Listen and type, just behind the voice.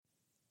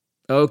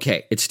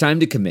Okay, it's time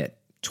to commit.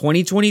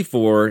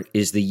 2024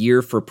 is the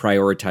year for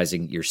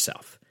prioritizing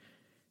yourself.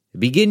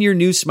 Begin your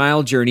new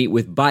smile journey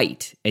with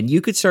Byte, and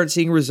you could start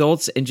seeing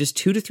results in just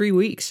 2 to 3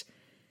 weeks.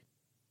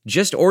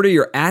 Just order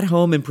your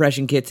at-home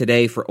impression kit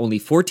today for only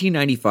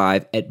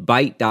 $14.95 at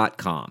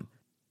Byte.com.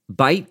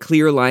 Byte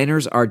clear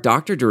liners are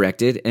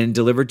doctor-directed and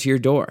delivered to your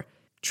door.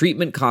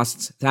 Treatment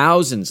costs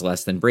thousands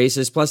less than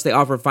braces, plus they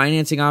offer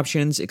financing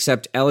options,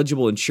 accept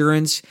eligible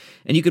insurance,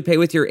 and you could pay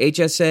with your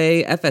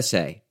HSA,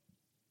 FSA.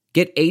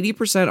 Get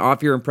 80%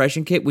 off your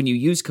impression kit when you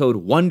use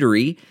code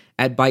WONDERY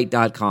at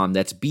Byte.com.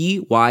 That's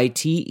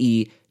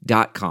BYTE.com.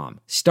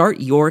 Start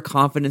your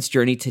confidence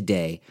journey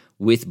today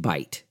with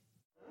Byte.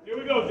 Here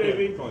we go,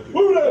 JV.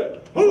 Who they?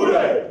 Who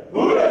they?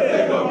 Who they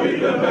say gonna beat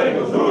the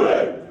Bengals? Who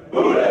they?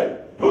 Who they?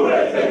 Who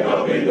they say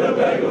gonna beat the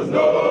Bengals?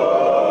 Nobody!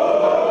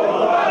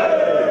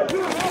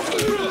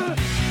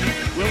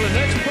 Will the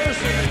next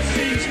person that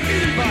sees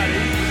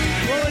anybody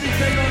throw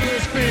anything onto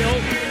this field,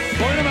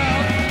 point them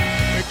out,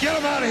 and get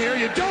them out of here?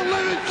 You don't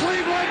live in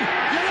Cleveland,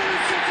 you live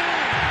in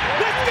Cincinnati.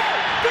 Let's go!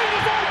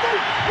 Bengals on three!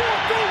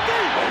 1, 2, 3!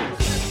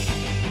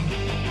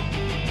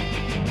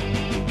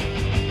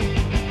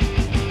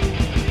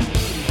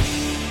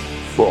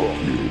 Fuck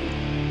you.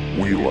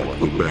 We like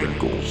the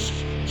Bengals.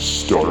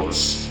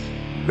 Starts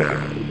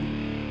now.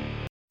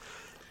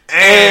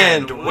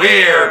 And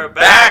we're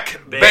back,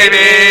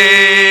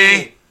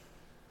 baby!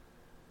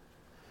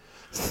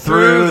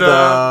 Through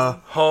the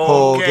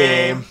whole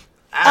game,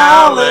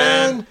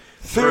 Allen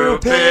threw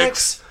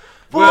picks.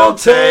 We'll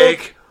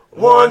take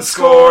one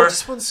score.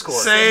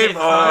 Save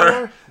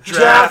our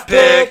draft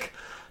pick.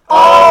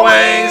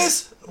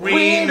 Always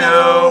we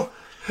know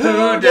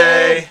who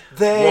they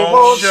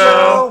won't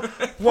show.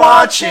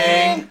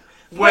 Watching,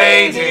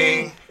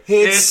 waiting,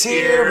 it's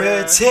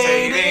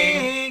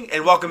irritating.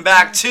 And welcome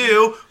back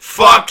to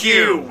Fuck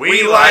You,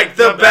 We Like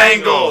the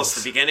Bengals,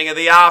 the beginning of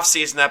the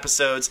offseason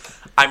episodes.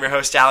 I'm your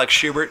host, Alex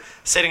Schubert.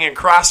 Sitting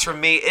across from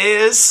me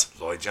is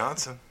Lloyd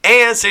Johnson.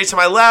 And sitting to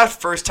my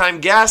left, first-time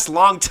guest,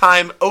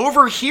 long-time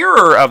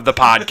overhearer of the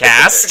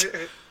podcast.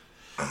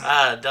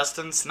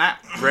 Dustin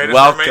Snap. Greatest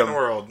Welcome. roommate in the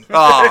world.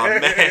 Oh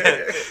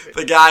man,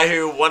 the guy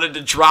who wanted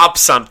to drop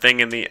something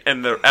in the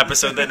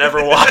episode that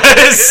never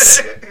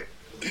was.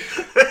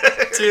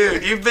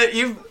 Dude,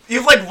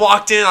 you've like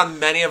walked in on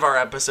many of our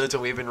episodes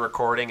when we've been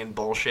recording and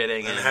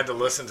bullshitting And had to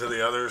listen to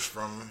the others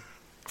from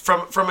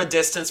a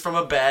distance, from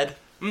a bed.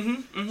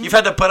 You've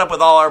had to put up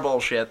with all our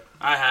bullshit.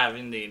 I have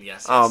indeed,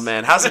 yes. Oh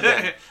man, how's it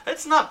been?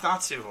 It's not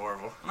too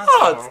horrible. Not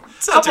Oh, too it's horrible. not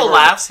A couple too horrible.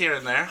 laughs here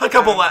and there. A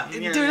couple laughs,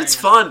 dude. It's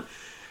fun.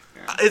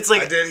 It's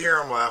like I did hear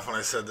him laugh when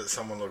I said that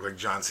someone looked like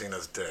John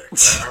Cena's dick.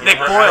 I Nick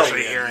remember Boyle.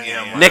 actually hearing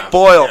him laugh. Nick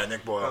Boyle. Yeah,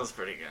 Nick Boyle. That was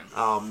pretty good.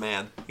 Oh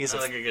man, he's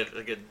Like a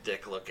good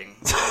dick looking.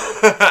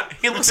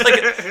 he looks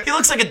like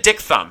a dick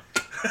thumb.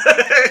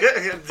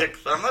 Dick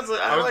thumb.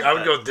 I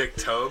would go Dick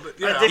Toe, but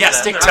yeah.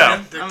 Yes, Dick Toe.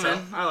 I'm in.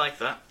 I like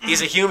that.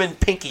 He's a human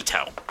pinky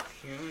toe.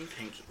 Human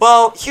pinky.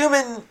 Well,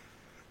 human.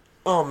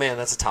 Oh man,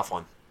 that's a tough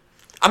one.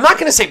 I'm not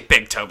gonna say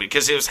big toe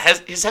because his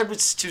head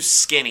was too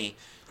skinny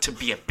to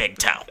be a big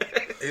toe.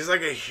 He's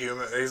like a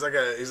human. He's like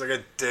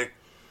a Dick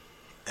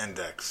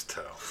index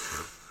toe.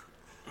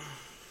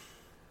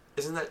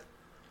 Isn't that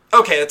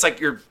okay? That's like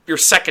your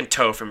second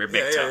toe from your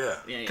big toe.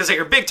 Yeah. Because like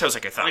your big toe's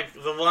like a thumb. Like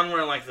the one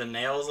where like the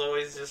nail's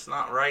always just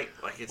not right.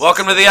 Like it's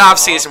Welcome to just the a off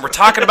season. We're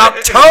talking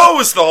about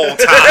toes the whole time.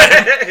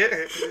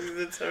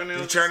 The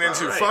toenail's You turn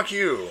just into not right. fuck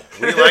you.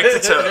 We like the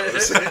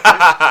toes.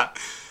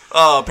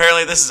 Oh,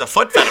 apparently this is a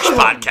foot fetish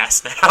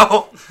podcast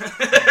now.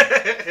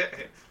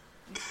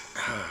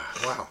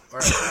 Wow. All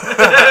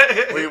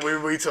right.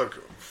 we took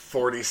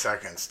 40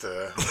 seconds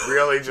to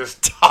really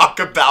just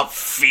Talk about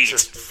feet.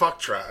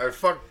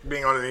 fuck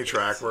being on any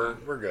track. We're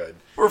good.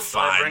 We're What I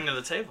fine. bring to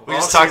the table. We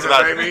just talked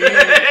about baby.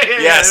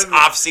 yes,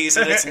 off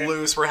season. It's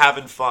loose. We're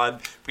having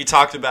fun. We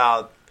talked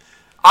about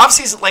off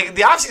season. Like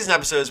the off season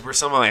episodes were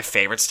some of my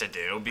favorites to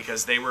do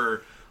because they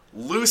were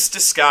loose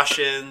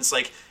discussions.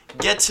 Like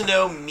get to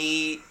know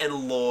me and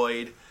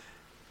Lloyd,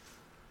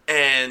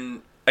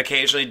 and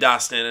occasionally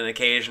Dustin, and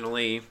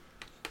occasionally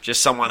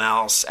just someone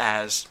else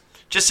as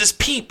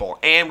people.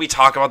 And we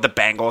talk about the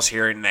Bengals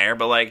here and there,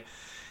 but like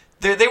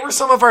they were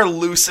some of our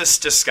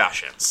loosest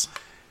discussions.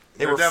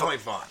 They were definitely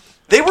fun.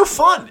 They were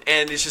fun,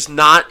 and it's just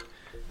not.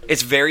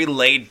 It's very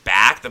laid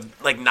back.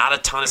 Not a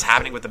ton is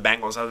happening with the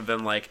Bengals other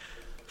than like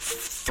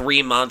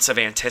 3 months of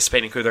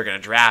anticipating who they're going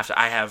to draft.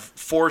 I have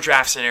 4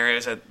 draft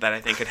scenarios that I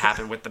think could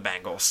happen with the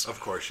Bengals. Of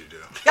course you do.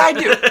 Yeah, I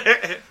do.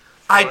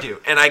 I do,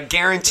 and I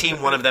guarantee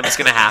one of them is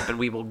going to happen.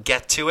 We will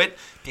get to it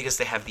because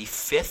they have the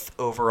 5th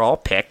overall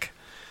pick.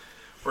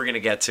 We're going to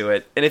get to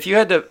it, and if you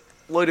had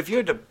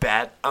to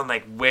bet on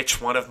like which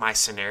one of my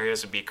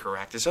scenarios would be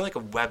correct, is there like a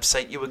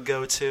website you would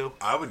go to?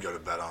 I would go to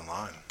Bet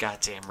Online.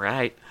 Goddamn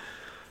right.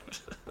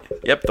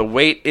 Yep, the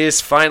wait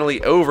is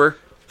finally over.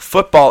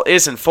 Football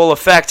is in full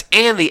effect,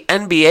 and the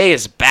NBA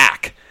is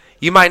back.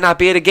 You might not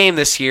be at a game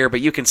this year,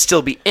 but you can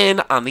still be in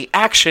on the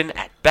action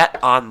at Bet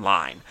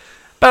Online.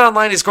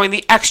 BetOnline is going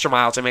the extra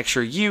mile to make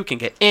sure you can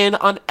get in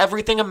on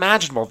everything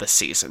imaginable this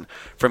season.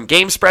 From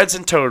game spreads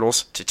and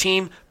totals to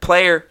team,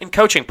 player, and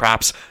coaching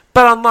props,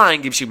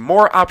 BetOnline gives you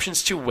more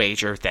options to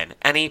wager than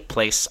any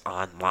place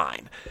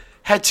online.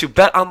 Head to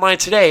BetOnline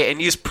today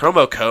and use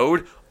promo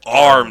code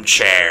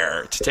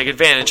ARMCHAIR to take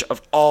advantage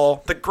of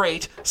all the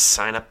great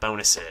sign-up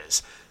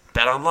bonuses.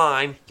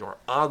 BetOnline, your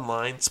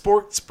online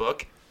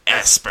sportsbook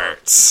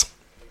experts.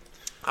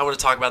 I want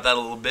to talk about that a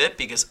little bit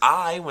because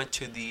I went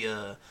to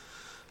the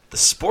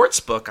sports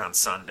book on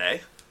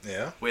Sunday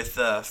with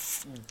a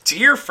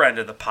dear friend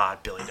of the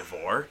pod, Billy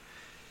DeVore,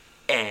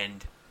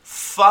 and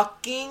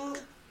fucking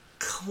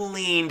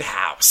cleaned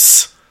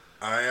house.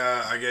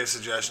 I gave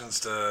suggestions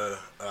to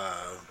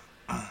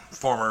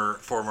former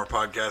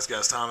podcast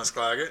guest Thomas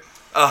Claggett.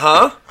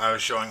 I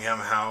was showing him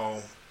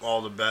how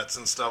all the bets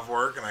and stuff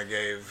work, and I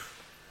gave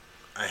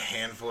a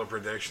handful of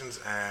predictions,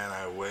 and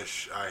I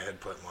wish I had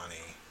put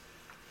money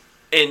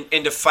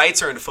into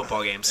fights or into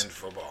football games. Into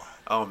football.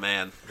 Oh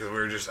man,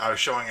 because I was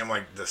showing him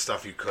like the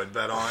stuff you could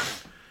bet on,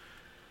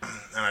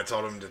 and I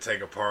told him to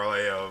take a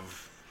parlay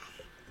of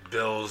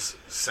Bills,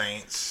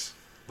 Saints,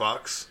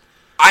 Bucks.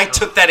 I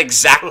took that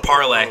exact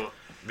parlay.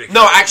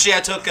 No, actually,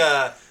 I took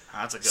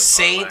That's a good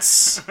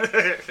Saints,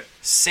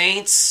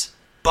 Saints,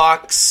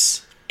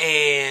 Bucks,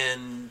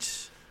 and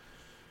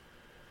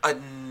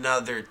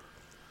another.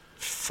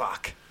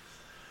 Fuck.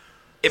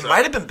 It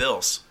might have been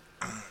Bills.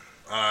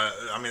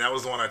 I mean, that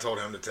was the one I told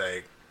him to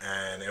take,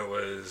 and it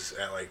was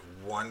at like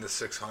 1 to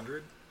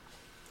 600.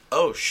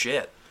 Oh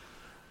shit.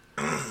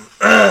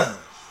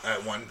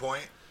 At one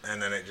point,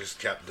 and then it just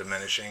kept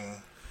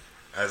diminishing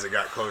as it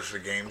got closer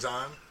to game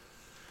time.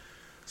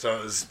 So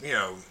it was,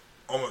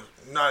 almost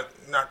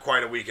not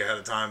quite a week ahead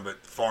of time,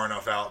 but far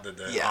enough out that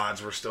the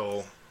odds were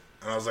still.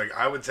 And I was like,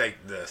 I would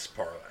take this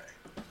parlay.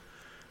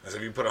 I said,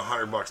 if you put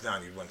 $100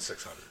 down, you'd win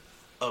 600.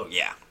 Oh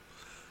yeah,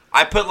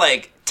 I put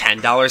like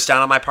 $10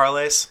 down on my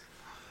parlays.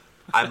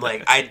 I'm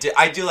like, I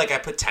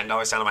put $10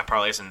 down on my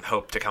parlays and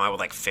hope to come out with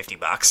like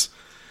 $50.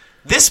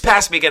 This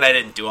past weekend, I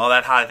didn't do all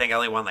that hot. I think I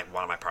only won like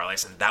one of my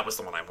parlays, and that was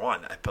the one I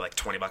won. I put like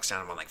 $20 down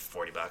and won like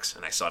 $40,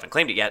 and I still haven't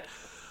claimed it yet.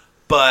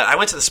 But I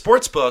went to the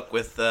sports book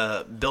with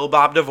Bill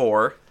Bob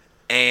DeVore,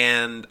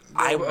 and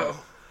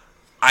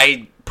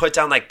I put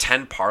down like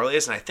 10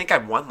 parlays, and I think I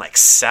won like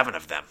 7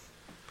 of them.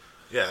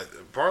 Yeah,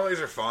 parlays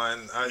are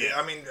fun.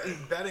 I mean,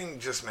 betting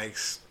just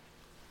makes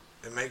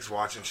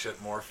watching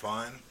shit more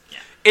fun. Yeah.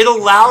 It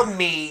allowed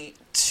me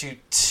to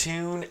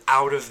tune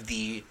out of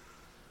the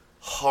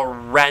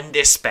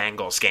horrendous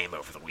Bengals game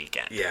over the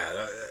weekend.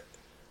 Yeah.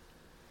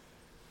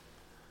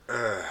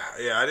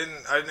 I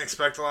didn't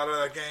expect a lot of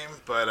that game,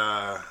 but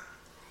a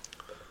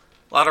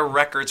lot of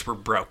records were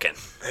broken.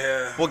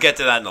 Yeah. We'll get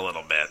to that in a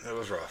little bit. It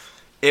was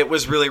rough. It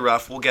was really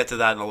rough. We'll get to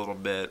that in a little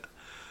bit.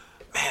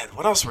 Man,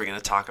 what else are we going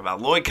to talk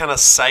about? Lloyd kind of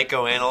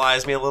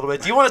psychoanalyzed me a little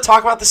bit. Do you want to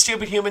talk about the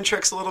stupid human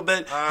tricks a little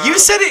bit? You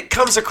said it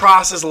comes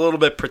across as a little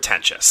bit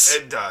pretentious.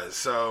 It does.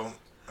 So,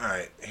 all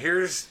right,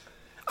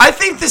 I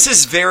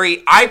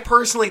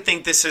personally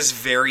think this is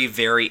very,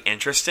 very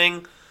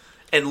interesting.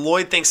 And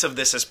Lloyd thinks of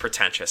this as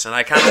pretentious. And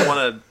I kind of want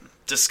to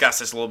discuss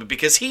this a little bit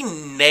because he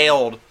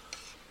nailed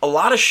a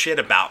lot of shit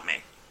about me.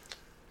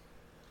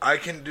 I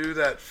can do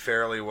that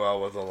fairly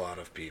well with a lot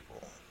of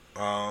people.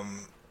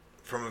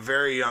 From a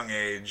very young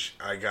age,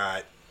 I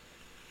got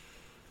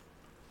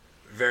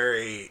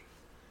very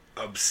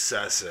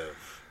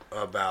obsessive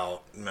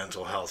about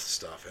mental health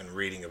stuff and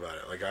reading about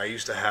it. Like, I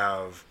used to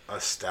have a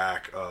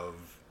stack of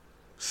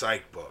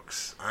psych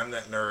books. I'm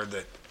that nerd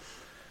that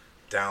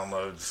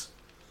downloads,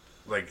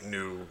 like,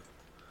 new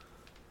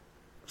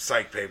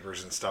psych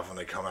papers and stuff when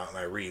they come out, and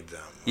I read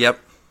them.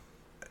 Yep.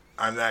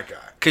 I'm that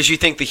guy. Because you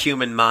think the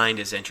human mind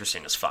is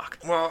interesting as fuck.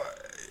 Well,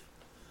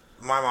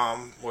 my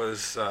mom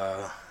was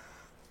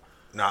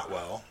not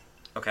well.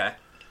 Okay.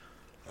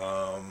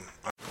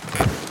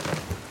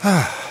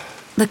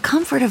 The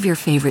comfort of your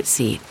favorite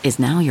seat is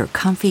now your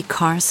comfy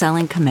car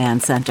selling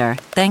command center,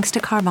 thanks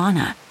to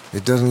Carvana.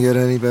 It doesn't get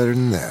any better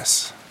than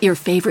this. Your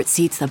favorite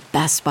seat's the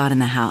best spot in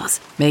the house.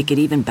 Make it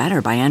even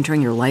better by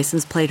entering your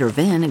license plate or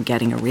VIN and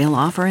getting a real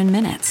offer in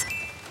minutes.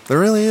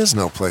 There really is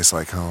no place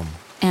like home.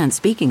 And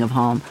speaking of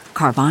home,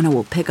 Carvana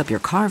will pick up your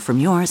car from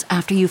yours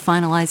after you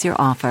finalize your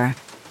offer.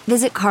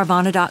 Visit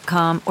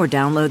Carvana.com or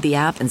download the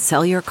app and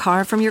sell your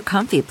car from your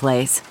comfy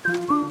place.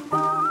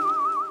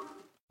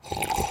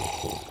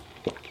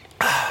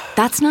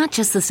 That's not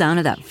just the sound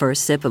of that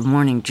first sip of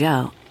Morning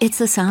Joe. It's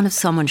the sound of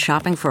someone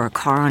shopping for a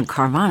car on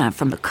Carvana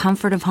from the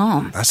comfort of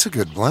home. That's a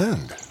good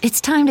blend.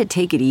 It's time to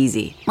take it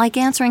easy, like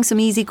answering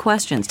some easy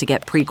questions to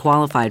get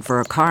pre-qualified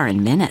for a car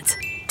in minutes.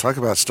 Talk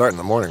about starting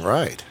the morning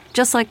right.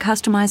 Just like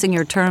customizing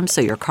your terms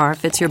so your car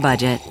fits your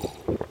budget.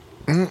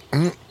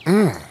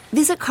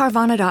 Visit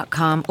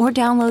Carvana.com or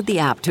download the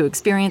app to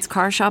experience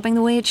car shopping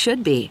the way it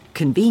should be.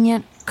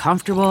 Convenient,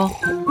 comfortable.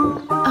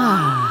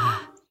 I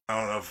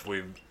don't know if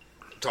we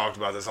talked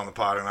about this on the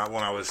pod or not.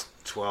 When I was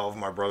 12,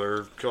 my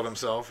brother killed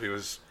himself. He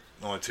was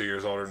only 2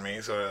 years older than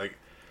me. So, like,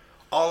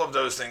 all of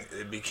those things,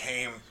 it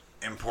became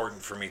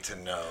important for me to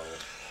know.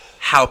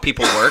 how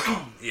people work.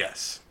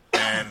 Yes.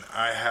 And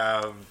I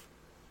have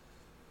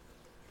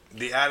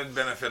the added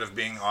benefit of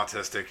being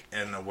autistic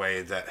in a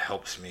way that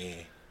helps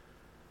me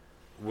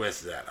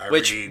with that.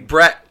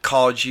 Brett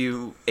called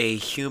you a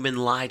human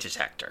lie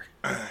detector.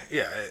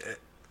 Yeah.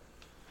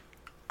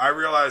 I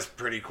realized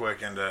pretty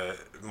quick into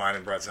mine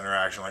and Brett's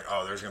interaction, like,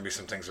 oh, there's going to be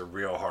some things that are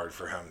real hard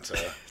for him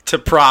to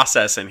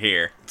process in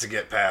here. To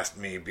get past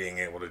me being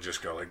able to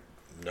just go like,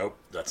 nope,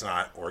 that's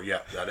not, or yeah,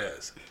 that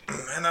is.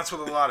 And that's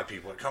with a lot of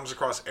people. It comes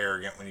across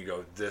arrogant when you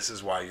go, this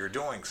is why you're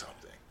doing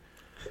something.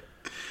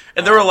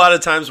 And there were a lot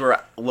of times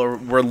where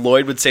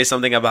Lloyd would say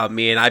something about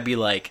me, and I'd be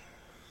like,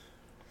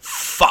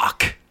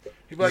 fuck.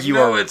 He'd be like,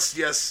 no, it's,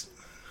 yes.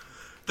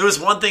 There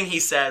was one thing he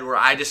said where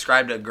I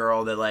described a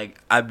girl that, like,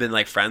 I've been,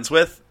 like, friends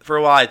with for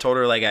a while. I told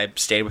her, like, I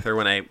stayed with her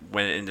when I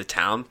went into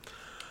town.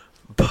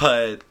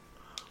 But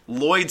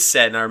Lloyd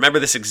said, and I remember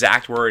this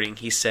exact wording,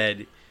 he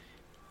said,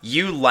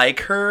 you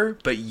like her,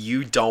 but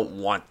you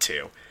don't want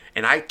to.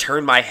 And I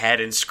turned my head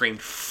and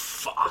screamed,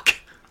 fuck.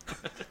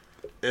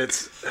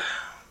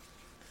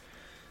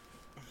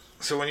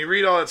 So when you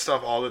read all that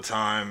stuff all the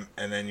time,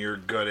 and then you're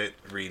good at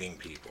reading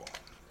people.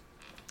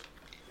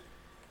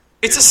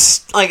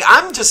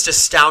 I'm just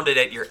astounded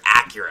at your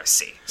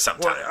accuracy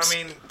sometimes. Well, I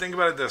mean, think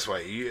about it this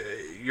way.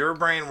 Your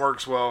brain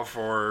works well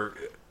for,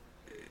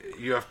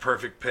 you have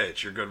perfect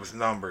pitch, you're good with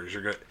numbers,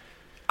 you're good.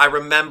 I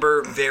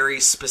remember very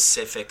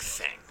specific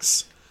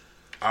things.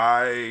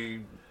 I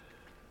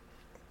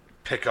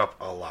pick up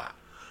a lot.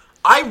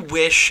 I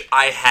wish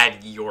I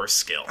had your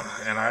skill.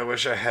 And I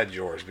wish I had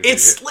yours.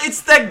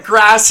 It's that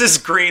grass is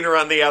greener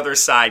on the other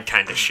side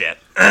kind of shit.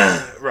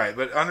 Right,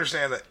 but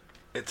understand that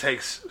it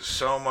takes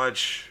so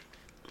much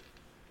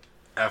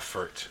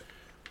effort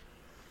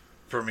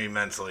for me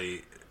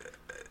mentally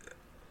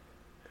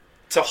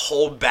to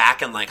hold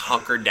back and like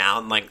hunker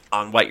down like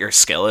on what your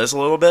skill is a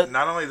little bit.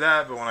 Not only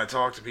that, but when I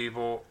talk to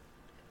people,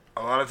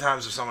 a lot of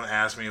times if someone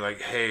asks me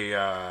like, hey,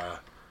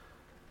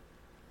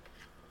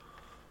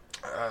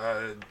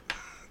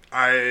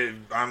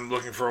 I'm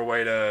looking for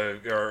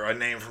a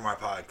name for my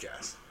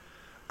podcast,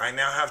 I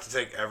now have to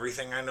take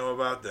everything I know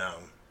about them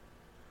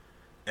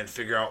and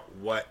figure out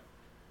what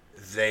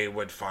they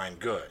would find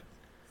good.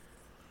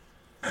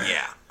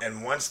 Yeah.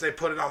 And once they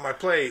put it on my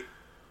plate,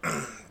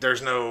 I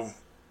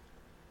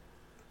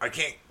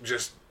can't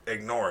just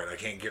ignore it. I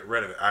can't get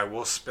rid of it. I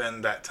will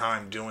spend that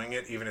time doing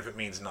it, even if it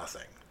means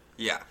nothing.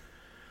 Yeah.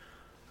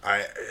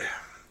 I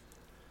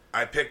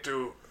picked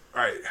to...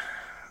 Alright,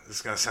 this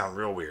is going to sound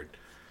real weird.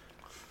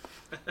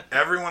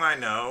 Everyone I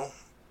know,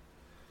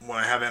 when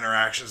I have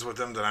interactions with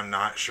them that I'm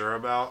not sure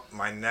about,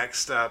 my next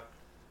step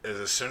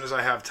is as soon as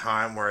I have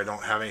time where I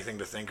don't have anything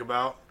to think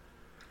about,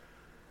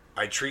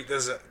 I treat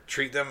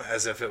them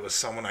as if it was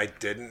someone I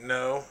didn't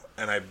know,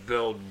 and I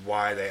build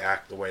why they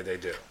act the way they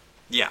do.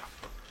 Yeah.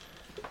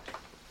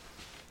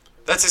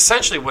 That's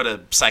essentially what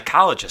a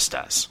psychologist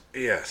does.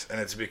 Yes,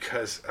 and it's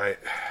because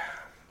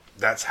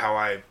that's how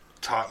I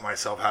taught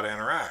myself how to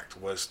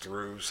interact, was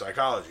through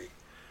psychology.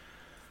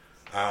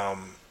 Wow,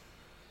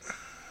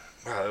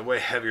 they're way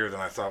heavier than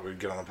I thought we'd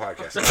get on the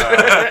podcast.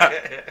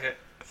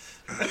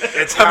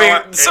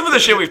 Some of the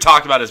shit we've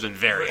talked about has been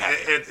very heavy.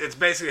 It's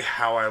basically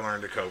how I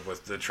learned to cope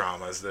with the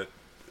traumas that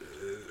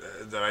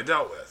I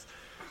dealt with.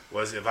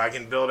 Was if I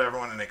can build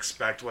everyone and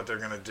expect what they're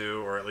going to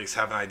do, or at least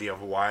have an idea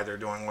of why they're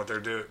doing what they're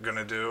going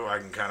to do, I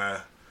can kind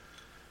of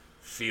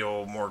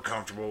feel more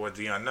comfortable with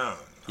the unknown.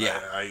 Yeah.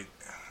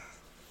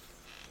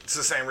 It's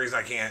the same reason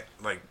I can't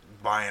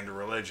buy into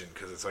religion,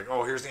 because it's like,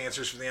 oh, here's the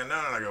answers for the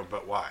unknown, and I go,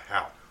 but why?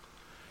 How?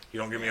 You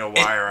don't give me a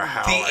why or a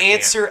how. The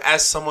answer,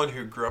 as someone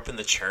who grew up in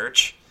the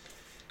church,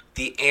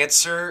 the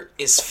answer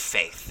is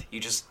faith. You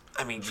just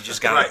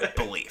gotta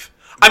believe.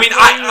 I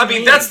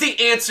mean, that's the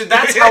answer.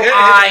 That's how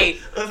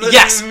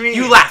yes,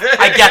 you laugh.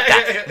 I get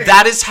that.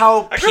 That is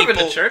how people.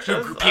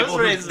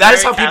 That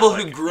is how people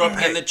who grew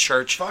up in the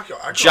church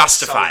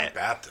justify it.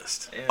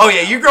 Baptist. Yeah. Oh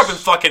yeah, you grew up in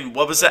fucking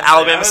what was it?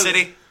 Alabama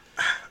City.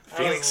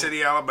 Phoenix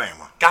City,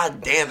 Alabama.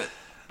 God damn it.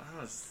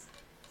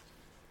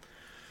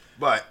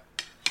 But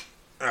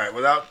all right,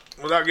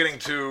 without getting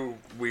too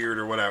weird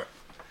or whatever,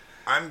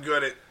 I'm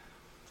good at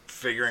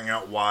figuring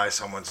out why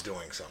someone's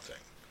doing something.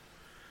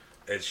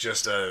 It's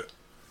just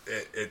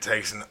it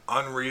takes an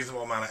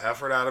unreasonable amount of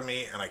effort out of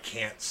me, and I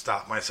can't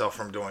stop myself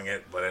from doing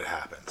it, but it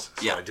happens.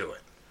 So I do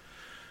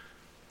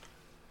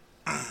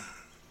it.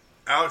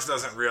 Alex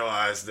doesn't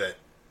realize that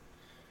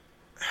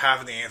half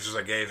of the answers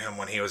I gave him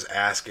when he was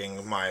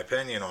asking my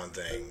opinion on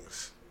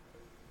things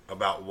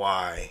about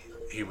why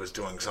he was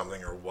doing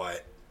something or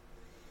what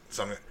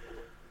something,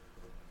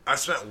 I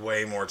spent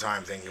way more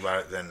time thinking about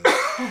it than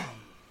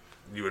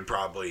you would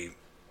probably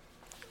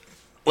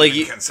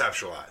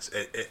conceptualize.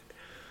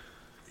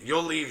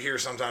 You'll leave here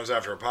sometimes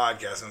after a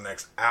podcast, and the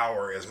next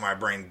hour is my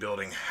brain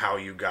building how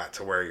you got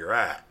to where you're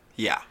at.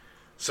 Yeah.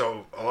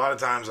 So a lot of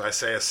times I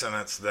say a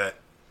sentence that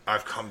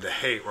I've come to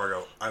hate, where I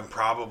go, I'm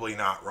probably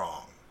not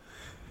wrong.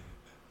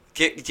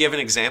 Do you have an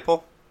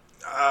example?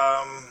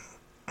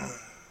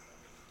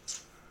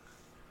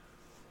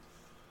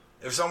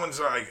 If someone's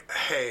like,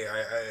 hey,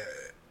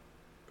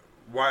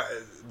 why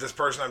this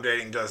person I'm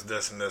dating does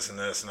this and this and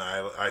this, and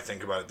I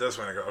think about it this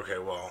way, and I go, okay,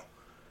 well,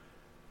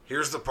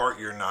 here's the part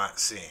you're not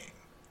seeing.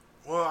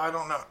 Well, I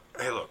don't know.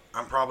 Hey, look,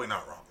 I'm probably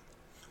not wrong.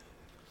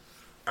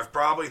 I've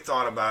probably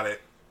thought about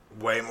it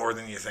way more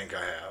than you think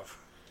I have.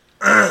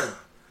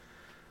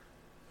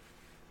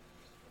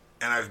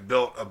 And I've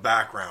built a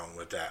background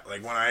with that.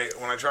 Like when I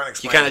try and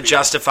explain, you kind of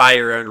justify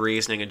your own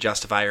reasoning and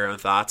justify your own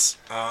thoughts.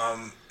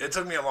 It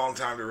took me a long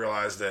time to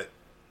realize that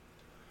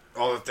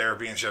all the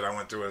therapy and shit I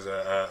went through as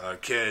a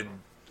kid,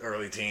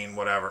 early teen,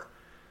 whatever,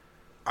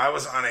 I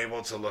was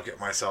unable to look at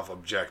myself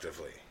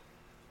objectively,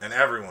 and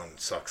everyone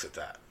sucks at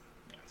that.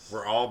 Yes.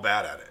 We're all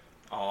bad at it.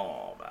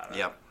 All bad at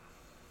Yep. it.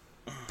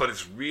 But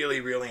it's really,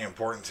 really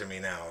important to me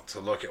now to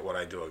look at what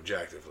I do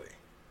objectively.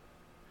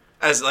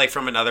 As like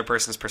from another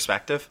person's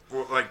perspective?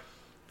 Well, like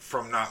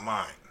from not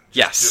mine.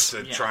 Yes. Just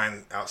to try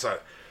and outside.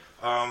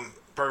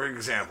 Perfect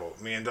example.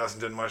 Me and Dustin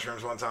did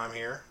mushrooms one time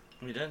here.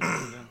 We did.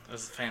 It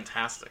was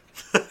fantastic.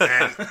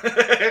 And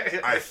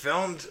I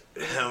filmed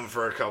him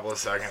for a couple of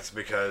seconds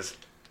because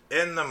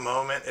in the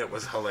moment it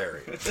was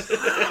hilarious.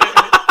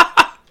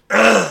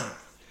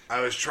 I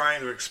was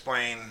trying to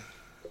explain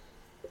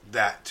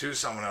that to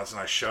someone else,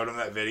 and I showed him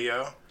that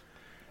video,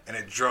 and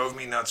it drove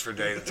me nuts for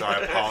days until I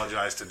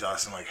apologized to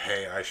Dustin, like,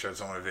 hey, I showed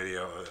someone a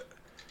video.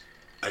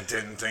 I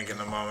didn't think in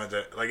the moment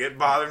that, like, it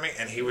bothered me,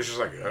 and he was just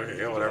like, okay,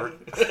 yeah, whatever.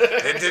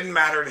 It didn't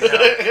matter to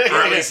him, or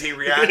at least he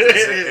reacted.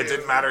 It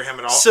didn't matter to him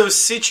at all. So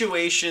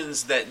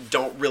situations that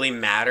don't really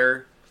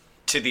matter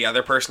to the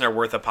other person are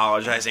worth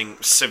apologizing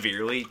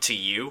severely to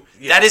you.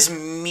 Yeah. That is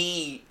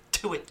me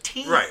to a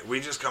T. Right. We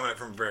just come at it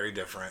from very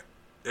different.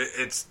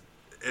 It's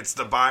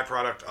the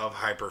byproduct of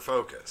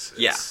hyperfocus.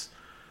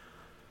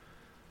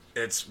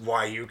 It's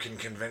why you can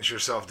convince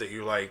yourself that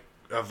you like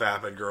a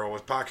vapid girl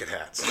with pocket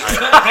hats.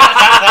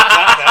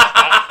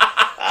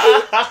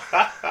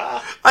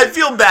 I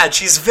feel bad.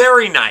 She's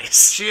very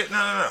nice.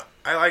 No.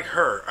 I like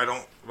her. I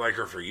don't like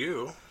her for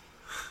you.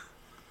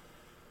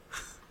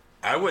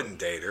 I wouldn't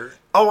date her.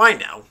 Oh, I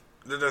know.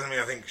 That doesn't mean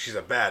I think she's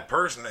a bad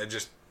person. It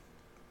just...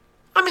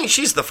 I mean,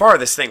 she's the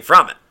farthest thing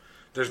from it.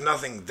 There's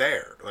nothing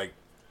there. Like,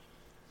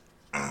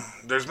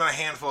 there's been a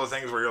handful of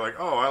things where you're like,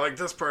 oh, I like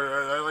this person,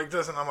 I like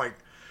this, and I'm like,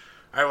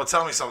 all right, well,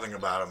 tell me something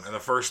about him. And the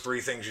first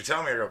three things you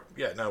tell me, I go,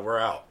 yeah, no, we're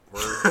out.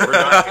 We're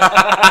done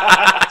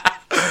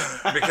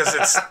here. Because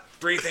it's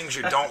three things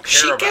you don't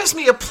care about. She gives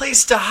me a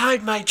place to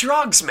hide my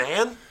drugs,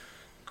 man.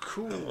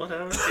 Cool.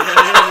 Whatever.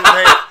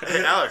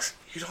 Hey, Alex,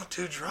 you don't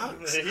do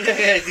drugs. Do you do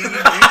drugs?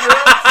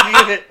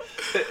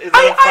 Is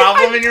there a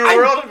problem in your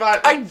world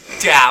about I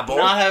dabble.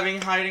 Not having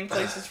hiding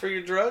places for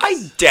your drugs?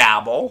 I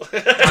dabble.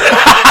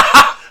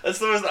 That's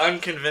the most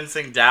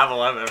unconvincing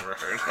dabble I've ever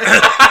heard.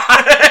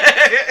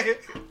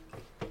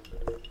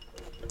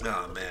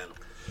 Oh, man.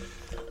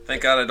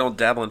 Thank God I don't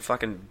dabble in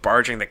fucking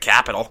barging the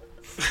Capitol.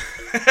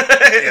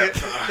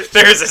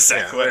 There's a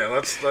segue.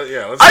 Let's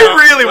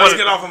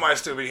get off of my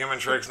stupid human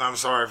tricks, and I'm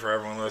sorry for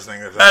everyone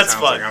listening. If that's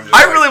fun.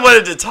 I really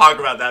wanted to talk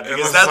about that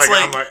because that's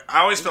like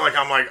I always feel like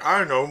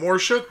I know more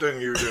shit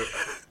than you do.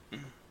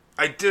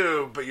 I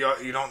do, but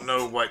you don't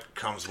know what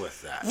comes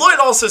with that. Lloyd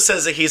also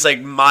says that he's like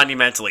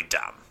monumentally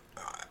dumb.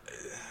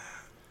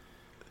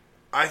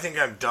 I think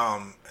I'm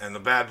dumb, and the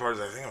bad part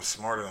is I think I'm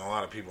smarter than a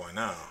lot of people I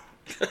know.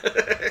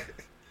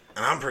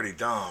 And I'm pretty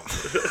dumb.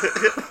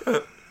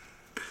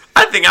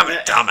 I think I'm a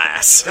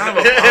dumbass.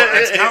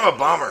 It's kind of a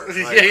bummer.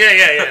 Like,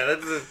 yeah.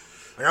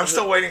 I'm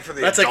still waiting for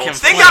the adults.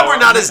 Thank God we're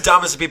not as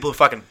dumb as the people who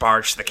fucking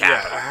barged the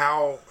Capitol.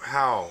 Yeah,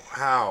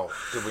 how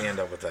did we end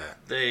up with that?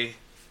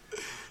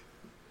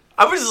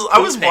 I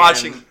was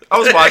watching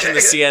the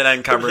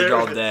CNN coverage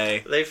all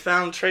day. They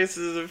found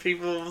traces of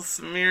people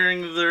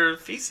smearing their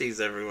feces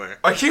everywhere.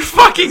 Are you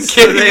fucking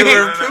kidding me? They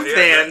were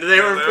poop-panned.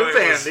 They were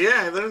poop-panned.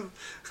 Yeah.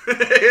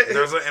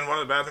 There was in one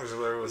of the bathrooms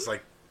there was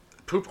like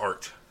poop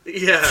art.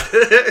 Yeah.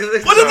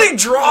 What did they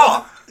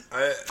draw?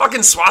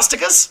 Fucking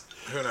swastikas?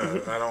 Who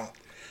knows? I don't.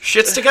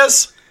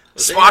 Shitstikas?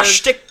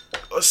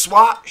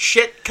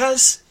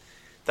 Swashitkas?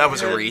 That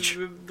was a reach.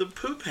 The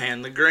poop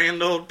hand, the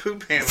grand old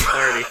poop hand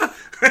party.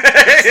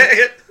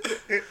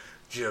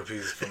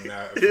 GOP's from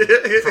now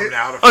to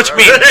forever. Oh, you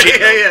mean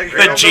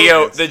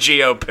the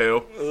Geo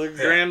poo. The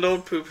grand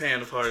old poop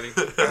hand party.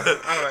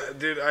 I don't know,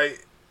 dude.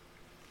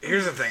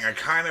 Here's the thing. I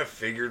kind of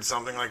figured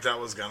something like that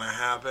was gonna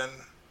happen.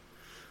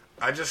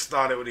 I just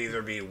thought it would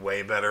either be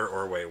way better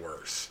or way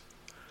worse.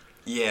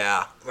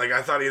 Yeah. Like,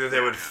 I thought either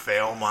they would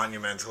fail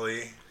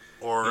monumentally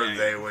or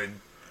they would,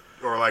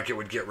 or like it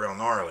would get real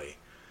gnarly.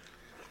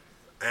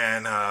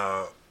 And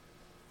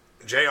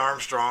Jay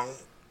Armstrong,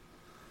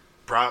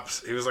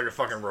 props, he was like a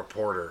fucking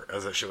reporter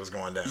as that shit was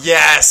going down.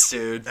 Yes,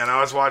 dude. And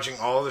I was watching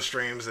all the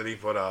streams that he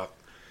put up,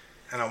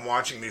 and I'm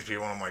watching these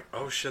people, and I'm like,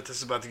 oh shit, this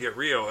is about to get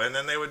real. And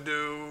then they would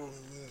do,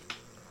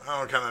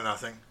 kind of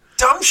nothing.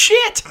 Dumb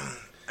shit.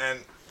 And,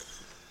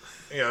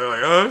 they're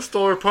like, oh, I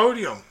stole her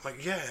podium.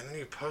 Like, yeah, and then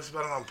you post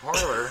about it on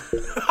Parler.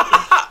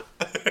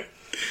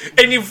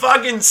 and you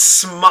fucking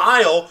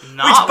smile.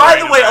 Not Which, by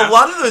the wearing way, a mask. a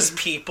lot of those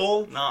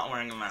people... Not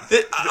wearing a mask.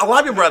 A lot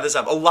of people brought this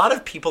up. A lot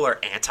of people are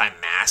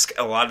anti-mask.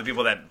 A lot of the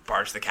people that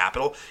barge the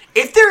Capitol.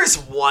 If there is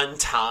one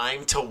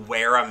time to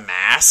wear a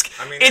mask,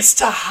 it's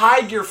to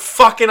hide your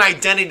fucking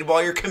identity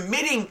while you're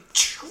committing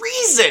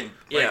treason.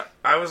 Yeah.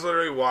 I was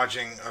literally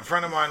watching... A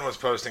friend of mine was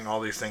posting all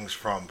these things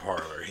from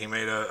Parler. He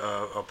made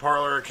a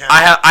Parler account.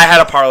 I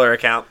had a Parler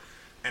account.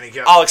 And he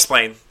kept... I'll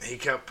explain. He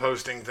kept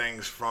posting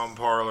things from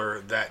Parler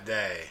that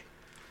day.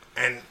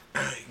 And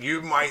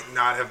you might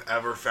not have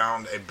ever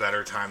found a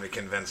better time to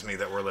convince me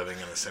that we're living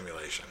in a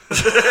simulation.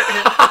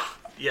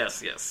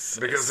 Yes.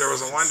 Because there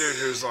was one dude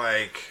who's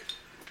like,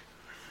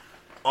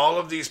 all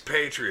of these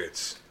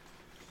patriots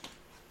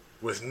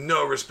with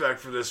no respect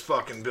for this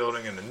fucking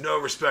building and no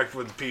respect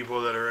for the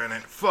people that are in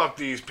it. Fuck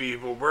these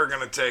people. We're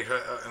going to take...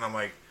 And I'm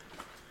like,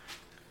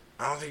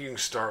 I don't think you can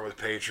start with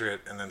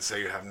patriot and then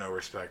say you have no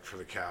respect for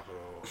the Capitol.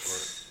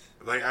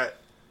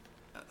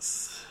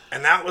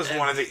 And that was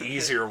one of the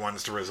easier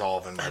ones to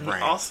resolve in my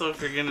brain. Also,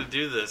 if you're going to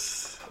do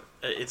this,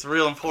 it's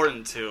real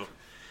important to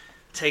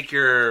take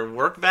your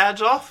work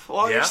badge off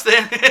while you're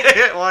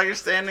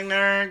standing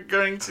there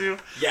going to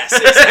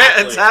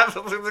tap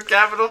the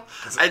Capitol.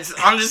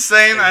 I'm just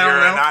saying, I don't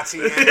know. If you're a Nazi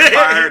and you're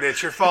fired,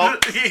 it's your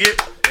fault. If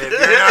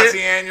you're a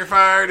Nazi and you're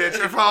fired, it's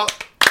your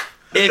fault.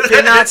 If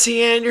you're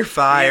Nazi and you're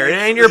fired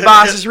and your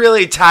boss is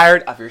really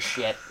tired of your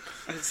shit.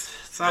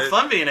 It's not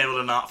fun being able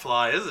to not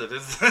fly, is it? They're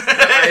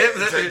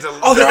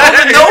on the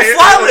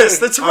no-fly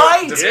list. That's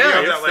right.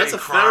 That's a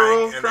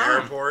federal in the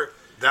crime. airport.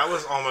 That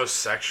was almost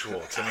sexual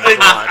to me.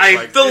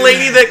 The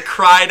lady that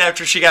cried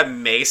after she got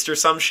maced or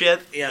some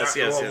shit. Yes.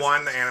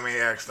 One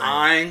Animaniacs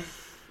thing.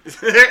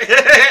 If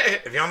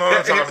you don't know what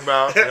I'm talking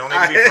about, you don't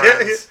need to be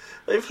friends.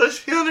 They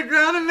pushed me on the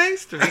ground and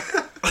maced me.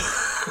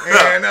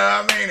 And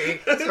Manny,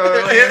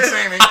 totally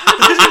insane.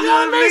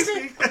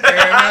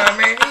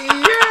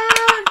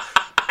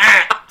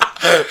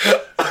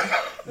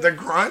 The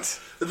grunt?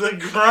 The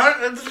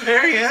grunt at the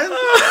very end?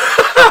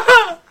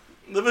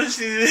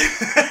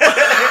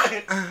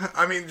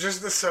 I mean,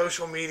 just the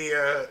social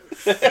media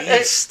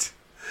feast.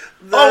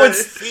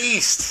 It's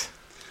feast.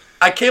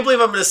 I can't believe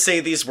I'm going to say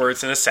these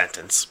words in a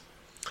sentence.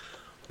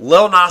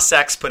 Lil Nas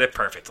X put it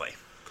perfectly.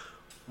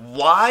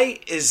 Why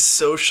is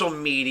social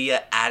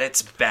media at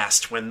its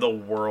best when the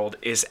world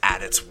is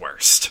at its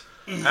worst?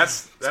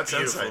 That's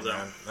beautiful, insight, though.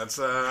 man. That's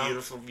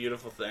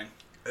beautiful thing.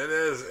 It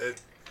is.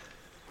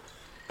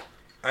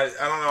 I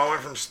don't know. I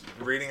went from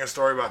reading a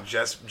story about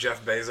Jeff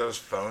Bezos'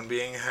 phone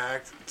being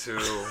hacked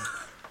to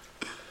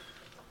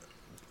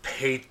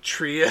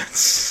patriots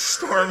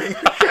storming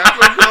the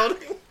Capitol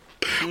building.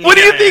 What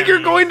do you think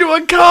you're going to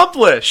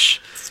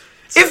accomplish?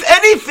 If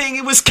anything,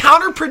 it was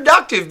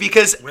counterproductive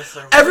because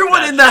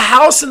everyone in the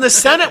House and the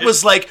Senate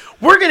was like,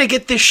 we're going to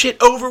get this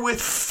shit over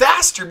with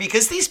faster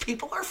because these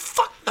people are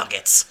fuck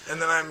nuggets.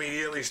 And then I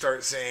immediately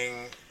start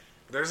seeing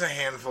there's a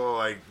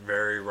handful of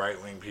very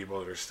right-wing people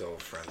that are still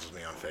friends with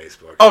me on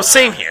Facebook. Oh,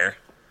 same here.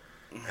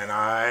 And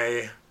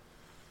I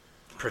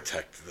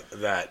protect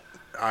that.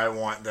 I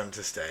want them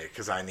to stay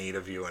because I need a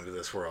view into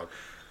this world.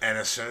 And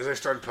as soon as I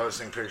started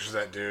posting pictures of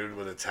that dude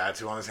with a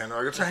tattoo on his hand, they're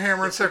like, it's a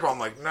hammer and sickle. I'm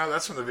like, no,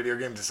 that's from the video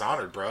game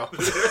Dishonored, bro.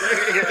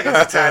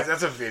 That's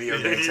a video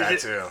game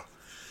tattoo.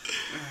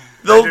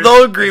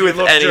 They'll agree with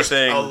anything. Just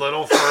a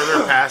little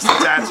further past the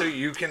tattoo,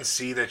 you can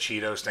see the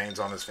Cheeto stains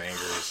on his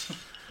fingers.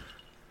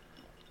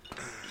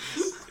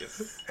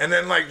 And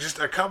then, just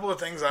a couple of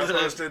things I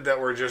posted that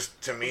were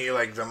just, to me,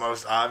 the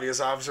most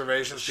obvious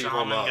observations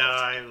people love.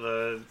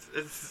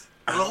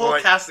 The whole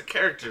cast of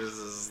characters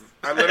is...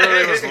 I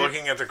literally was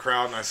looking at the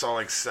crowd and I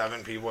saw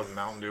 7 people with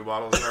Mountain Dew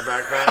bottles in their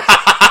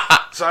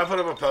backpacks. So I put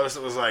up a post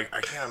that was I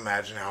can't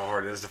imagine how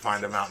hard it is to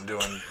find a Mountain Dew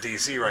in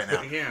DC right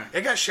now. Yeah.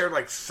 It got shared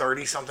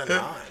 30-something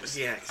times.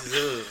 Yeah.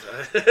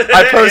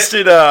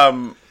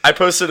 I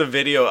posted a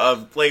video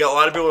of a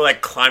lot of people were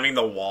climbing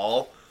the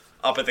wall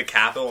up at the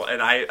Capitol,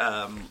 and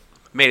I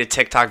made a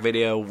TikTok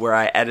video where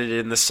I edited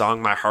in the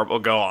song "My Heart Will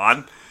Go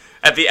On."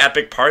 At the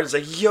epic part,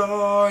 it's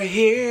you're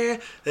here,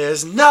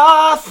 there's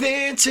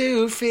nothing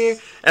to fear.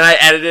 And I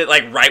edited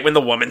it right when the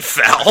woman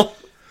fell.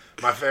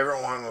 My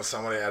favorite one was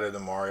somebody added the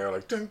Mario,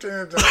 dun,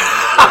 dun, dun.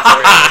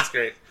 That's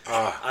great.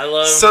 I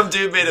love some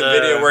dude made a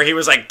video where he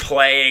was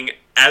playing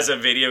as a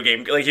video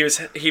game.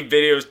 He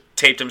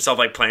videotaped himself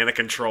playing the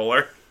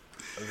controller.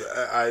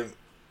 I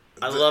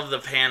love the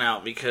pan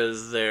out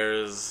because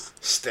there's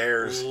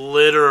stairs,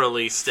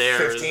 literally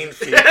stairs, 15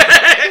 feet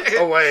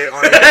away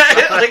on the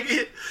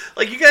side.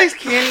 You guys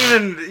can't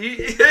even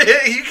you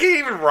can't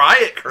even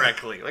riot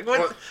correctly. What?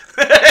 Well,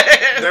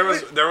 there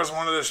was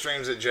one of the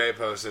streams that Jay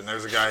posted, and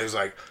there's a guy who's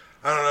I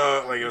don't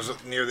know, it was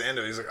near the end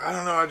of it. He's I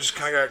don't know, I just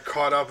kind of got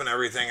caught up in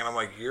everything, and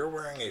I'm you're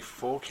wearing a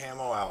full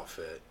camo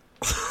outfit.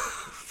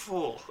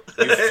 Full.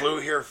 You flew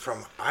here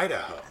from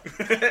Idaho.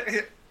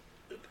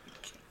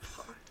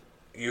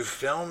 You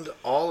filmed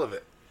all of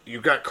it.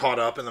 You got caught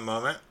up in the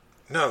moment.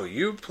 No,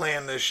 you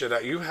planned this shit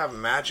out. You have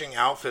matching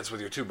outfits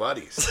with your 2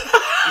 buddies.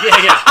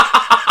 Yeah.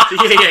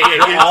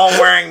 You're all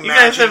wearing you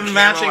guys have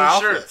matching matching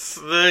camo shirts.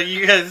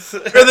 You guys Or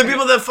the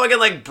people that fucking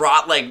like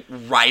brought like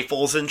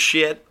rifles and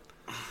shit.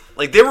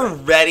 Like they were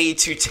ready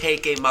to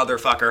take a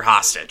motherfucker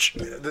hostage.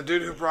 The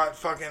dude who brought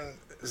fucking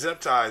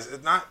zip ties,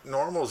 not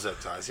normal zip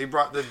ties. He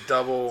brought the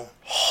double.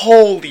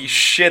 Holy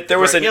shit! There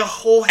was an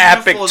whole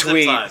epic handful of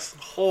tweet. zip ties.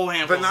 Whole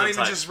handful But not of zip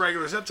even ties. just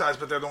regular zip ties,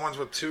 but they're the ones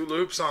with 2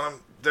 loops on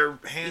them. They're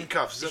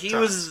handcuffed zip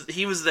ties.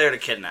 He was there to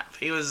kidnap.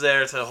 He was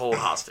there to hold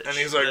hostage. And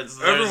he's like, There's-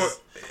 everyone,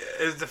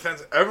 his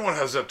defense, everyone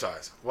has zip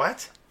ties.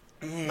 What?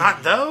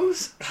 Not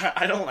those?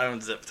 I don't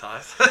own zip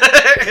ties.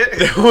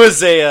 There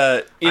was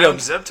a I own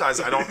zip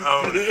ties. I don't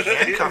own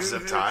handcuff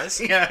zip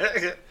ties.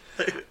 Yeah.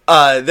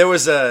 there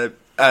was a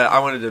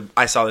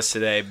I saw this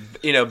today.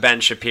 You know, Ben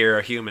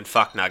Shapiro, human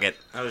fuck nugget.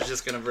 I was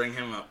just gonna bring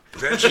him up.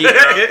 Ben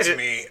Shapiro to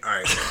me,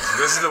 alright,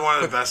 this is one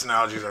of the best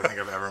analogies I think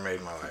I've ever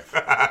made in my life.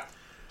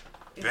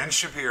 Ben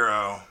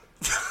Shapiro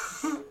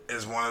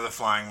is one of the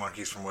flying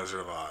monkeys from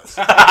Wizard of Oz.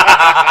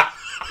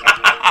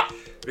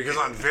 Because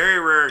on very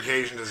rare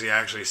occasion does he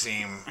actually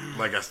seem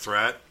like a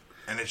threat,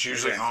 and it's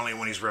usually only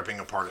when he's ripping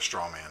apart a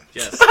straw man.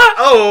 Yes.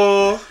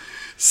 Oh.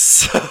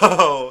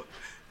 So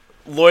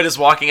Lloyd is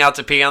walking out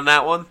to pee on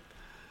that one.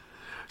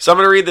 So I'm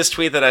going to read this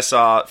tweet that I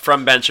saw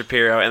from Ben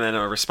Shapiro, and then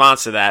a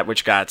response to that,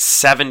 which got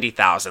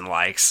 70,000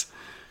 likes.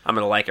 I'm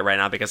going to like it right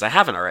now because I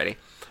haven't already.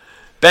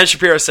 Ben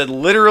Shapiro said,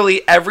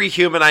 literally every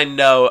human I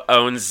know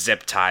owns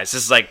zip ties.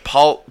 This is like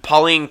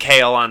Pauline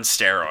Kael on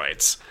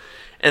steroids.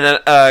 And then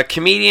a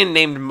comedian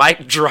named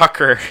Mike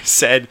Drucker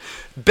said,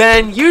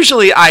 Ben,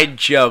 usually I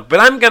joke, but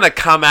I'm gonna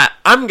come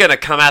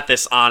at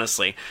this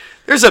honestly.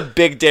 There's a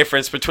big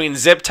difference between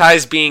zip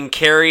ties being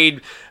carried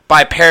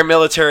by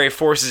paramilitary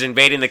forces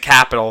invading the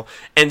Capitol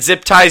and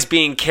zip ties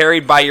being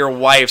carried by your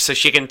wife so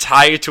she can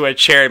tie you to a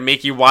chair and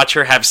make you watch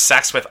her have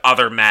sex with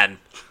other men.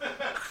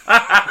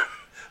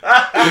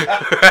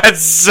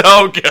 That's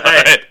so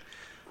good.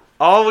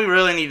 All we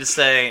really need to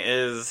say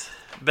is,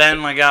 Ben,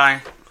 my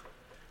guy,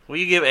 will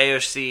you give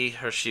AOC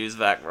her shoes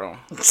back, bro?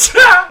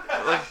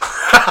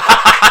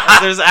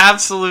 There's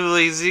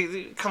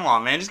absolutely... Come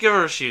on, man. Just give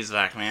her shoes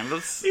back, man.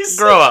 Let's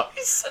grow up.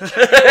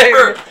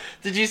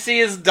 Did you see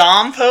his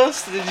Dom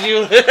post? Did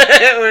you...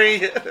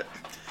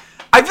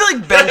 I feel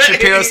like Ben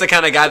Shapiro's the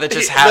kind of guy that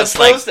just has, the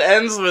post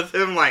ends with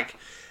him, like...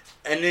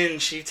 And then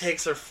she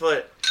takes her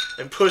foot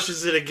and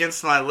pushes it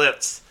against my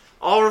lips.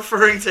 All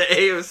referring to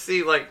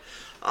AOC, like...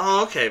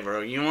 Oh, okay,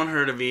 bro. You want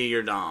her to be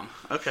your dom.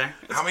 Okay.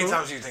 How many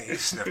times do you think he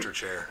sniffed her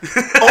chair?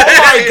 Oh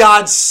my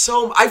god,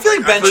 I feel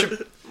like Ben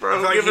Shapiro...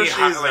 Bro, give her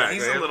shoes back,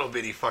 he's man. a little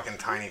bitty fucking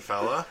tiny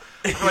fella.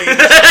 I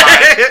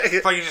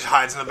feel like he just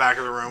hides in the back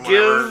of the room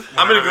whenever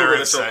I'm gonna they're Google in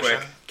this real session.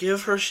 quick.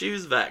 Give her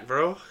shoes back,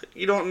 bro.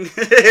 You don't...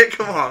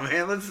 Come on,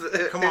 man.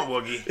 Come on,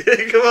 Woogie.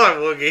 Come on,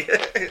 Woogie.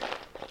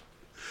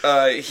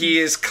 He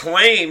is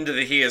claimed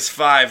that he is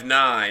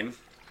 5'9".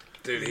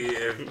 Dude,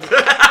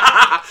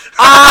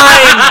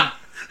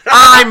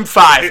 I'm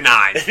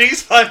 5'9". If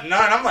he's 5'9",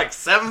 I'm like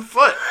 7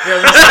 foot.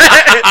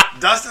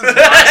 Dustin's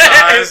my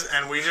size,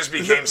 and we just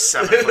became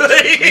 7 foot.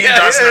 Me and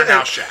Dustin are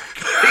now Shaq.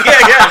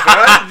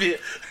 Bro.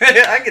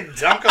 I could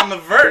dunk on the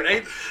vert.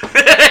 I'm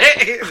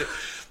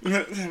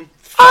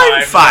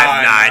 5'9".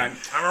 I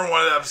remember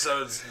one of the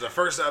episodes, the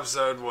first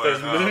episode was...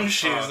 There's moon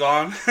shoes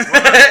on.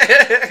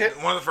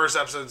 One of the first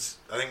episodes,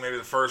 I think maybe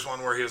the first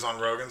one where he was on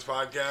Rogan's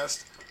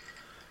podcast,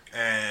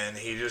 and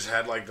he just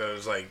had like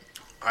those like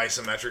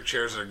isometric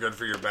chairs that are good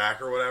for your back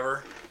or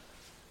whatever.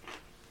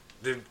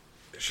 Dude,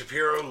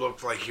 Shapiro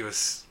looked like he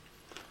was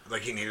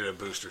like he needed a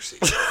booster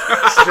seat.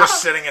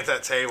 Just sitting at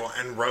that table,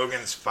 and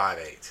Rogan's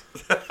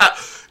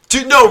 5'8".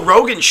 Dude, no,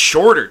 Rogan's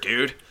shorter,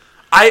 dude.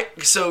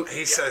 He says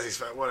he's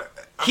fat. What?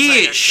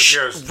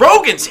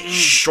 Rogan's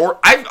short.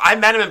 I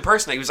met him in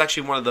person. He was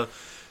actually one of the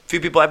few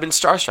people I've been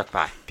starstruck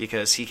by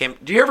because he came.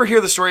 Do you ever hear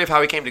the story of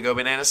how he came to Go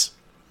Bananas?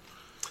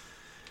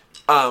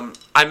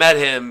 I met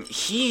him.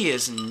 He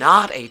is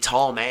not a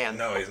tall man.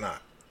 No, he's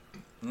not.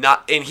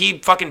 And he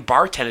fucking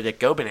bartended at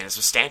Go Bananas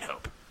with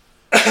Stanhope.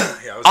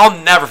 Yeah, I'll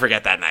never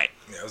forget that night.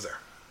 Yeah, I was there.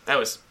 That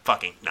was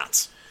fucking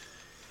nuts.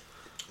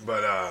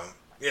 But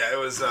yeah, it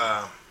was.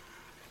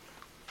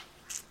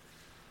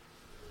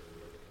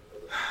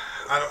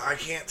 I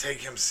can't take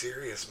him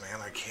serious, man.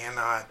 I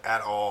cannot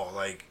at all.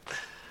 Like,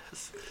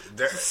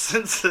 there's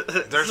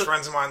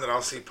friends of mine that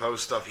I'll see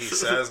post stuff he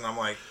says, and I'm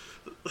like,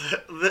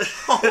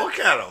 oh, look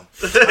at him.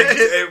 Like,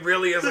 it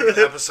really is like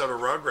an episode of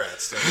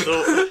Rugrats.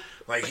 Dude.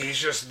 Like, he's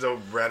just the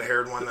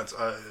red-haired one that's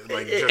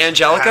like just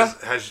Angelica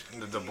has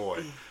the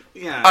boy.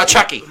 Yeah,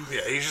 Chucky.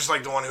 Yeah, he's just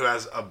like the one who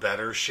has a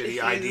better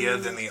shitty idea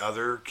than the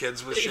other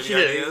kids with shitty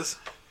ideas.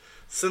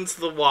 Since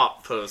the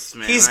WAP post,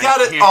 man. He's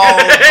got it. Oh,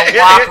 the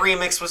WAP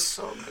remix was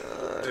so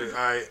good. Dude,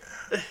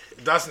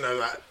 Dustin knows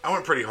that. I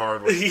went pretty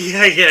hard with him.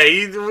 Yeah,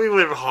 we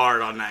went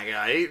hard on that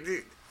guy.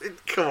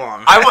 Come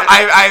on.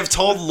 I have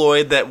told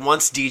Lloyd that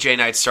once DJ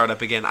nights start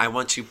up again, I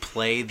want to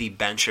play the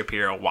Ben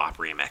Shapiro WAP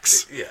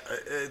remix. Yeah,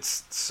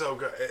 it's so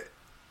good.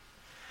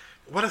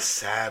 What a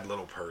sad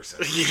little person.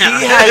 Yeah.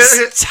 He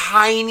has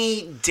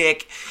tiny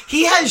dick.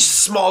 He has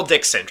small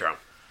dick syndrome.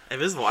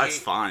 His wife's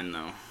fine,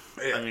 though.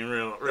 I mean,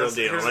 real deal.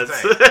 Here's the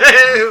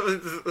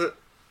thing.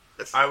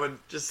 I would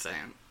just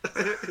saying.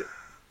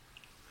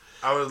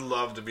 I would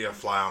love to be a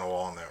fly on the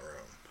wall in that room.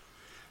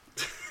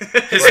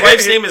 His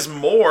wife's name is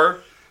Moore.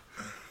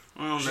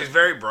 Well, she's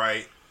very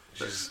bright.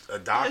 She's a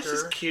doctor. Yeah,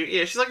 she's cute.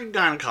 Yeah, she's like a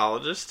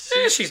gynecologist.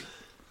 Yeah, she's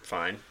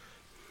fine.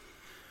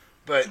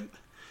 But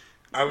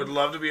I would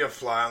love to be a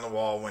fly on the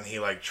wall when he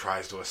like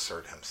tries to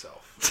assert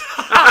himself.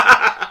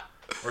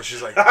 Where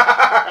she's like,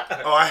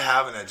 "Oh, I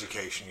have an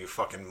education, you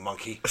fucking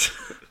monkey."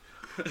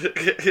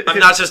 I'm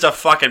not just a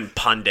fucking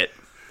pundit.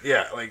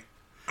 Yeah, like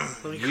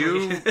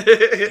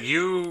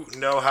you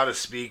know how to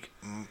speak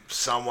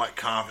somewhat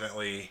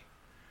confidently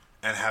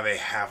and have a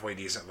halfway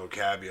decent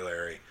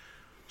vocabulary.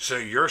 So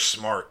you're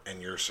smart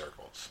in your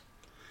circles.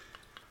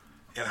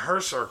 In her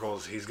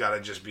circles, he's got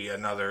to just be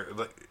another.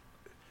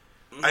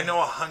 I know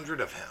 100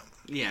 of him.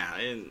 Yeah,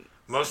 and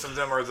most of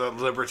them are the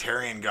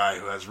libertarian guy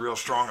who has real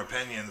strong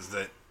opinions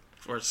that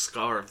or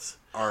scarves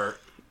are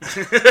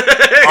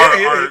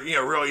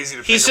real easy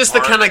to. He's pick just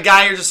apart. the kind of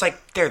guy you're just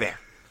like they're there.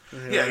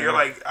 Yeah, you're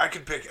like I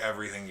could pick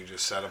everything you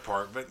just set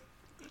apart, but.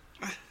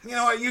 You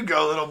know what? You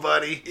go, little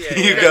buddy. Yeah,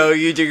 you go.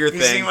 You do your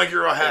thing. You seem like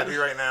you're all happy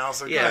right now.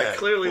 So yeah, go ahead.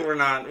 Clearly we're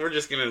not. We're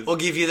just gonna. We'll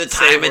give you the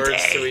say time of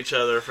words day to each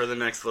other for the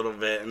next little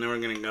bit, and then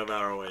we're gonna go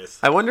about our ways.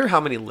 I wonder how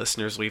many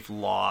listeners we've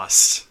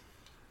lost,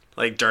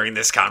 like during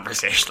this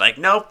conversation. Like,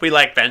 nope, we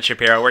like Ben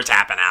Shapiro. We're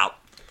tapping out.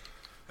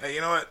 Hey,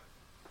 you know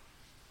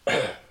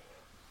what?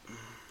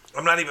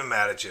 I'm not even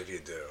mad at you if you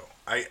do.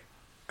 I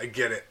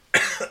get it.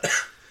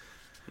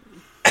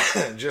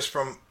 Just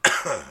from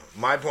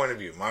my point of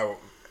view,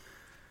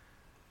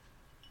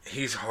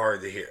 he's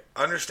hard to hear.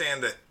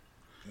 Understand that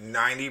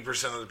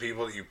 90% of the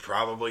people that you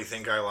probably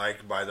think I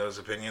like by those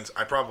opinions,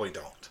 I probably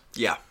don't.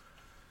 Yeah.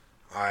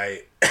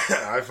 I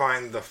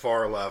find the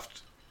far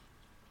left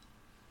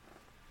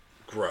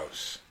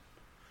gross.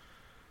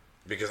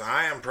 Because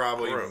I am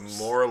probably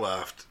more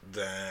left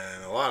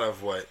than a lot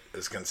of what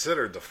is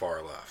considered the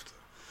far left.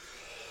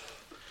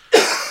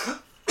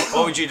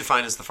 What would you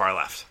define as the far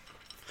left?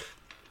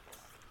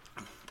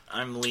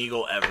 I'm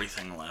legal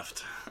everything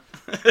left.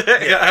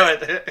 Yeah.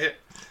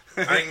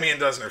 I think me and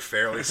Dustin are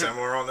fairly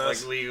similar on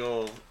this. Like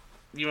legal.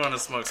 You want to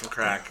smoke some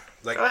crack?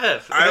 Like, go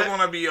ahead. I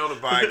want to be able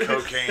to buy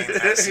cocaine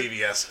at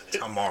CVS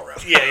tomorrow.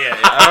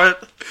 Yeah.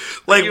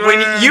 Like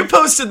when you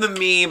posted the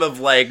meme of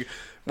like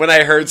when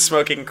I heard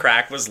smoking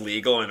crack was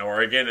legal in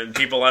Oregon and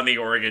people on the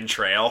Oregon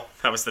Trail.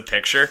 That was the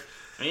picture.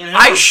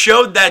 I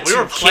showed that to we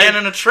were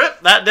planning a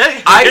trip that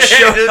day.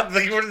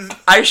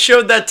 I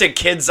showed that to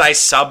kids I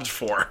subbed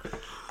for.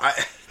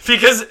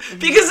 Because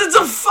it's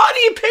a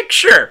funny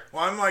picture.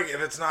 Well, I'm like,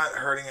 if it's not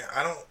hurting it,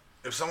 I don't.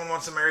 If someone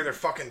wants to marry their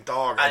fucking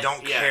dog, I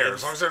don't care.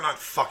 As long as they're not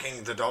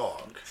fucking the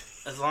dog.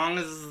 As long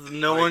as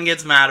no one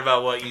gets mad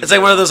about what you do. It's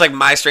like one of those like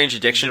My Strange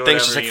Addiction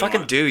things. Just like you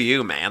fucking want. do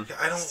you, man.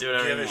 I don't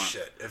give a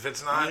shit. If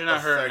it's not, you're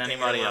not hurting affecting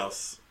anybody anyone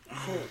else.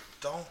 Cool.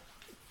 Don't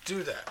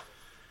do that.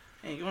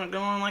 Hey, you want to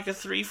go on like a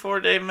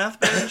 3-4 day meth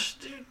binge?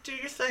 do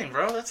your thing,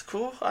 bro. That's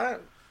cool. That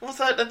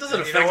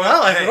doesn't affect my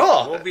life at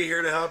all. We'll be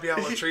here to help you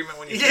out with treatment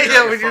when you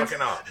fucking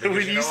up. When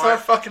Because you start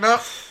fucking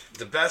up.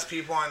 The best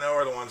people I know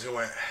are the ones who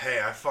went, hey,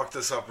 I fucked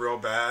this up real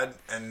bad,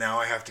 and now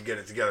I have to get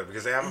it together.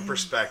 Because they have a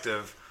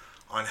perspective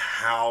on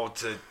how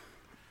to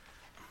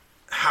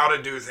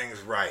do things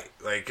right.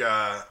 Like,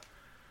 I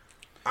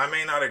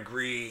may not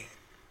agree.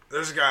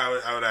 There's a guy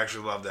I would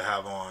actually love to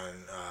have on,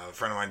 a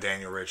friend of mine,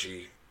 Daniel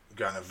Ritchie,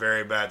 got in a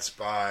very bad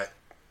spot,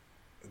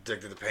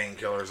 addicted to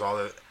painkillers, all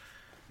that.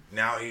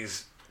 Now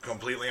he's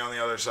completely on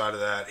the other side of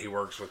that. He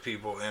works with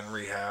people in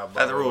rehab,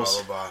 blah, blah,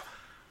 blah, blah.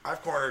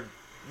 I've cornered,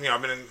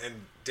 I've been in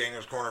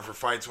Daniel's corner for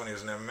fights when he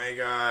was an MMA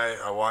guy.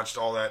 I watched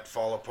all that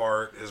fall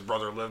apart. His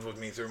brother lived with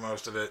me through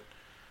most of it.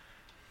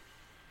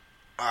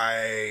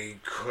 I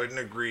couldn't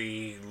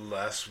agree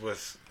less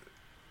with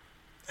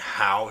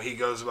how he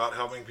goes about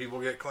helping people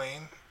get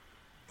clean.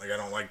 Like, I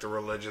don't like the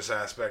religious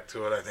aspect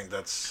to it. I think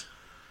that's...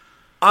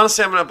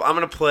 Honestly, I'm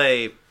gonna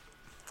play...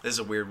 This is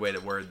a weird way to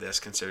word this,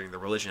 considering the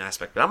religion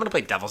aspect, but I'm gonna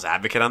play devil's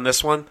advocate on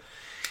this one.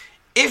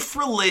 If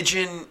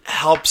religion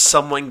helps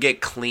someone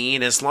get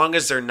clean, as long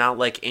as they're not,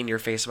 like, in your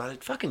face about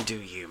it, fucking do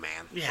you,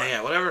 man.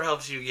 Yeah, whatever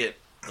helps you get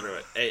through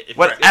it.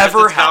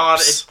 Whatever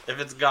helps.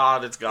 If it's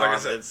God, it's God. Like I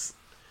said,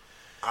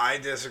 I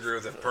disagree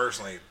with it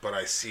personally, but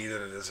I see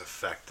that it is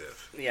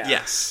effective. Yeah.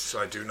 Yes. So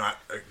I do not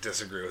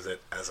disagree with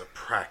it as a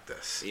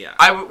practice. Yeah.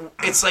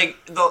 It's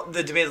like,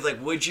 the debate is like,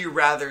 would you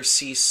rather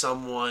see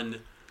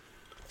someone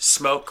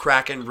smoke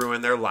crack and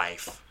ruin their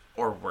life,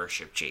 or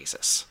worship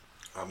Jesus?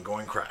 I'm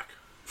going crack.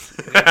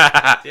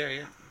 Yeah.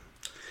 And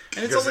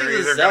it's Because only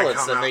they're the either gonna zealots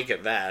come that out- make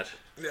it bad.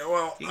 Yeah,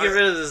 well, You get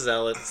rid of the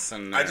zealots,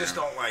 and I just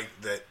don't like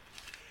that.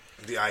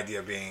 The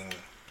idea being,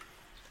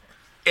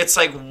 It's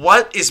like,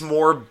 what is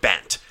more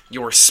bent?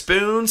 Your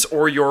spoons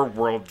or your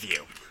worldview?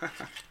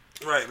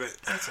 right? But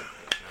That's a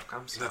great joke.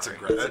 I'm sorry. that's a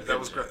great. That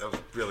was great. That was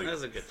really. That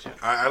was a good joke.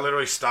 I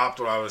literally stopped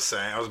what I was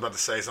saying. I was about to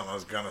say something. I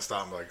was gonna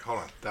stop and be like, hold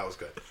on, that was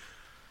good.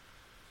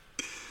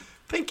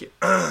 Thank you.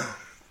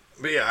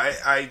 But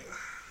yeah,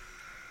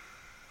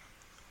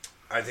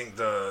 I think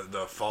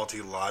the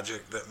faulty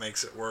logic that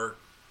makes it work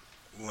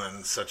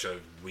lends such a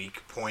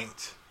weak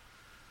point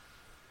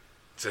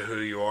to who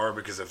you are,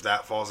 because if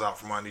that falls out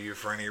from under you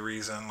for any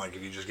reason, like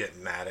if you just get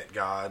mad at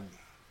God,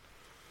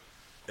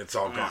 it's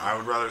all gone. I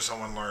would rather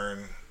someone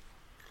learn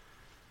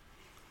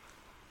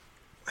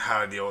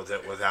how to deal with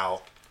it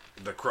without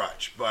the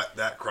crutch, but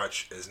that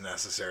crutch is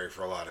necessary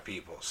for a lot of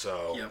people.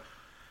 So,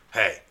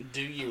 hey,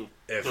 do you?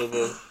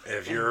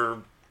 If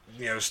your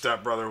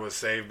stepbrother was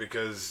saved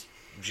because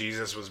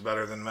Jesus was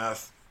better than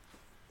meth,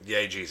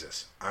 yay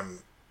Jesus!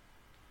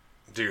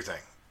 Do your thing.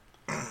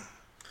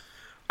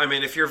 I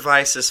mean, if your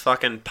vice is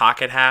fucking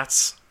pocket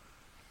hats,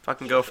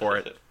 fucking go for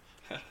it.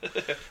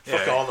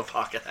 Fuck all the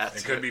pocket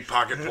hats. It could be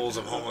pocket pulls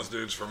of homeless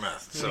dudes for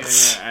meth. So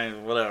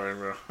whatever,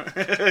 bro.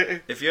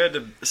 If you had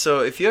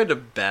to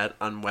bet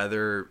on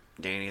whether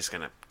Danny's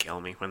gonna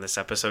kill me when this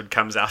episode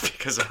comes out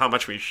because of how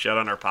much we shit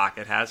on her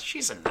pocket hats,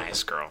 she's a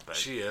nice girl. But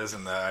she is,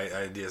 and the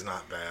idea is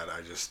not bad.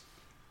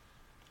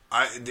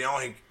 The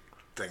only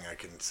thing I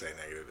can say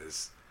negative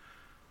is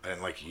I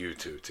didn't like you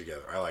two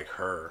together. I like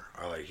her.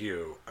 I like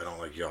you. I don't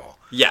like y'all.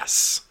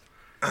 Yes.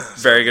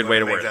 Very good way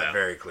to word that. that.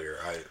 Very clear.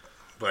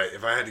 But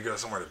if I had to go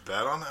somewhere to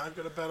bet on that, I'd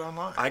go to Bet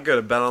Online. I'd go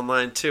to Bet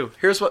Online too.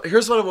 Here's what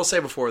I will say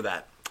before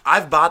that.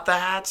 I've bought the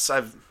hats.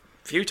 A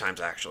few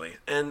times actually,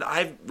 and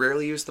I've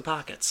rarely used the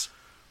pockets.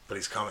 But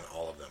he's coming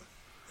all of them.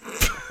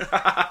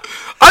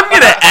 I'm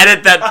gonna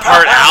edit that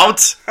part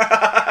out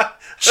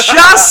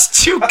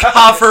just to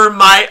cover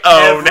my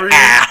own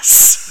ass.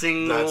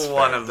 Single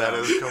one of them. That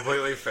is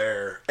completely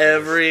fair.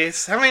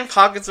 How many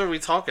pockets are we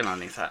talking on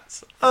these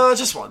hats?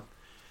 Just one.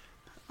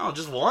 Oh,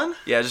 just one?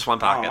 Yeah, just one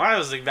pocket. Oh, I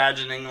was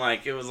imagining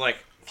it was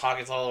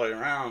pockets all the way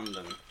around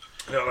and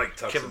like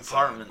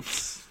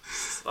compartments.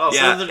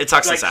 Yeah, so it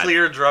tucks inside.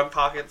 Clear drug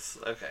pockets.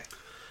 Okay.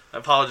 I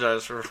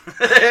apologize for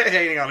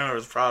hating on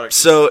whoever's product.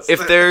 So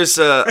if there's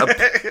a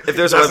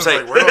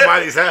website, where do I buy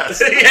these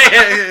hats?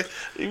 Yeah.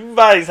 You can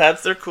buy these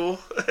hats; they're cool.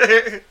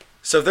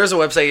 So if there's a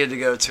website you had to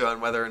go to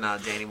on whether or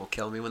not Danny will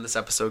kill me when this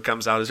episode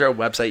comes out, is there a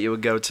website you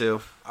would go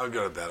to? I would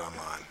go to Bet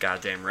Online.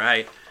 Goddamn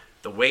right.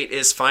 The wait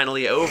is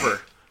finally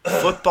over.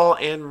 Football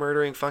and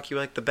murdering Fuck You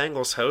Like the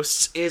Bengals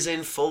hosts is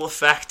in full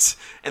effect,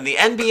 and the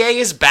NBA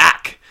is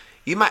back.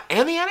 And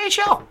the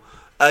NHL.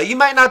 You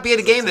might not be at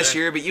a game this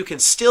year, but you can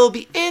still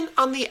be in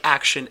on the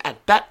action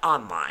at Bet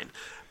Online.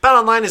 Bet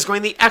Online is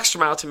going the extra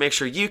mile to make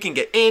sure you can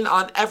get in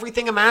on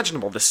everything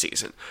imaginable this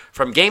season.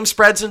 From game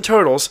spreads and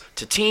totals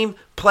to team,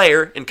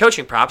 player, and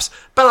coaching props,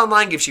 Bet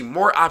Online gives you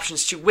more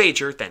options to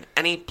wager than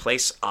any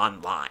place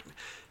online.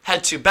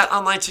 Head to Bet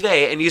Online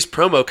today and use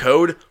promo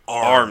code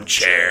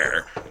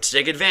ARMCHAIR to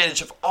take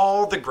advantage of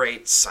all the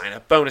great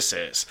sign-up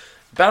bonuses.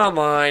 Bet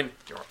Online,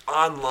 your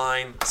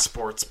online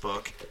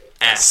sportsbook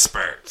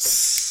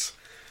experts.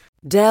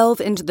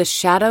 Delve into the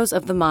shadows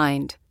of the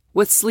mind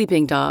with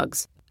Sleeping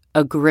Dogs,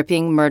 a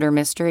gripping murder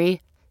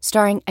mystery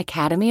starring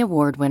Academy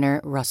Award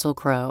winner Russell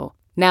Crowe.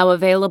 Now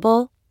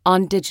available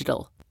on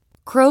digital.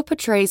 Crowe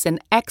portrays an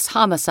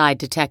ex-homicide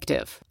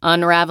detective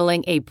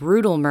unraveling a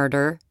brutal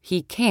murder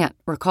he can't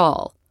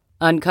recall.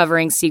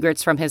 Uncovering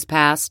secrets from his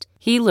past,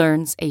 he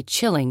learns a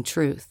chilling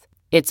truth.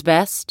 It's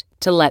best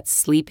to let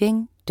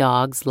sleeping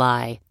dogs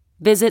lie.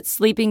 Visit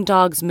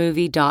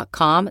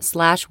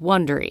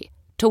sleepingdogsmovie.com/Wondery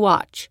to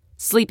watch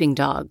Sleeping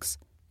Dogs,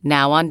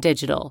 now on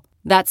digital.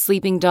 That's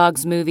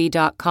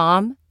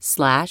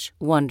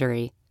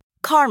sleepingdogsmovie.com/Wondery.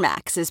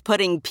 CarMax is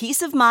putting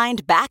peace of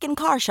mind back in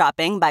car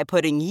shopping by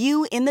putting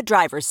you in the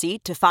driver's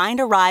seat to find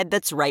a ride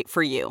that's right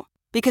for you.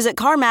 Because at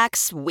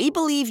CarMax, we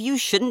believe you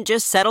shouldn't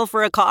just settle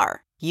for a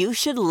car. You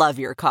should love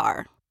your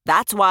car.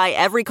 That's why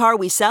every car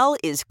we sell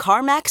is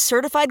CarMax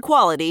certified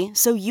quality,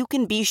 so you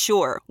can be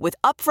sure with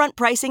upfront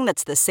pricing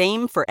that's the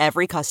same for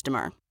every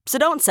customer. So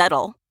don't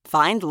settle.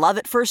 Find love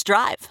at first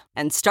drive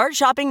and start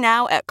shopping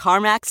now at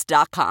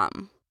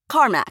CarMax.com.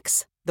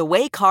 CarMax, the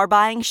way car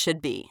buying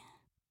should be.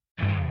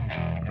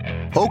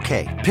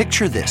 Okay,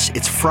 picture this.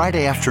 It's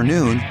Friday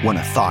afternoon when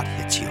a thought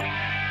hits you.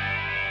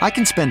 I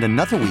can spend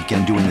another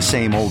weekend doing the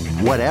same old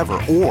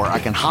whatever, or I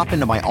can hop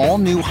into my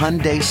all-new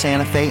Hyundai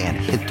Santa Fe and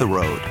hit the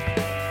road.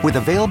 With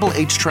available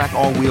H-Track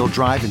all-wheel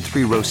drive and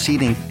 3-row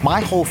seating,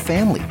 my whole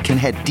family can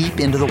head deep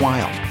into the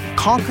wild.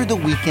 Conquer the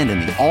weekend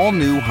in the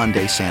all-new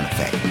Hyundai Santa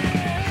Fe.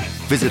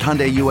 Visit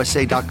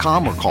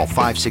HyundaiUSA.com or call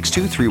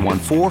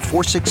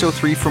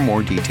 562-314-4603 for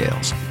more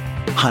details.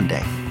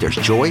 Hyundai, there's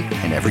joy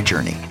in every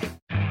journey.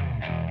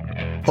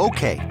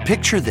 Okay,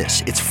 picture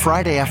this. It's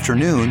Friday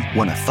afternoon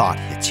when a thought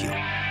hits you.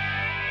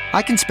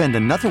 I can spend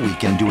another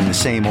weekend doing the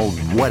same old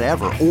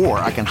whatever, or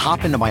I can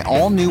hop into my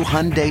all-new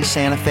Hyundai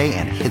Santa Fe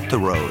and hit the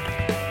road.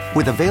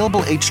 With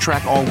available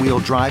H-Track all-wheel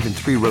drive and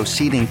 3-row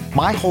seating,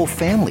 my whole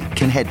family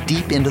can head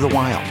deep into the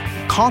wild.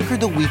 Conquer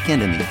the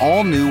weekend in the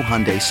all-new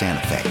Hyundai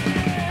Santa Fe.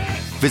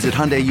 Visit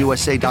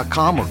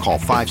HyundaiUSA.com or call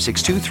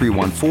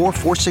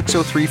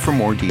 562-314-4603 for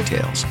more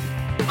details.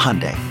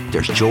 Hyundai,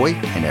 there's joy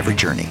in every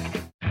journey.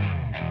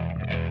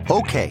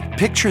 Okay,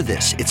 picture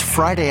this. It's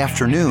Friday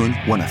afternoon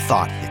when a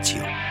thought hits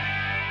you.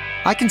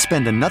 I can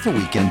spend another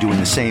weekend doing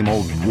the same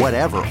old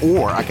whatever,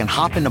 or I can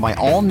hop into my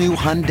all-new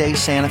Hyundai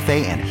Santa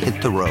Fe and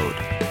hit the road.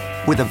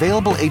 With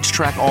available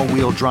H-Track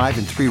all-wheel drive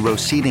and 3-row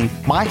seating,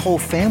 my whole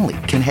family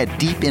can head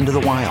deep into the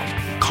wild.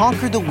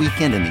 Conquer the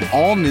weekend in the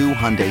all-new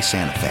Hyundai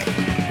Santa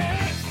Fe.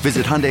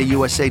 Visit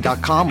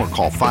HyundaiUSA.com or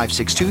call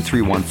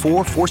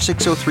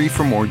 562-314-4603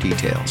 for more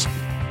details.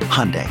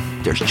 Hyundai,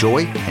 there's joy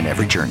in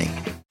every journey.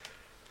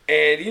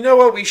 And you know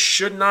what we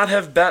should not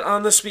have bet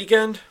on this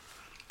weekend?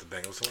 The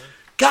Bengals win?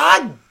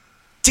 God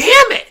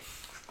damn it!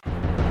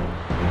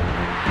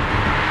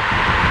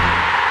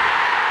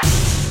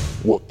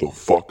 What the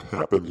fuck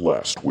happened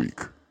last week?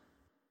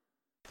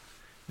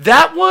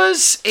 That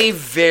was a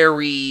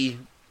very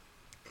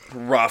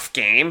rough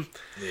game.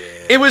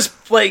 Yeah. It was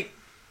like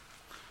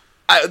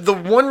the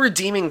one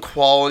redeeming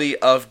quality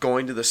of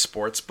going to the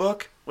sports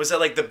book was that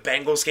like the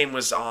Bengals game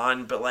was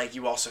on, but like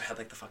you also had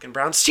like the fucking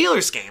Browns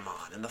Steelers game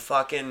on and the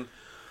fucking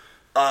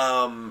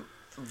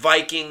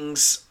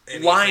Vikings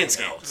Lions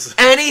game.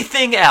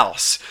 Anything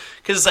else.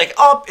 Because it's like,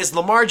 oh, is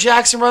Lamar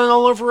Jackson running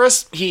all over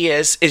us? He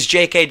is. Is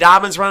J.K.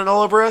 Dobbins running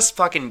all over us?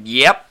 Fucking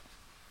yep.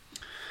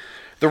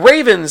 The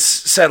Ravens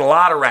set a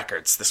lot of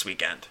records this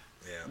weekend.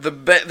 Yeah.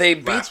 They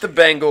beat the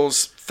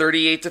Bengals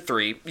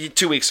 38-3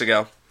 2 weeks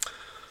ago.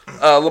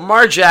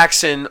 Lamar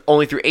Jackson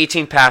only threw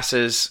 18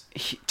 passes,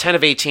 10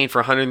 of 18 for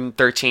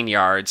 113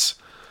 yards.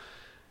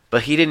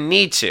 But he didn't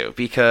need to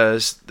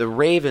because the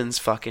Ravens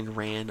fucking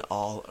ran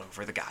all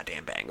over the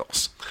goddamn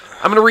Bengals.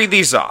 I'm going to read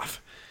these off.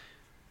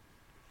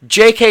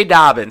 J.K.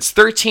 Dobbins,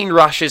 13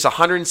 rushes,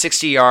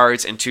 160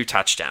 yards, and 2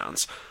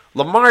 touchdowns.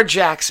 Lamar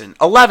Jackson,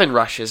 11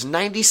 rushes,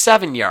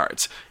 97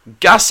 yards.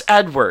 Gus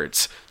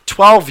Edwards,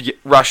 12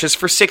 rushes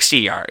for 60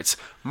 yards.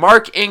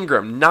 Mark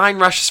Ingram, 9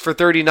 rushes for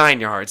 39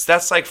 yards.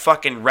 That's like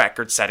fucking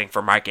record-setting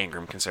for Mark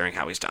Ingram considering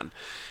how he's done.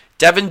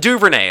 Devin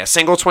Duvernay, a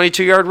single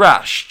 22-yard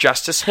rush.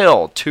 Justice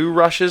Hill, 2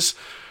 rushes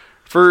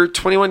for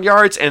 21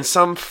 yards. And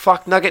some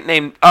fuck nugget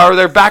named, or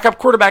their backup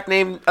quarterback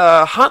named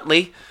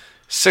Huntley,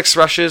 6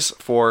 rushes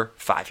for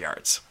 5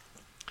 yards.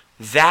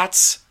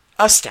 That's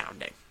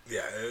astounding.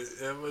 Yeah,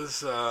 it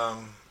was a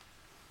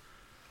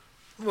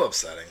little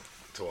upsetting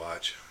to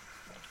watch.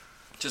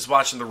 Just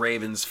watching the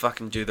Ravens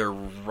fucking do their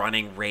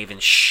running Raven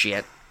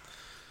shit.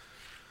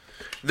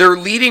 Their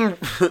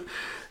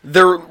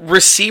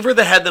receiver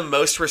that had the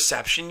most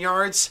reception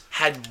yards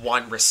had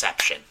 1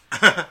 reception.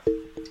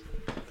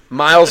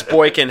 Miles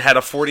Boykin had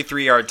a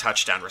 43-yard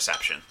touchdown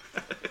reception.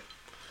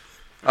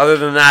 Other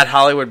than that,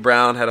 Hollywood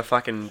Brown had a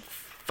fucking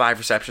 5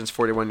 receptions,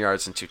 41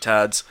 yards, and 2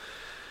 tuds.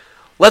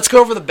 Let's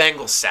go over the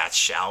Bengals stats,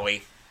 shall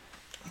we?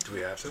 Do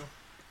we have to?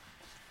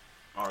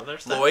 Are there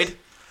stats? Lloyd?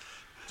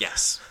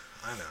 Yes.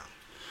 I know.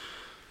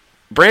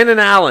 Brandon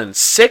Allen,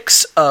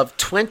 6 of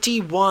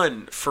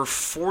 21 for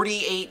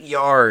 48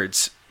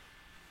 yards.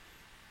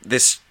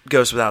 This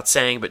goes without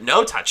saying, but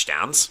no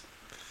touchdowns.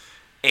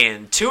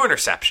 And 2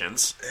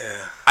 interceptions.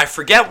 Yeah. I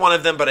forget one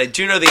of them, but I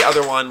do know the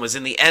other one was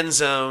in the end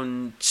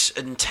zone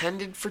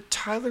intended for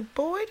Tyler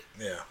Boyd.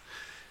 Yeah.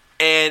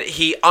 And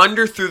he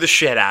underthrew the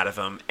shit out of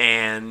him,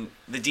 and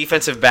the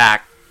defensive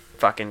back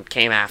fucking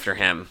came after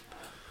him.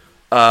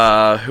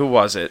 Who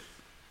was it?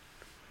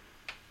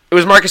 It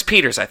was Marcus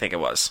Peters, I think it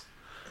was.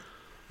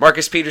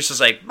 Marcus Peters was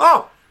like,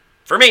 oh,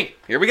 for me,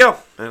 here we go.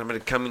 And I'm going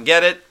to come and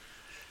get it.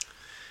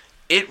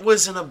 It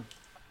was an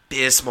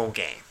abysmal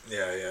game.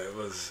 Yeah, it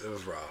was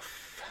rough.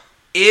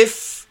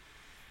 If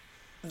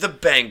the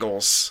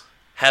Bengals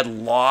had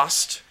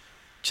lost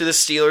to the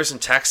Steelers and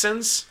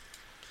Texans,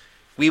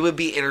 we would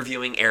be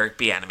interviewing Eric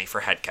Bieniemy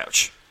for head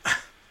coach.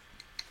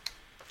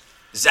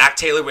 Zach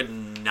Taylor would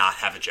not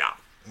have a job.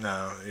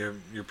 No, you're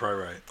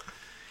probably right.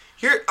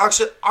 Here,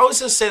 actually, I was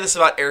going to say this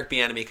about Eric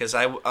Bieniemy because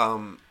I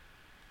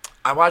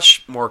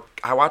watch more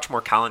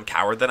Colin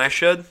Cowherd than I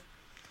should.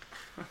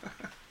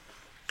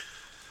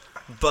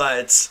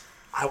 But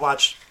I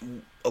watch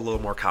a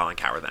little more Colin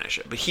Cowherd than I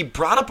should. But he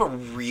brought up a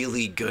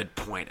really good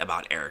point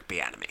about Eric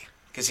Bieniemy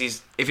because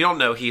if you don't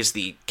know, he's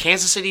the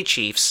Kansas City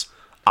Chiefs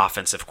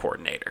offensive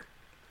coordinator.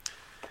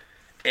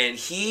 And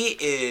he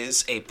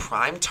is a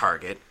prime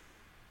target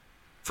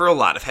for a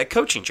lot of head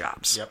coaching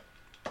jobs. Yep.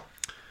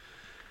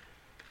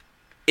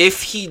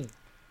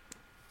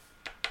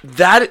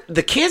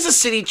 The Kansas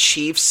City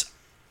Chiefs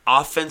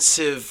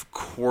offensive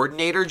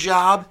coordinator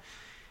job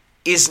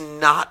is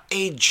not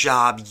a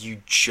job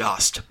you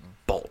just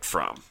bolt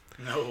from.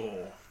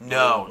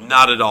 No,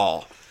 not at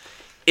all.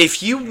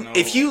 If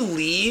you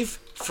leave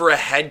for a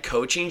head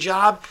coaching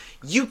job,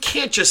 you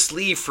can't just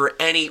leave for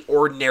any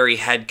ordinary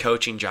head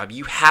coaching job.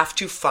 You have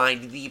to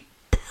find the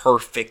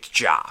perfect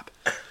job.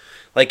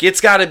 Like,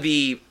 it's got to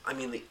be,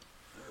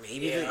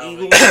 maybe the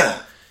Eagles.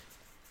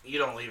 You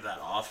don't leave that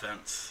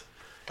offense.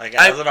 Like,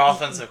 as an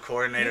offensive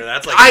coordinator,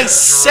 that's like I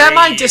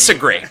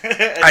semi-disagree.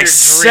 I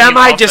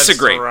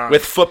semi-disagree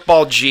with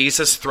football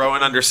Jesus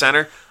throwing under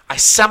center. I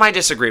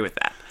semi-disagree with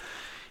that.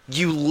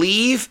 You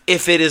leave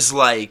if it is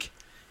like,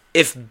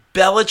 if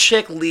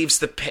Belichick leaves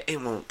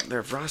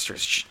their roster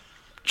is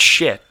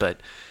shit, but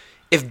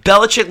if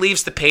Belichick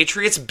leaves the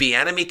Patriots,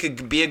 Bieniemy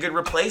could be a good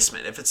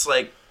replacement. If it's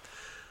like,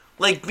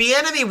 Like,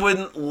 Bieniemy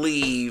wouldn't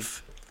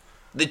leave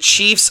the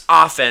Chiefs'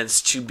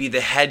 offense to be the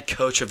head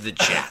coach of the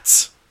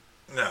Jets.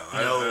 No,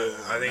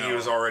 I think he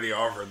was already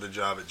offered the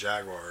job at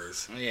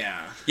Jaguars.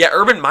 Yeah. Yeah,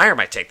 Urban Meyer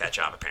might take that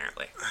job,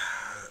 apparently.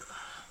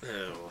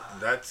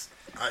 That's,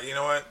 you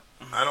know what?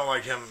 I don't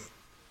like him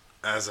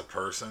as a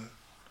person.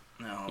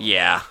 No.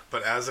 Yeah.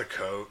 But as a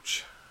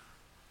coach,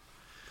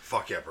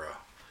 fuck yeah, bro.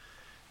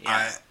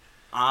 Yeah.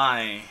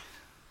 I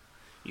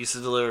used to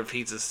deliver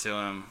pizzas to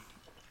him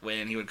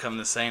when he would come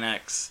to St.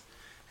 X,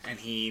 and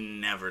he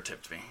never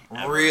tipped me.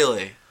 Ever.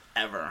 Really?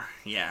 Ever.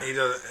 Yeah. He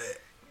does.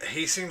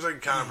 He seems like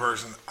the kind of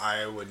person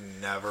I would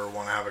never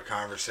want to have a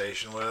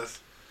conversation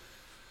with.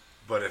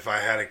 But if I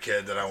had a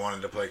kid that I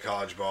wanted to play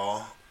college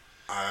ball,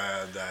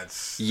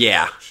 that's...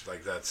 Yeah.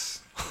 Like,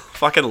 that's...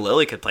 Fucking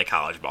Lily could play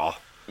college ball.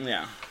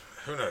 Yeah.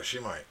 Who knows? She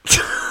might.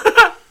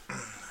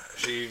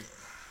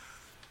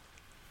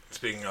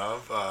 Speaking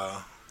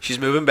of... she's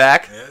moving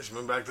back? Yeah, she's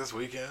moving back this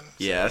weekend.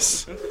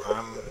 Yes. So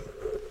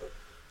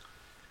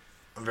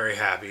I'm very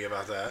happy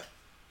about that.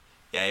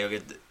 Yeah, you'll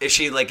get... Is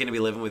she, like, going to be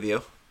living with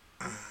you?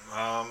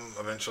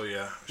 Eventually,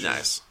 yeah.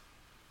 Nice.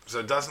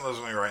 So Dustin lives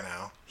with me right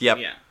now. Yep.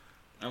 Yeah.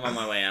 I'm on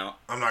my way out.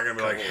 I'm not going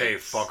to be like, hey,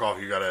 fuck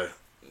off, you got to...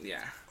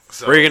 Yeah.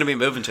 So, where are you going to be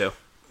moving to?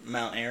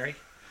 Mount Airy,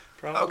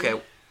 probably.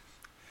 Okay.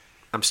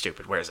 I'm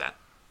stupid. Where's that?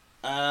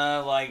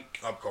 Like...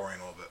 Up Coleraine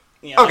a little bit.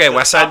 Yeah, okay, like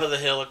west top side. of the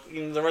hill,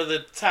 where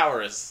the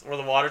tower is, where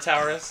the water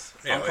tower is.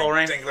 Yeah, on like,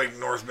 Coleraine. think like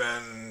North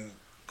Bend...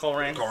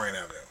 Coleraine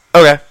Avenue.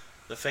 Okay.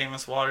 The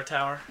famous water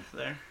tower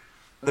there.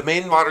 The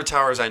main water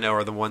towers I know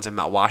are the ones in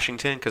Mount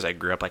Washington, because I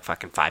grew up like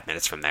fucking 5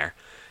 minutes from there.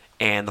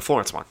 And the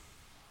Florence one.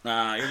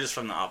 You're just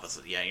from the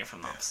opposite. Yeah, you're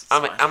from the opposite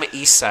I'm side. an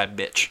east side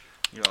bitch.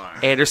 You are.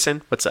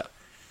 Anderson, what's up?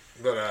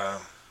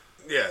 But,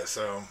 yeah,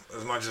 so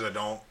as much as I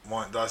don't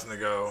want Dustin to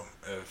go,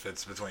 if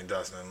it's between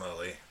Dustin and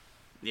Lily.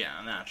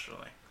 Yeah,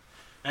 naturally.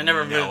 I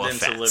never No moved in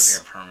to live offense.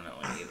 here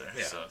permanently either,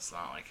 so it's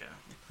not like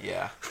a...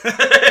 Yeah.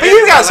 But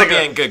you guys will be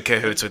in good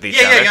cahoots with each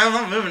other. Yeah, I'm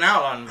not moving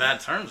out on bad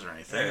terms or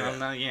anything. Yeah. I'm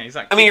not, he's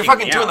not I mean, you're kicking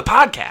fucking me doing out. the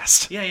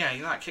podcast. Yeah,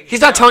 he's not kicking He's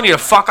me not out. telling you to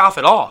fuck off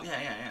at all. Yeah,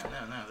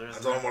 no, there's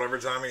I told him whatever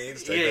time he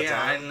needs, take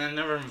that I time.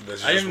 never. This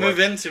is I didn't just move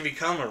what- in to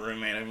become a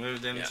roommate. I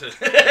moved into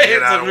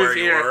Get out to of move where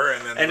you here, were,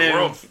 and then the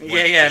world went to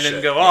and then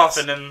shit. go off,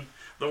 and then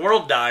the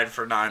world died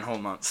for 9 whole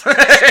months.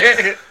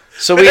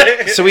 So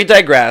we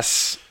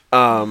digress. We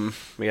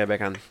got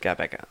back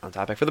on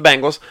topic for the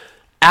Bengals.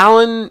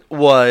 Allen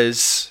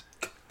was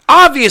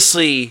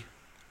obviously,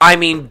 I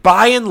mean,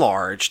 by and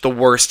large, the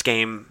worst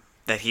game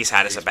that he's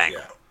had as a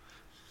Bengal. Yeah.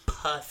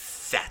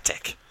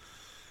 Pathetic.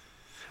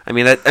 I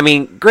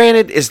mean,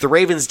 granted, is the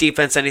Ravens'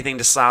 defense anything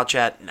to slouch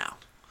at? No,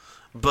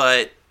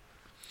 but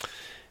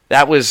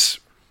that was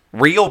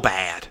real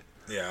bad.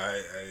 Yeah,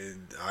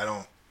 I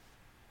don't.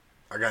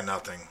 I got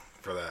nothing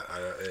for that.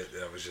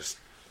 That was just.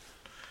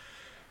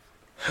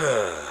 2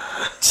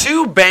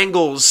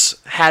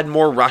 Bengals had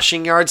more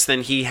rushing yards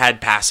than he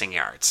had passing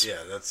yards.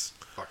 Yeah, that's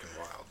fucking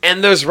wild.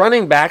 And those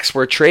running backs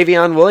were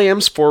Travion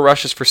Williams, 4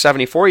 rushes for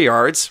 74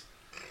 yards.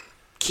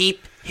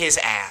 Keep his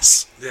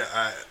ass.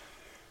 Yeah,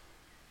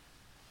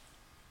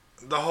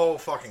 the whole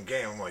fucking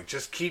game, I'm like,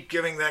 just keep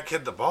giving that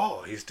kid the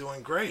ball. He's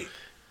doing great.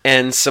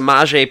 And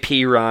Samaje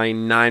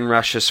Perine, 9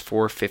 rushes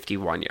for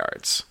 51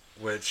 yards.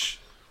 Which,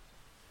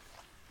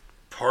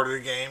 part of the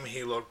game,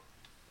 he looked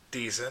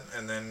decent,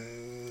 and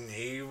then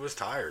he was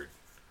tired.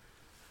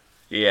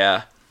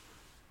 Yeah.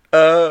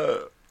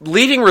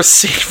 Leading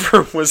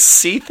receiver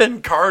was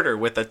Ethan Carter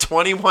with a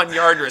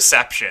 21-yard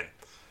reception.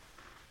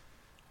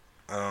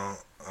 I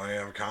don't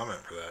have a comment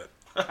for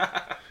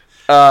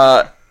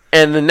that.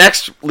 And the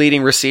next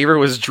leading receiver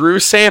was Drew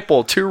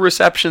Sample, 2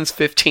 receptions,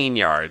 15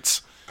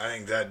 yards. I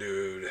think that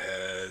dude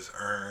has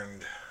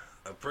earned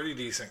a pretty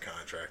decent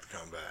contract to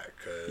come back.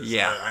 Cause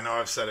yeah. I know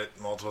I've said it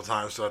multiple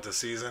times throughout the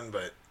season,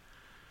 but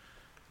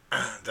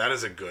that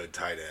is a good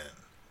tight end.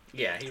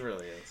 Yeah, he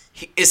really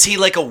is. Is he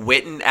like a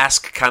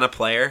Witten-esque kind of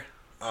player?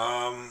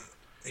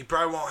 He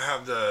probably won't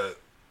have the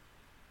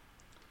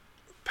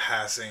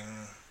passing,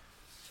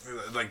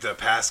 like the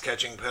pass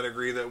catching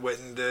pedigree that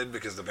Witten did,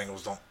 because the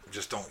Bengals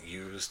don't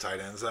use tight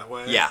ends that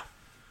way. Yeah.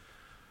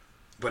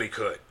 But he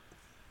could.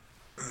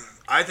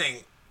 I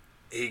think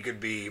he could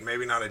be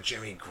maybe not a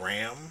Jimmy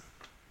Graham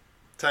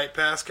type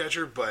pass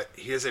catcher, but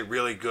he is a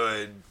really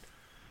good.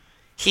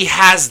 He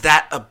has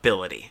that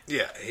ability.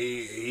 Yeah,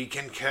 he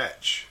can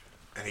catch,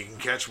 and he can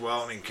catch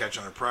well, and he can catch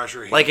under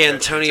pressure. Like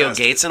Antonio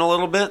Gates in a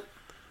little bit.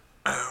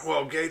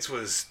 Well, Gates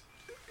was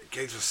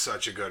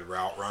such a good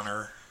route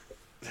runner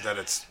that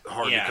it's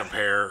hard to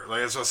compare.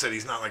 Like that's what I said,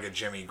 he's not like a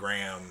Jimmy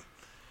Graham,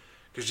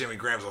 because Jimmy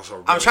Graham's also. A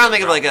really I'm trying to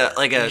think good of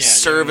like a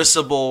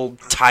serviceable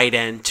tight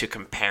end to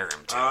compare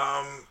him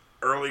to.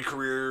 Early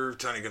career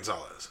Tony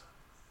Gonzalez.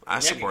 I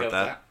support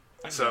that.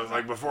 So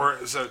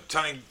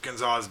Tony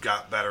Gonzalez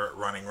got better at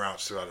running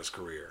routes throughout his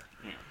career.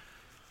 Yeah.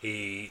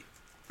 He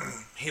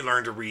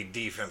learned to read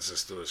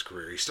defenses through his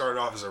career. He started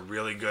off as a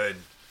really good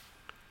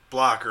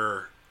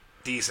blocker,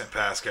 decent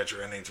pass catcher,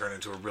 and then he turned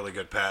into a really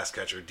good pass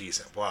catcher,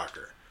 decent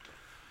blocker.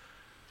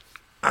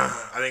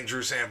 I think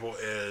Drew Sample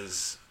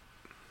is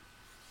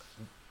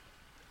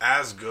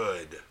as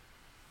good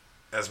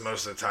as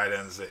most of the tight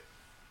ends that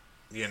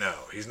you know.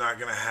 He's not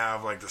going to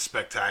have like the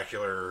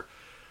spectacular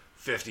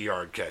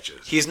 50-yard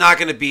catches. He's not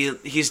going to be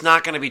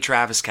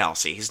Travis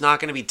Kelce. He's not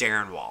going to be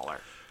Darren Waller.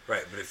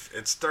 Right, but if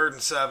it's 3rd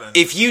and 7,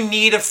 if you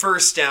need a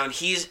first down,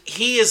 he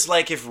is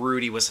like if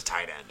Rudy was a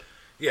tight end.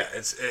 Yeah,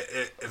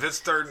 if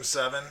it's 3rd and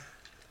 7,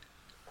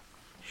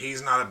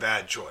 he's not a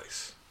bad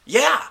choice.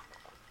 Yeah.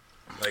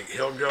 Like,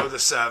 he'll go the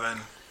 7,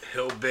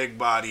 he'll big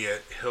body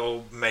it,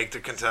 he'll make the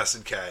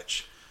contested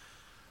catch.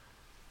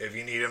 If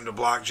you need him to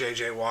block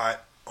J.J.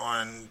 Watt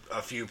on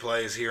a few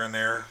plays here and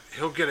there,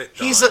 he'll get it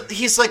done.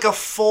 He's like a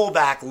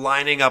fullback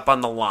lining up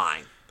on the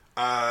line.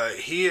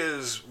 He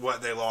is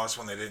what they lost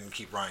when they didn't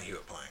keep Ryan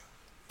Hewitt playing.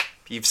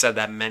 You've said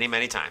that many,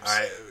 many times.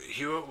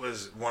 Hewitt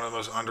was one of the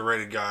most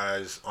underrated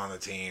guys on the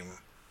team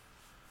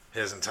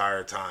his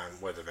entire time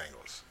with the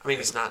Bengals.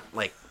 He's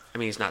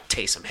not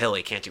Taysom Hill.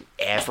 He can't do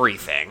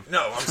everything.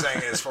 No, I'm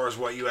saying as far as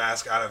what you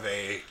ask out of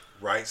a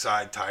right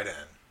side tight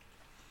end.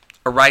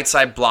 A right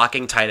side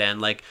blocking tight end,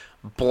 like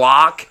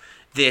block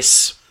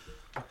this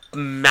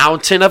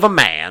mountain of a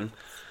man,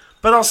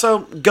 but also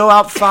go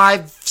out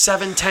 5,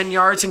 7, 10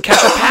 yards and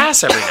catch a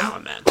pass every now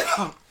and then.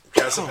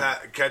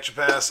 Catch a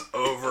pass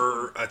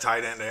over a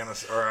tight end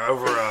or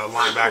over a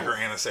linebacker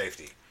and a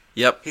safety.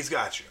 Yep. He's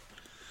got you.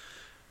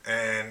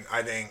 And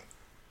I think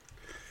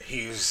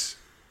he's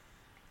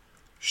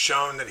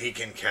shown that he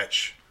can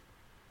catch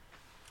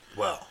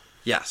well.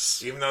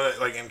 Yes. Even though,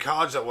 like, in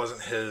college that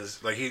wasn't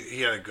his, like,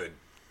 he had a good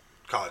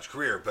college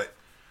career, but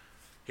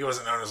he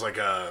wasn't known as, like,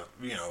 a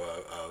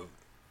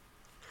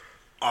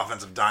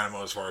offensive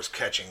dynamo as far as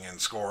catching and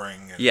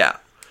scoring. And, yeah.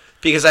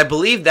 Because I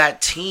believe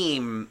that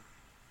team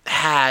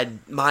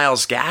had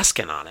Myles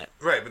Gaskin on it.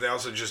 Right, but they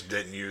also just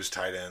didn't use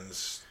tight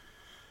ends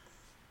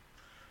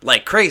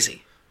like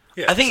crazy.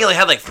 Yeah, I think he only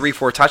had like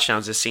 3-4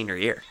 touchdowns his senior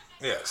year.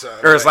 Yeah,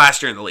 or his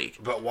last year in the league.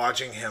 But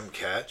watching him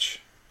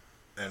catch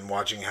and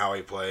watching how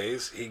he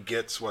plays, he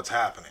gets what's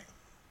happening.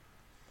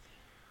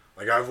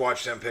 Like, I've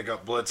watched him pick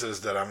up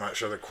blitzes that I'm not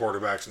sure the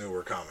quarterbacks knew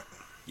were coming.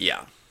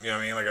 Yeah. You know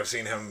what I mean? Like, I've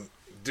seen him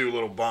do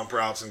little bump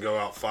routes and go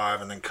out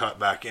 5 and then cut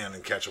back in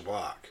and catch a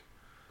block.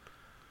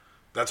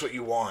 That's what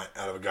you want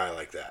out of a guy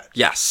like that.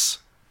 Yes.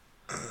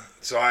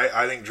 So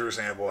I think Drew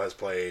Sample has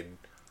played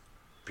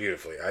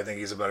beautifully. I think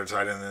he's a better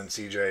tight end than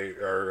CJ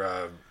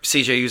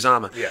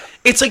Uzomah. Yeah.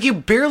 It's like you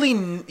barely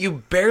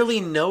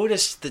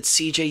noticed that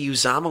CJ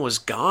Uzomah was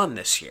gone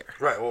this year.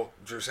 Right. Well,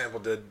 Drew Sample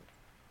did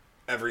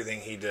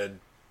everything he did,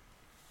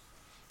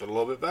 but a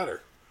little bit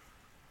better.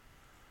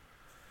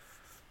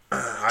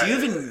 Do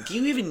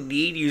you even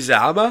need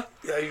Uzomah?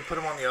 Yeah, you put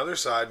him on the other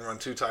side and run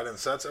 2 tight end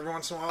sets every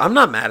once in a while. I'm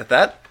not mad at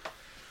that.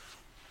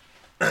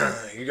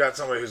 You got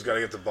somebody who's got to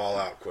get the ball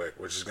out quick,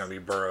 which is going to be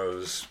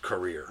Burrow's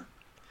career.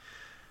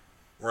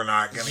 We're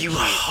not going to. You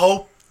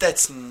hope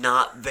that's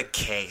not the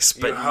case,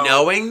 but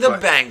knowing the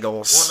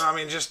Bengals. Well, no, I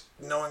mean, just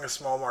knowing a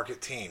small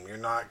market team, you're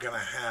not going to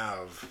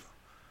have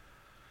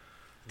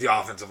the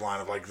offensive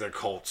line of like the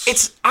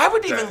Colts. I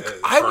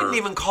wouldn't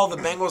even call the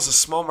Bengals a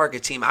small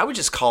market team. I would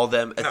just call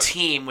them a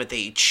team with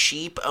a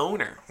cheap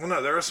owner. Well,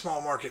 no, they're a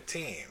small market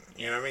team.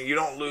 You know what I mean? You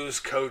don't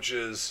lose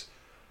coaches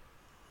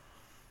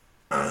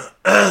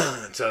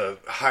to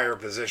higher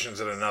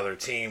positions at another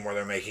team where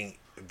they're making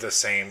the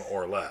same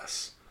or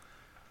less.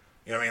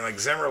 You know what I mean? Like,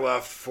 Zimmer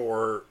left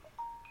for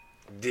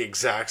the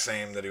exact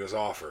same that he was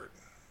offered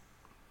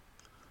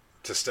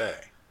to stay.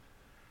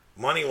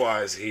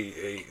 Money-wise,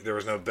 there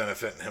was no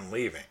benefit in him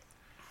leaving.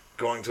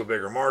 Going to a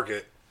bigger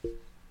market.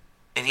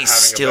 And he's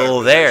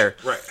still there.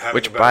 Right.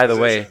 Which, by the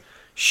way,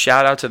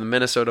 shout out to the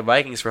Minnesota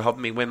Vikings for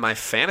helping me win my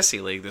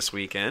fantasy league this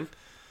weekend.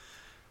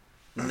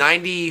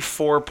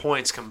 94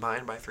 points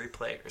combined by 3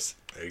 players.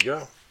 There you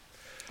go.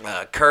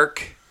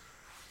 Kirk,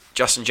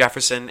 Justin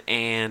Jefferson,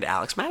 and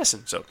Alex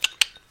Madison. So,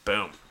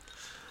 boom.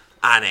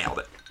 I nailed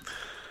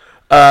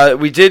it.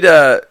 We did,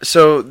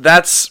 so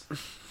that's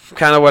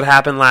kind of what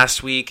happened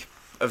last week.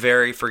 A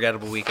very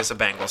forgettable week as a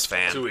Bengals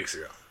fan. 2 weeks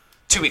ago.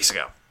 2 weeks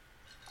ago.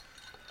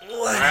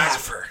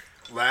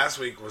 Last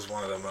week was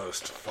one of the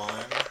most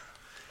fun.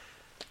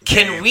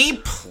 Can we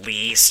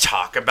please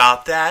talk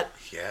about that?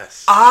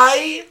 Yes.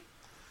 I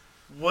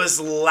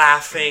was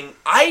laughing.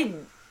 I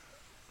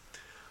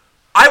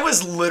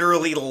was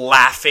literally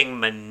laughing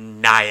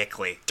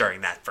maniacally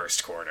during that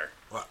first quarter.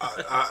 Well,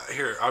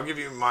 here, I'll give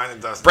you mine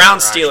and Dustin's Brown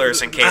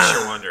Steelers, in case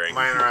you're wondering.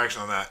 My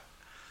interaction on that.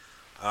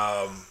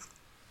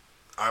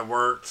 I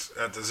worked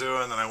at the zoo,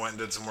 and then I went and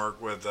did some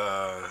work with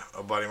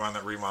a buddy of mine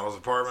that remodels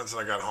apartments,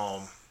 and I got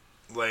home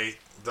late.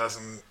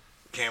 Dustin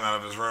came out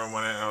of his room,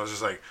 went in, and I was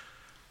just like,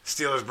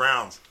 Steelers,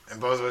 Browns.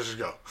 And both of us just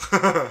go.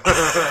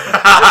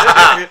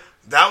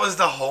 That was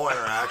the whole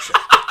interaction.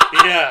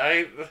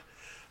 Yeah,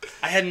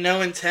 I had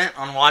no intent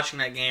on watching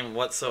that game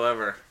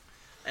whatsoever.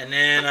 And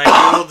then I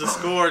Googled the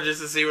score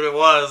just to see what it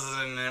was,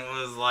 and it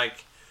was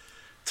like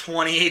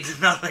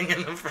 28-0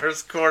 in the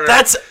first quarter.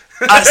 That's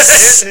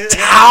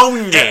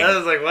astounding. I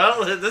was like,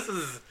 well, this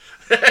is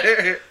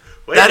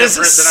way that is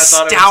different than I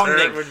thought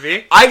it would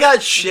be. I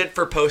got shit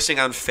for posting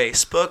on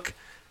Facebook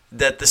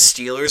that the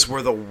Steelers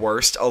were the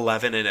worst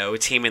 11-0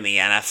 team in the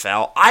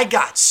NFL, I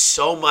got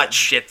so much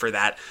shit for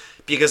that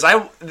because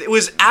it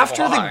was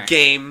after the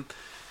game.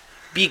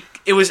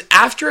 It was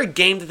after a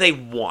game that they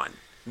won.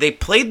 They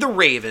played the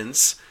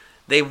Ravens.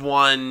 They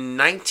won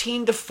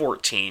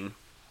 19-14.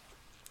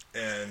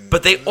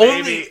 But they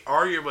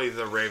arguably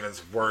the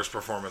Ravens' worst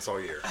performance all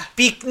year.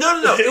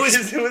 No. It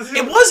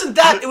wasn't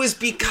that. It was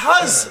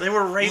because they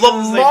were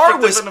Ravens, Lamar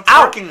was in the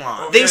parking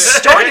lot. They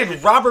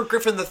started Robert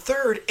Griffin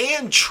III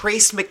and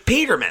Trace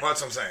McPeterman. Well,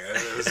 that's what I'm saying.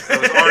 It was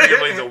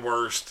arguably the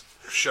worst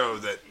show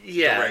that.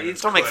 Yeah, the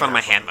Ravens don't make fun of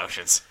my hand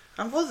motions.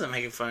 I wasn't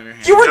making fun of your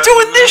hand. You were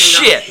doing this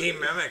shit. He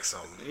mimics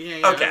them.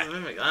 Yeah, okay.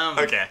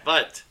 Okay,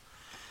 but.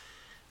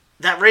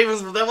 That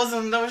was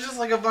just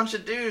like a bunch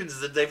of dudes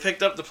that they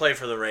picked up to play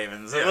for the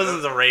Ravens. It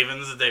wasn't the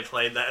Ravens that they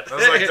played that. That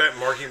was like that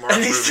Marky Mark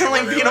and movie. they still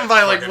where beat them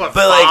by like what, 5?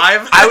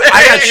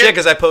 I got shit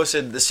because I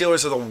posted the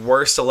Steelers are the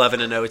worst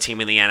 11-0 team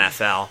in the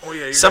NFL. Oh,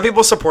 yeah, some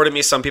people supported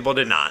me, some people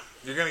did not.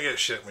 You're gonna get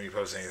shit when you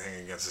post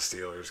anything against the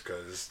Steelers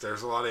because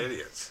there's a lot of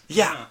idiots.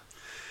 Yeah.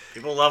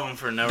 People love them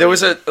for no there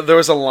reason. There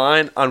was a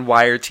line on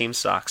Wired Team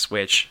Stocks,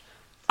 which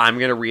I'm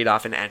going to read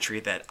off an entry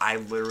that I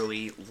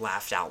literally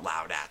laughed out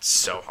loud at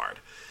so hard.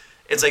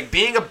 It's like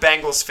being a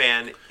Bengals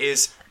fan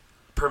is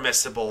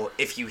permissible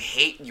if you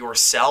hate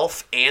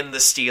yourself and the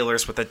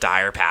Steelers with a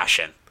dire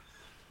passion.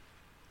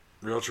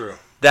 Real true.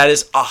 That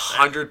is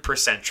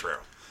 100% true.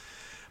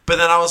 But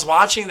then I was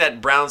watching that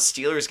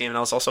Browns-Steelers game, and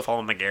I was also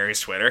following McGarry's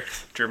Twitter,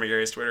 Drew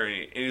McGarry's Twitter,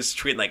 and he was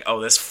tweeting like, oh,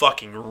 this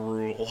fucking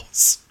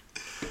rules.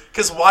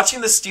 Because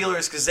watching the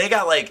Steelers, because they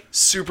got like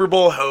Super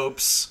Bowl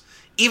hopes,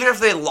 even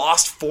if they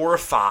lost 4 or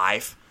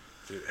 5.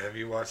 Dude, have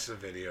you watched the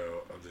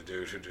video of the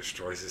dude who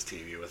destroys his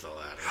TV with a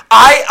ladder?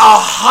 I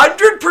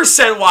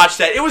 100% watched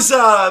that. It was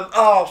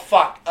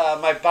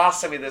my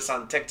boss sent me this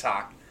on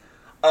TikTok.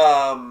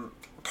 Pardon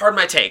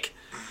my take.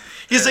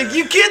 He's like,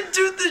 you can't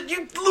do that.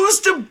 You lose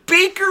to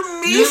Baker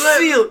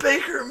Mayfield.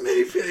 Baker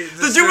Mayfield.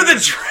 The dude with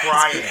the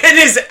crying, and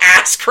his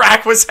ass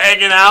crack was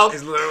hanging out.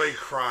 He's literally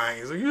crying.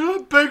 He's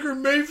like, Baker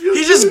Mayfield.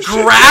 He just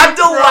grabbed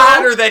a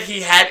ladder that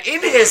he had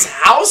in his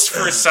house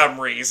for some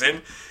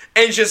reason,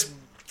 and just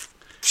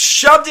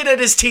shoved it at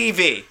his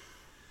TV.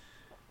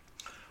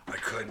 I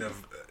couldn't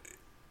have.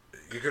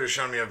 You could have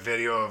shown me a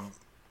video of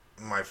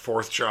my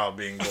 4th child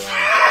being born,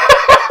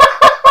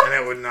 and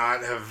it would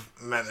not have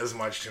meant as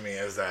much to me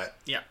as that.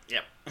 Yep.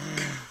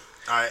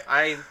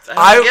 I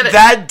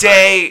that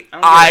day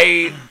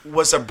I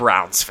was a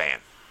Browns fan,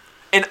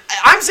 and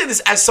I'm saying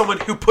this as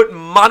someone who put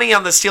money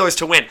on the Steelers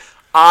to win.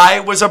 I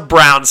was a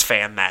Browns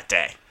fan that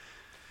day.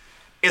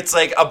 It's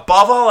like,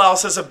 above all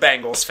else, as a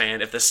Bengals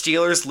fan, if the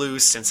Steelers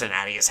lose,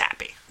 Cincinnati is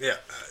happy. Yeah.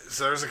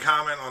 So there's a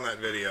comment on that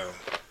video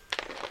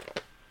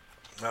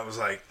that was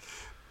like,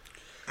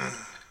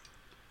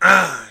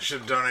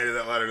 should have donated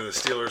that ladder to the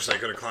Steelers so they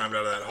could have climbed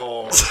out of that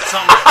hole. Or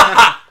something.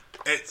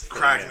 It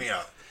cracked me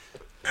up.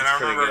 And I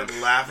remember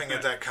laughing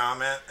at that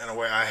comment in a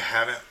way I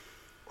haven't.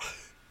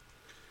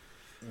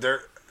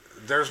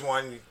 There's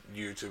one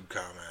YouTube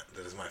comment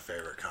that is my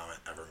favorite comment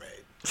ever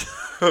made.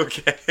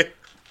 Okay.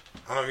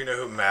 I don't know if you know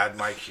who Mad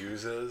Mike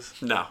Hughes is.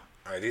 No.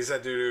 Alright, he's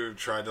that dude who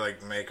tried to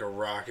make a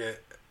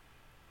rocket.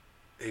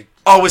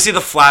 Was he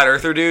the flat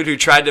earther dude who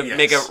tried to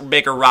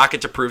make a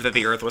rocket to prove that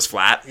the Earth was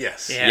flat?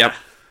 Yes. Yeah. Yep.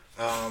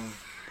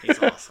 He's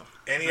awesome.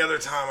 Any other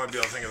time I'd be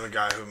able to think of the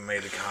guy who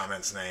made the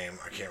comment's name.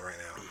 I can't right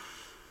now.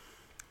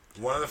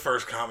 One of the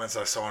first comments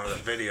I saw in the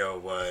video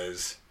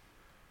was,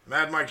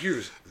 Mad Mike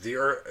Hughes, the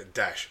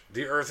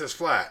Earth is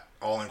flat,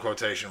 all in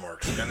quotation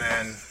marks. And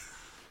then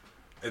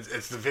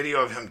it's the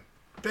video of him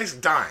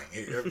basically dying,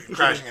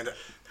 crashing into.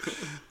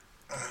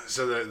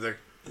 So the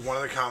one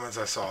of the comments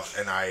I saw,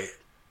 and I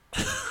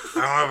don't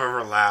know if I've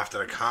ever laughed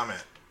at a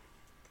comment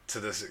to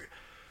this.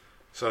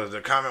 So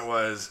the comment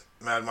was,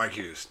 Mad Mike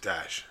Hughes,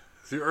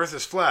 the Earth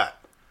is flat.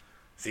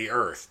 The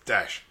Earth,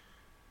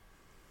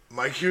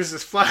 Mike Hughes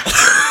is flat.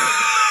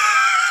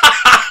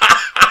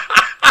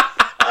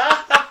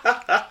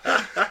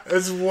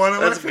 It's one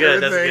of my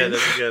favorite things.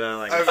 That's good. I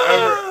like it.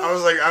 I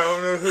was like, I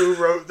don't know who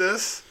wrote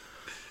this,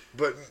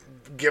 but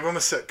give them a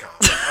sitcom.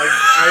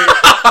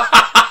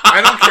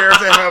 I don't care if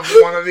they have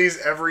one of these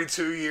every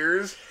 2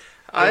 years.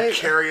 I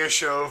carry a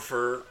show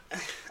for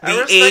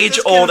the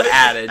age-old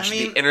adage: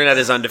 the internet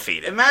is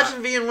undefeated.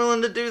 Imagine being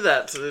willing to do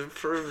that to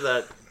prove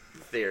that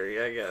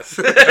theory. I guess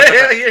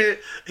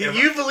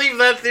you believe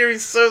that theory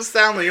so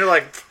soundly. You're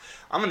like,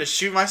 I'm going to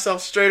shoot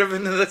myself straight up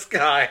into the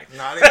sky.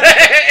 Not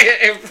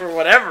even for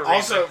whatever reason.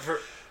 Also,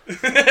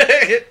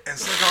 instead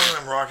of calling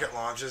them rocket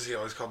launches, he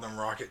always called them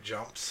rocket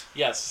jumps.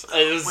 Yes,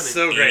 it was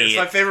so great. It's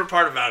my favorite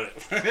part about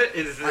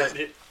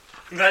it.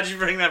 I'm glad you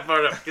bring that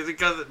part up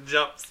because it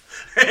jumps.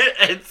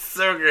 It's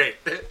so great.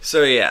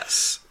 So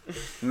yes,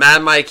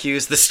 Mad Mike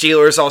Hughes. The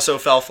Steelers also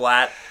fell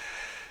flat.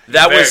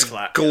 That was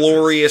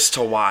glorious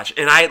to watch.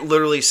 And I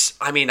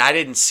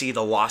didn't see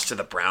the loss to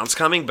the Browns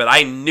coming, but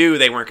I knew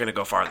they weren't going to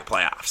go far in the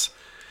playoffs.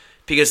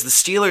 Because the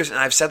Steelers, and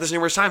I've said this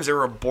numerous times, they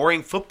were a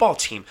boring football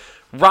team.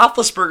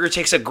 Roethlisberger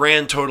takes a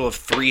grand total of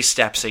 3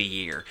 steps a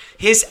year.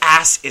 His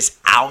ass is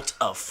out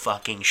of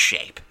fucking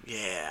shape.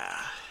 Yeah.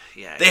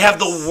 They have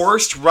the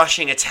worst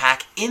rushing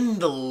attack in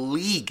the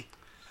league.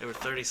 They were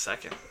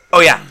 32nd.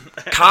 Oh, yeah.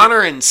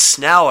 Connor and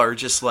Snell are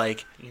just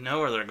like... You know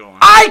where they're going.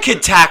 I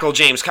could tackle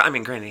James Conner. I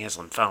mean, granted, he has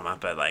lymphoma,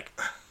 but like...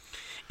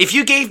 If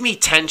you gave me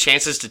 10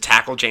 chances to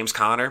tackle James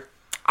Conner,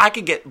 I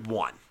could get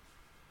 1.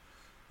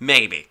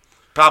 Maybe.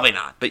 Probably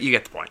not, but you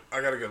get the point.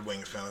 I got a good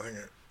wingspan, I think.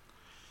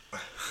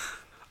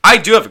 I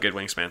do have a good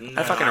wingspan.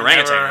 No, I fucking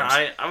orangutan.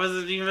 I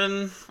wasn't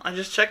even... I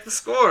just checked the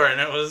score,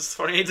 and it was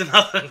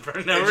 28-0 for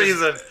no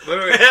reason.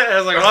 Literally. I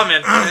was like, oh,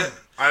 man.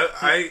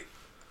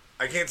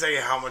 I can't tell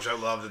you how much I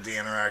loved that the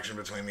interaction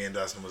between me and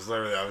Dustin was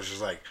literally, I was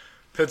just like,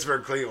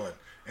 Pittsburgh, Cleveland.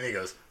 And he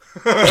goes,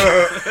 and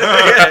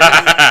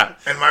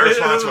my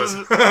response was,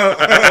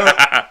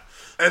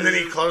 and then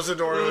he closed the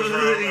door to his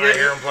room, and I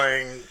hear him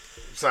playing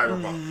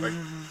Cyberpunk. Like,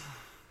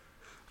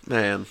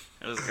 man.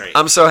 It was great.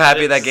 I'm so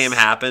happy that game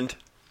happened.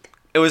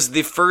 It was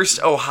the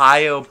first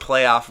Ohio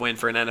playoff win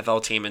for an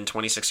NFL team in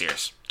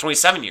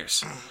 27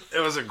 years. It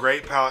was a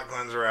great palate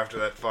cleanser after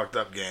that fucked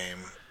up game.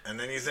 And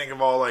then you think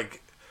of all,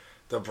 like,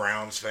 the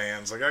Browns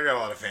fans. Like, I got a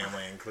lot of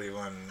family in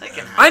Cleveland.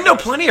 I know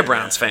plenty of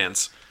Browns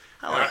fans.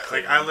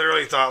 I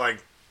literally thought,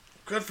 like,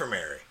 good for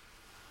Mary.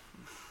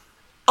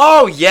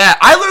 Oh, yeah.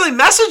 I literally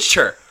messaged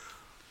her.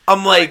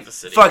 I'm like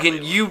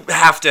fucking, you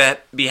have to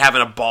be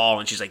having a ball.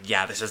 And she's like,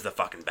 yeah, this is the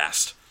fucking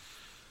best.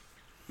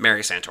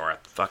 Mary Santora.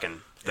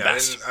 Fucking the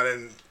best. I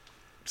didn't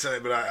say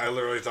it, but I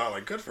literally thought,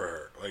 like, good for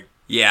her. Like,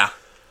 yeah.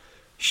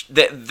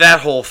 That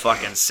whole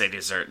fucking city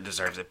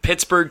deserves it.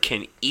 Pittsburgh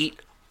can eat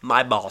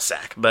my ball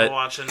sack, but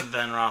watching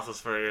Ben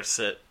Roethlisberger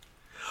sit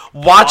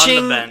watching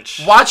on the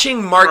bench,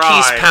 watching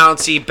Marquise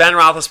Pouncey, Ben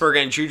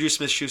Roethlisberger, and Juju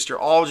Smith-Schuster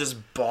all just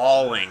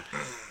bawling.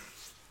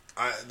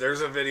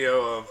 There's a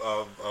video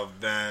of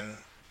Ben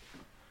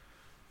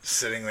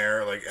sitting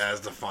there like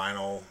as the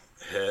final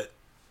hit,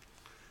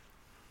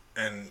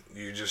 and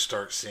you just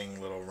start seeing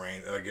little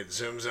rain. Like it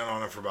zooms in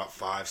on it for about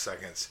 5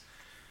 seconds,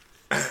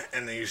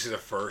 and then you see the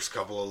first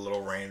couple of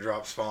little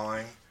raindrops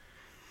falling,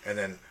 and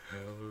then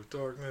hello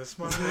darkness,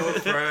 my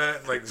old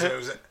friend. Like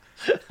zooms in.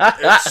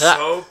 It's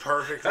so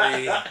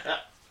perfectly,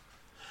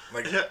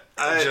 like,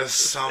 just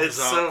sums it's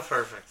up so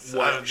perfect.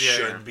 what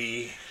should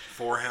be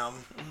for him.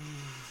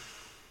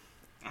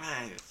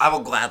 Nice. I will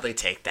gladly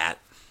take that.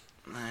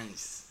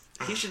 Nice.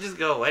 He should just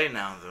go away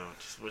now, though.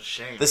 Just with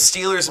shame. The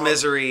Steelers'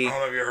 misery. I don't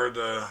know if you heard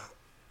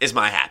is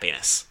my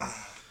happiness. I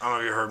don't know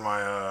if you heard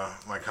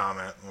my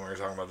comment when we were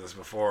talking about this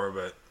before,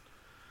 but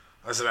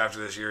I said after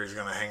this year he's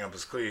going to hang up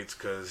his cleats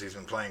because he's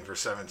been playing for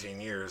 17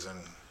 years, and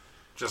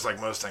just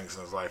like most things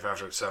in his life,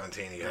 after it's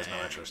 17, he has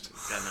no interest.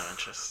 Got no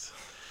interest.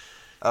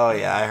 Oh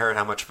yeah, I heard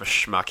how much of a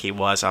schmuck he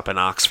was up in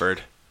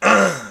Oxford.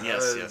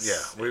 Yes.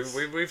 Yeah,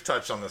 we've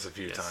touched on this a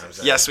few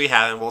times. Yes, we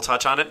have, and we'll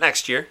touch on it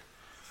next year.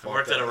 I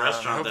worked at a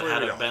restaurant that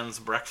had a Ben's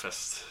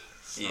breakfast.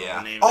 So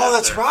yeah. Oh,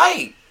 that's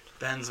right.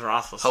 Ben's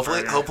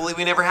Roethlisberger. Hopefully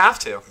we never have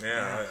to.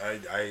 Yeah,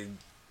 I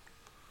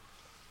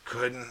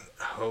couldn't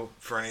hope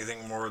for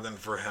anything more than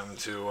for him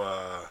to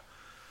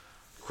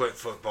quit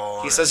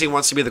football. He says he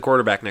wants to be the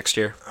quarterback next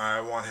year.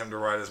 I want him to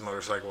ride his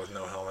motorcycle with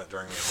no helmet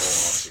during the whole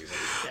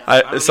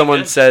offseason. Yeah,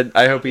 someone said,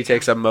 I hope he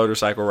takes up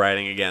motorcycle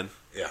riding again.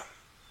 Yeah.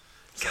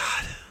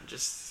 God.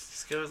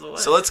 Just go the way.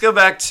 So let's go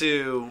back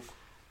to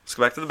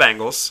the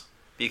Bengals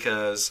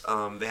because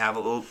they have a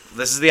little.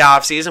 This is the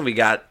off season.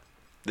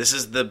 This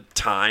is the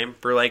time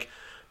for like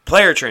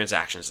player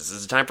transactions. This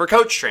is the time for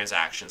coach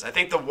transactions. I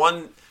think the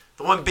one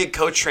big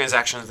coach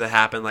transaction that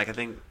happened, like I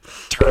think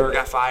Turner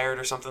got fired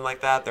or something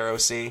like that. Their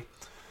OC.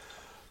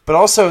 But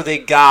also they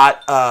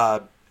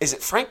got is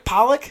it Frank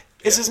Pollock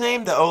is his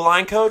name, the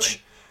O-line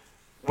coach?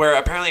 Where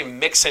apparently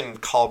Mixon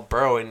called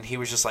Burrow and he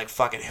was just like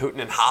fucking hooting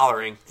and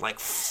hollering like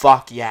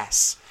fuck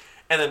yes.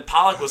 And then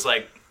Pollock was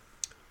like,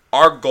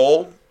 our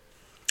goal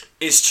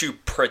is to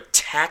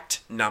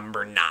protect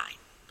number 9.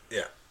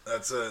 Yeah,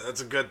 that's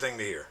a good thing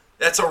to hear.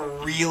 That's a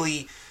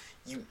really,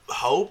 you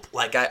hope,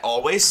 like I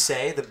always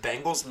say, the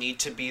Bengals need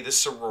to be the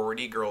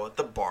sorority girl at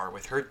the bar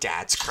with her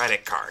dad's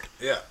credit card.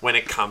 Yeah. When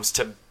it comes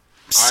to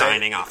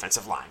signing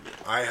offensive linemen.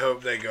 I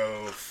hope they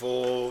go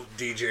full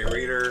DJ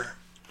Reader.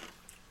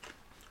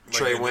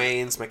 Trey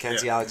Waynes,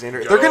 Mackenzie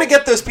Alexander. They're going to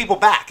get those people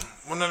back.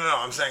 Well, no.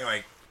 I'm saying,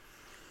 like,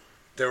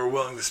 they were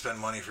willing to spend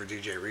money for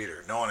DJ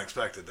Reader. No one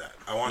expected that.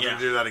 I want them to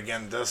do that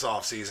again this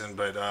offseason,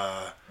 but...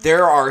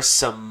 there are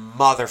some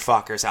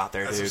motherfuckers out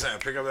there, that's dude. That's what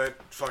I'm saying. Pick up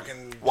that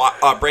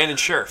fucking... Brandon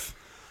Scherf.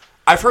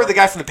 I've heard the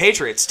guy from the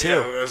Patriots, too.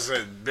 Yeah, it was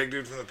a big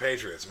dude from the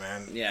Patriots,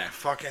 man. Yeah.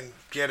 Fucking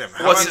get him.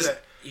 How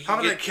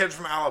about that kid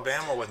from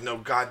Alabama with no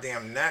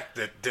goddamn neck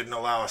that didn't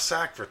allow a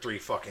sack for 3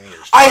 fucking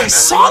years? I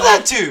saw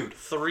that dude.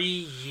 3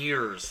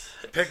 years.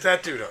 Pick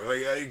that dude up.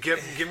 Like,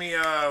 give me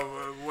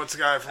what's the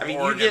guy from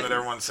Oregon that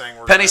everyone's saying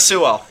we're Penei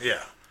Sewell.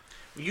 Yeah.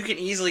 You can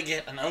easily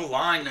get an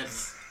O-line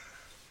that's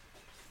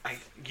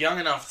young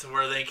enough to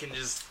where they can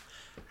just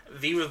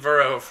be with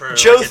Burrow for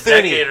Joe like a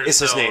decade or is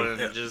his so. name.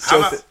 And just, how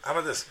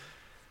about this?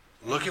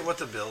 Look at what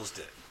the Bills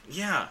did.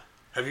 Yeah.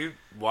 Have you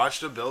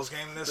watched a Bills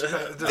game this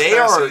They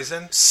past are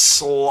season?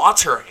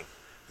 slaughtering.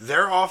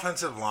 Their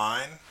offensive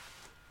line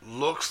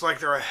looks like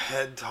they're a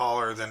head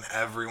taller than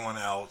everyone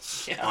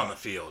else on the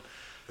field.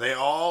 They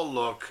all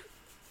look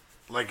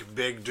like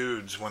big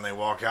dudes when they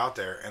walk out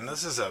there. And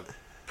this is a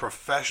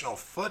professional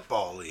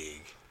football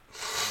league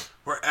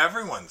where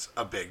everyone's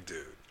a big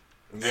dude.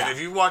 Yeah. And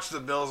if you watch the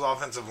Bills'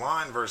 offensive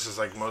line versus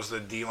like most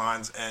of the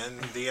D-lines in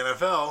the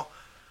NFL,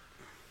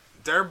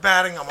 they're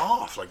batting them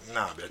off. Like,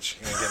 nah, bitch,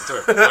 you ain't getting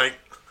to it. Like,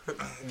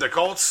 the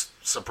Colts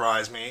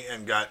surprised me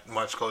and got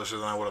much closer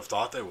than I would have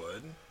thought they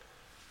would.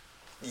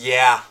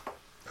 Yeah.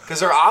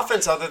 Because their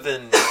offense, other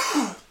than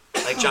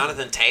like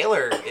Jonathan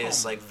Taylor,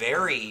 is like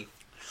very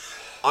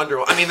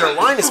under. I mean, their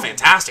line is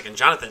fantastic, and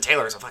Jonathan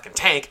Taylor is a fucking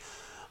tank.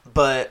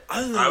 But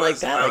other than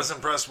I was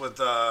impressed with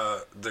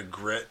the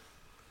grit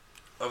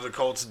of the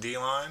Colts D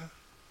line.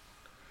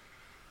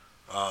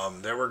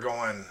 They were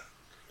going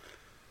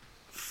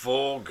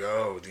full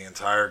go the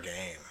entire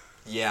game.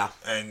 Yeah,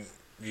 and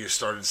you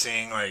started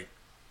seeing like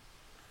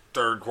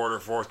third quarter,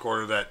 fourth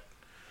quarter that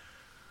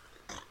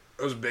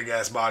those big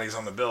ass bodies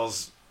on the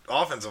Bills'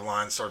 offensive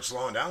line start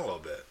slowing down a little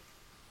bit.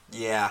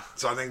 Yeah.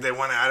 So I think they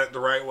went at it the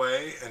right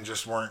way and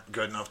just weren't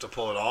good enough to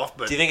pull it off.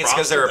 But do you think it's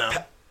because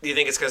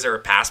they were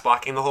pass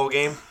blocking the whole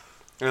game?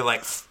 Or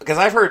like, because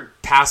I've heard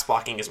pass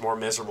blocking is more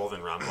miserable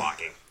than run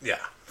blocking. Yeah,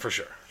 for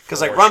sure.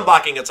 Because like run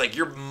blocking, it's like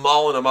you're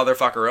mauling a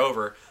motherfucker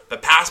over.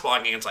 But pass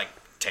blocking, it's like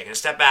taking a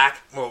step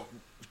back. Well,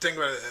 think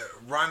about it.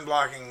 Run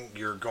blocking,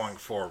 you're going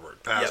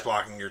forward. Pass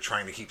blocking, you're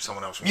trying to keep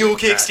someone else from mule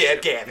kick,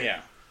 stab, Gavin.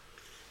 Yeah.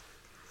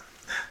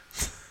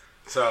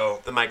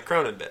 So the Mike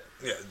Cronin bit.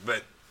 Yeah,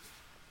 but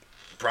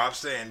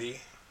props to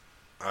Andy.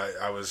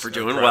 I was for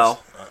doing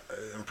well.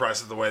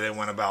 Impressed with the way they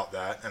went about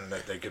that and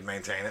that they could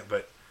maintain it.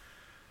 But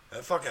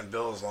that fucking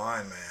Bills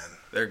line, man,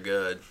 they're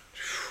good.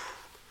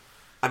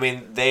 I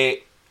mean,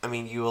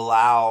 you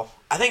allow.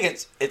 I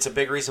think it's a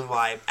big reason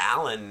why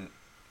Allen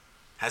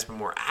has been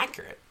more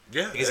accurate.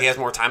 Yeah, because he has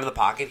more time in the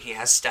pocket. He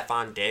has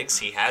Stephon Diggs.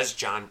 He has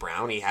John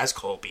Brown. He has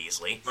Cole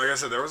Beasley. Like I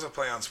said, there was a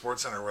play on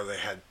SportsCenter where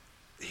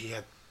he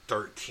had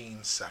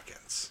 13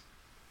 seconds.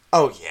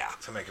 Oh yeah,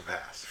 to make a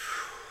pass.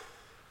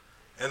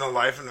 In the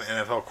life of an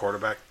NFL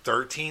quarterback,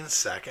 13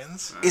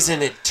 seconds is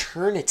an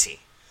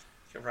eternity.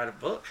 You can write a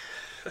book.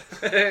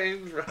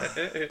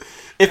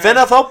 If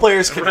NFL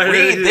players could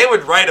read, they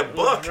would write a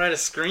book. Write a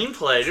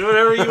screenplay. Do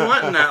whatever you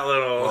want in that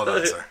little. Well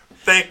done, sir.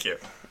 Thank you.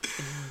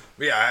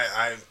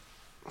 Yeah,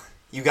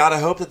 you gotta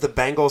hope that the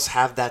Bengals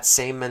have that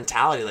same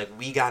mentality. Like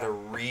we gotta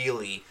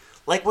really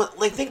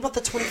think about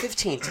the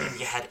 2015 team.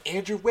 You had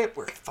Andrew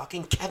Whitworth,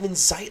 fucking Kevin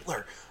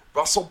Zeitler,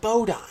 Russell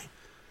Bodine.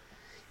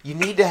 You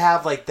need to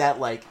have like that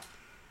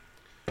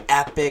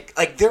epic.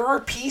 Like there are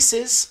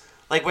pieces.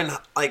 Like when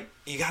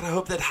you gotta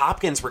hope that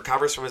Hopkins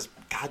recovers from his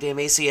goddamn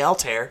ACL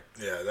tear.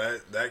 Yeah,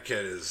 that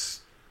kid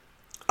is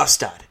a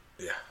stud.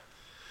 Yeah,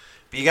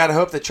 but you gotta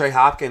hope that Trey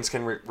Hopkins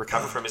can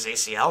recover from his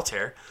ACL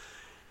tear.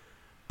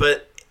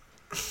 But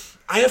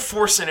I have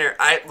four scenarios.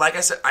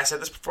 I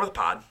said this before the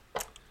pod.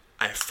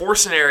 I have four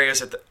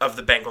scenarios of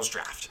the Bengals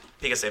draft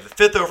because they have the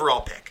 5th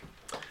overall pick.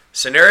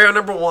 Scenario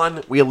number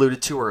 1 we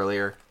alluded to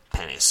earlier: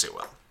 Penei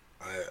Sewell.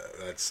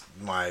 That's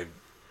my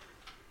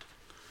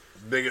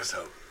biggest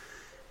hope.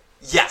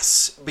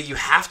 Yes, but you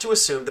have to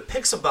assume the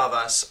picks above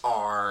us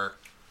are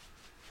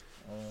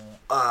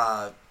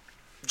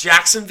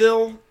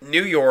Jacksonville,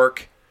 New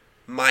York,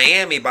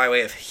 Miami by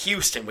way of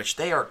Houston, which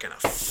they are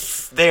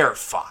they're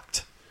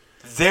fucked.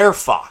 They're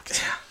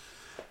fucked.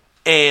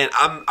 And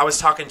I was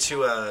talking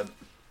to a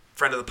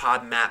friend of the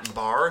pod, Matt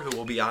Barr, who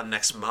will be on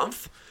next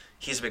month.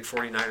 He's a big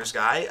 49ers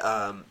guy.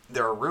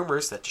 There are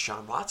rumors that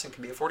Deshaun Watson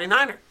could be a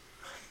 49er.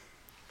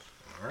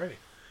 All right.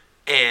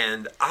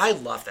 And I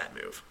love that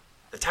move.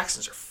 The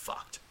Texans are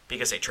fucked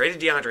because they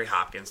traded DeAndre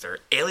Hopkins. They're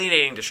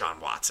alienating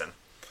Deshaun Watson.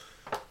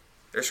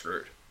 They're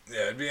screwed.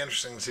 Yeah, it'd be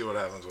interesting to see what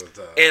happens with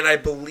that. And I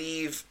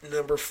believe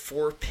number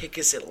 4 pick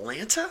is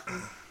Atlanta.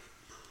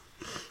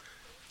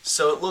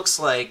 So it looks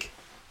like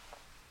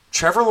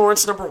Trevor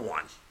Lawrence number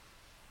 1,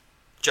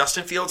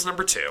 Justin Fields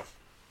number 2.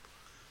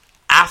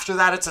 After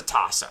that, it's a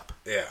toss-up.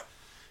 Yeah.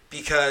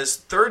 Because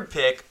 3rd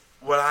pick,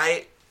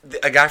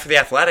 a guy for The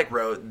Athletic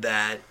wrote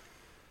that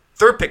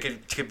 3rd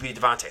pick could be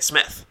Devontae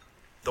Smith,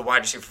 the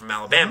wide receiver from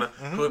Alabama,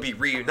 who would be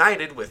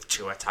reunited with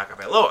Tua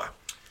Tagovailoa.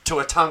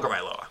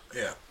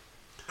 Yeah.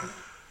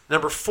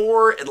 Number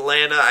 4,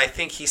 Atlanta. I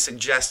think he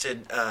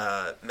suggested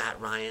Matt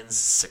Ryan's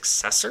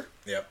successor.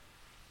 Yep.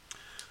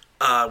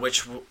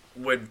 Which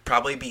would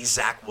probably be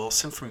Zach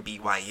Wilson from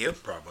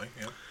BYU. Probably,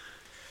 yeah.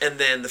 And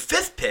then the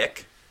 5th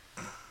pick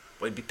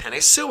would be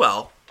Penei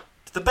Sewell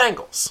to the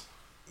Bengals.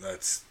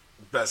 That's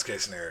best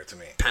case scenario to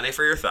me. Penei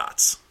for your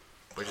thoughts,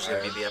 which is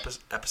going to be the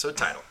episode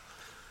title.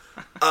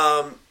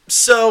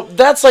 So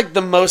that's like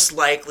the most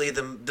likely,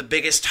 the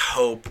biggest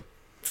hope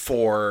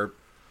for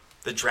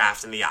the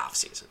draft in the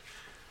offseason.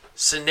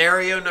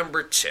 Scenario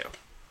number 2.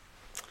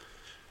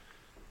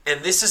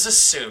 And this is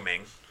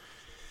assuming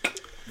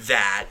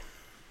that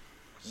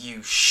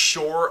you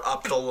shore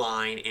up the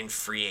line in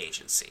free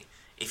agency.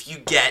 If you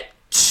get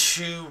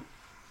 2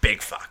 big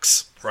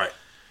fucks. Right.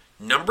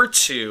 Number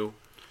 2,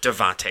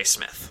 Devontae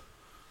Smith.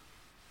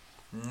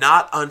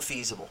 Not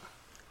unfeasible.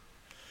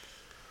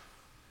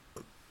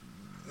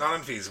 Not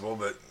unfeasible,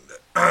 but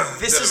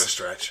This bit is of a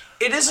stretch.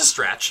 It is a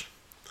stretch,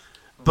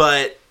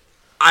 but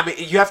I mean,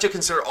 you have to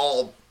consider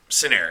all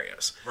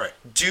scenarios. Right.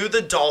 Do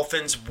the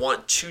Dolphins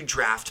want to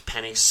draft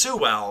Penei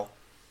Sewell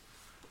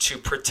to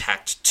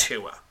protect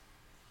Tua?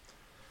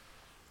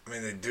 I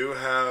mean, they do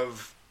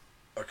have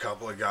a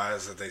couple of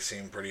guys that they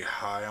seem pretty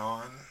high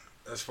on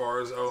as far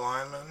as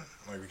O-linemen.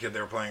 Like the kid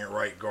they were playing at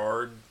right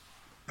guard.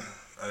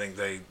 I think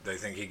they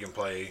think he can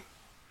play.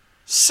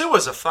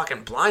 Sua's a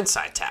fucking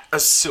blindside tackle.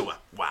 Sua.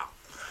 Wow.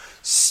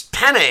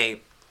 Penei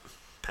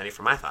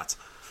for my thoughts.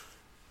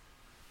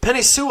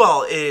 Penei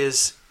Sewell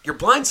is your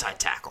blindside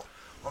tackle.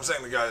 I'm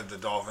saying the guy that the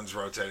Dolphins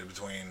rotated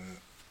between.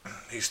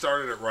 He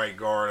started at right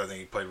guard. I think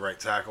he played right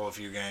tackle a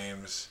few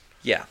games.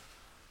 Yeah.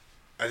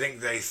 I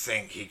think they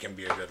think he can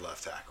be a good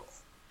left tackle.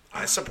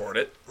 I support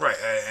it. Right,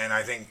 and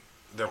I think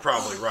they're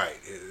probably right.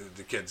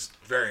 The kid's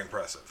very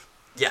impressive.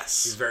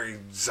 Yes. He's very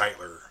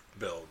Zeitler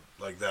build,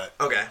 like that.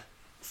 Okay.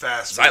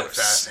 Fast hands.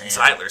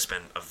 Zeitler's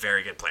been a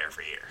very good player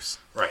for years.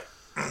 Right.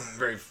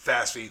 Very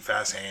fast feet,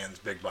 fast hands,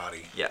 big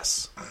body.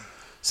 Yes.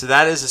 So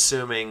that is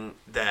assuming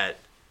that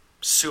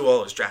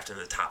Sewell is drafted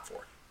in the top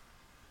 4.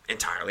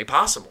 Entirely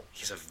possible.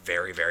 He's a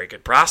very, very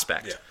good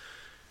prospect. Yeah.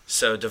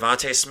 So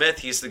Devontae Smith,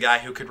 he's the guy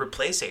who could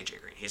replace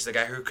AJ Green. He's the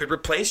guy who could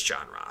replace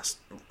John Ross.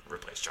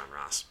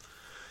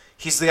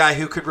 He's the guy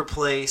who could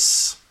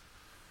replace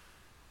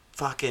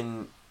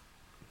fucking...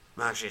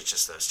 Actually, it's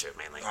just those two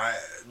mainly.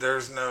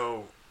 There's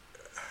no...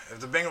 If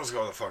the Bengals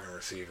go with a fucking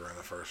receiver in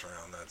the first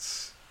round,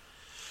 that's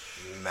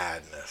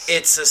madness.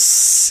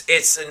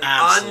 It's an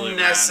Absolute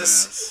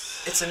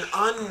unnecessary... It's an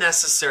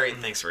unnecessary...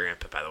 Thanks for your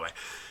input, by the way.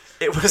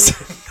 It was...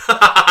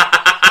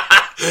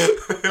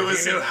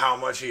 If you knew how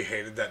much he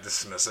hated that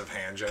dismissive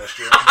hand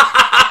gesture.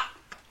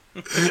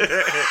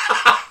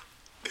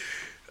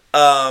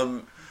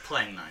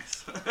 Playing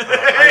nice.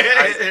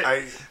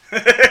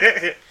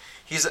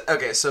 He's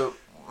okay. So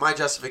my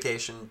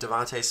justification: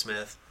 Devontae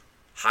Smith,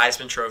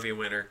 Heisman Trophy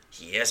winner.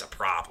 He is a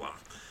problem.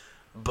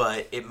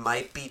 but it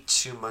might be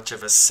too much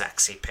of a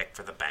sexy pick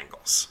for the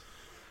Bengals.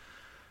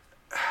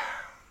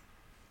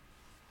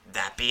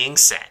 That being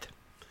said,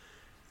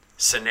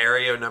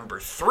 scenario number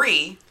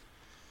 3,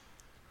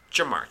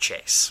 Jamar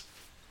Chase.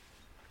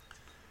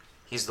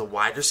 He's the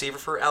wide receiver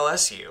for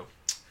LSU.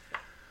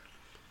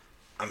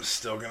 I'm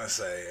still going to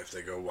say if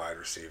they go wide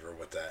receiver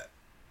with that.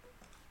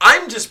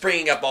 I'm just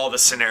bringing up all the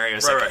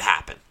scenarios that could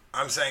happen.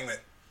 I'm saying that,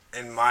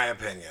 in my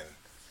opinion,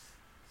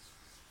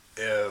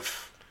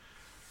 if...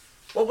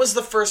 What was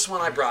the first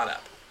one I brought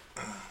up?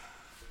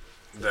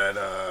 That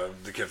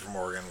the kid from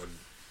Oregon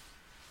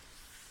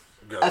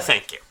would go.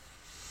 Thank you.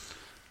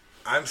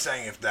 I'm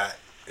saying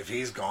if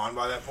he's gone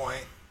by that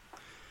point,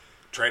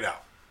 trade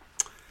out.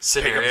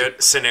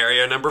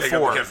 Scenario number 4. Pick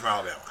up the kid from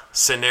Alabama.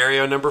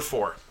 Scenario number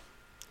 4.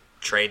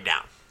 Trade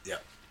down.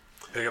 Yep.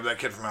 Pick up that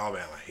kid from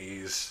Alabama.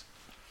 He's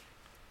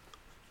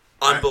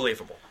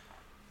unbelievable.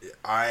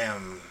 I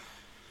am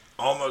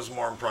almost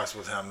more impressed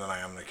with him than I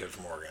am the kid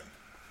from Oregon.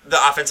 The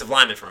offensive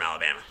lineman from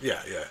Alabama.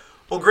 Yeah.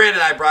 Well,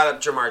 granted, I brought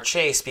up Jamar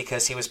Chase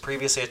because he was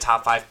previously a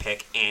top 5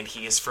 pick, and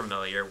he is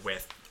familiar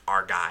with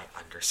our guy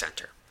under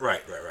center.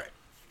 Right.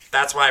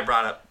 That's why I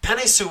brought up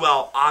Penei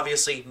Sewell,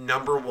 obviously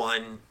number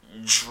 1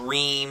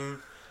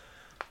 dream.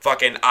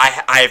 Fucking,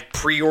 I've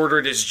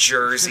pre-ordered his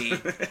jersey.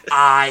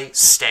 I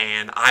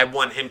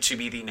want him to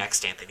be the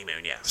next Anthony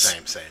Munoz.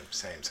 Same.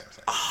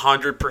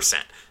 100%.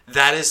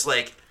 That is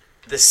like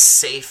the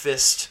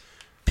safest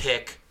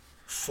pick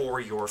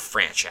for your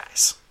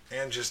franchise.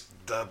 And just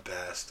the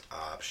best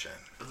option.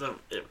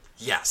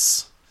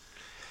 Yes.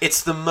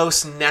 It's the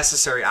most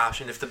necessary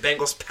option. If the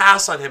Bengals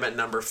pass on him at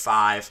number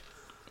 5,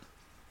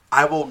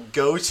 I will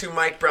go to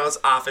Mike Brown's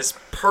office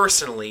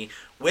personally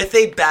with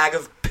a bag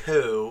of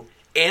poo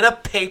in a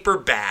paper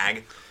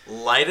bag,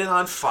 light it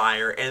on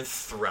fire, and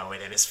throw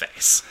it in his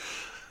face.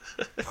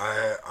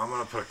 I'm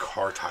going to put a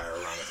car tire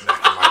around his neck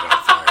and light it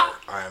on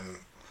fire.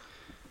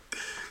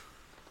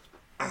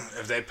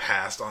 If they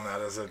passed on that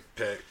as a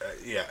pick,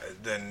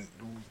 then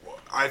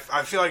I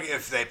feel like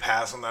if they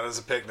pass on that as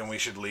a pick, then we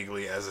should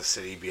legally, as a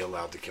city, be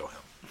allowed to kill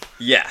him.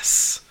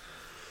 Yes.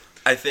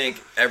 I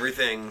think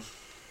everything,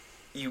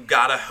 you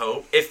gotta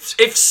hope.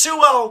 If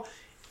Sewell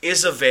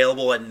is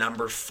available at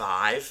number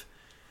 5,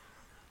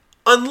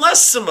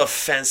 unless some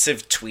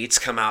offensive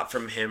tweets come out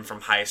from him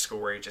from high school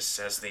where he just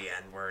says the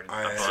N-word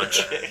a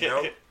bunch.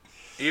 Nope.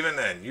 Even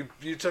then,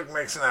 you took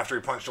Mixon after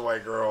he punched a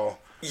white girl.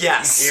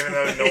 Yes. Even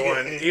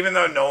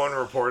though no one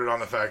reported on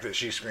the fact that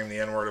she screamed the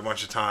N-word a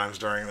bunch of times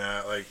during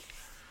that, like,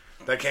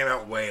 that came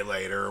out way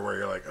later where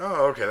you're like,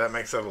 oh, okay, that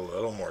makes that a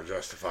little more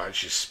justified.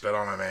 She spit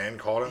on a man,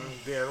 called him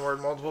the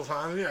N-word multiple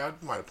times. Yeah,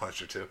 I might have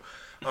punched her too.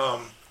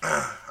 I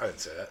didn't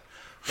say that.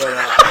 But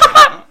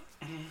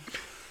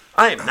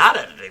I am not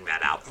editing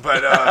that out.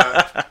 But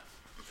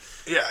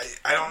yeah,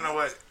 I don't know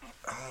what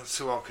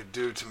Sewell could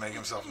do to make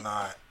himself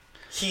not.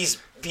 He's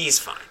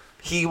fine.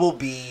 He will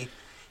be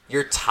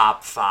your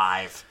top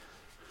 5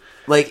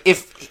 Like,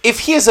 if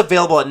he is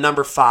available at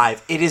number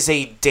 5, it is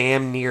a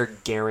damn near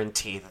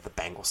guarantee that the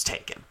Bengals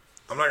take him.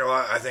 I'm not going to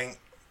lie. I think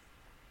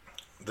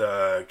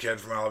the kid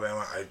from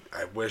Alabama,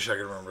 I wish I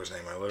could remember his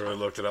name. I literally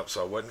looked it up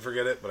so I wouldn't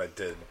forget it, but I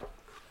did.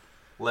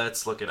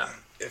 Let's look it up.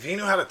 If he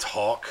knew how to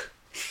talk,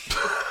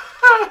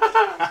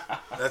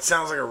 that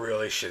sounds like a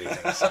really shitty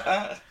thing to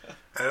say.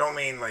 I don't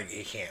mean like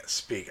he can't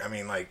speak. I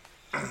mean like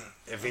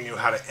if he knew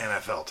how to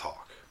NFL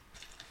talk.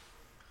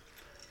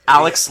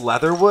 Alex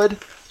Leatherwood?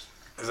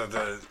 Is that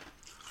the...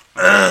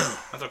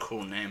 That's a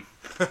cool name.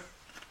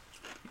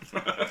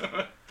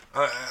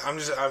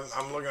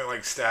 I'm looking at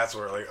like stats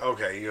where like,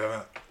 okay, you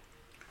haven't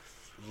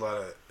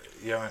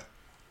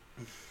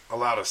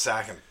allowed a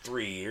sack in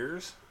 3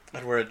 years.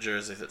 I'd wear a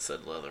jersey that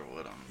said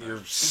Leatherwood on it. You're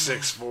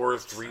 6'4",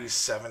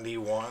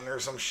 371 or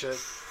some shit.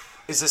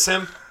 Is this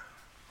him?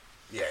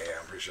 Yeah,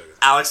 I'm pretty sure it is.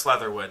 Alex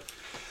Leatherwood.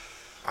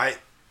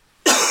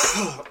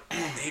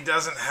 He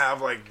doesn't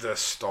have like the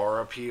star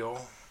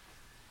appeal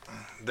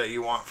that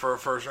you want for a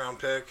first round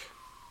pick.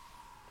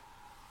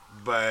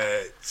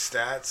 But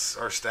stats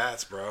are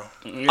stats, bro.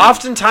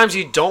 Oftentimes,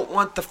 you don't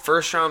want the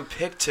first round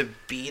pick to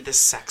be the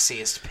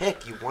sexiest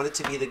pick. You want it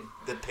to be the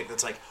pick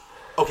that's like,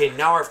 okay,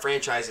 now our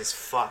franchise is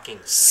fucking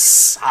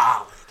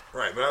solid.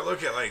 Right, but I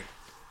look at like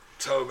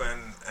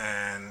Tobin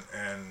and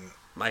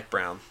Mike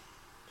Brown.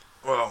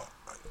 Well,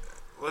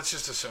 let's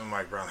just assume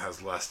Mike Brown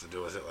has less to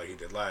do with it like he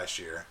did last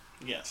year.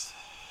 Yes.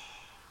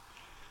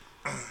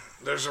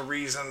 There's a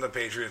reason the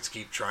Patriots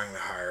keep trying to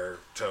hire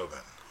Tobin.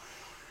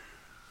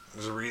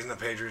 There's a reason the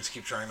Patriots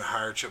keep trying to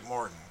hire Chip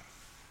Morton.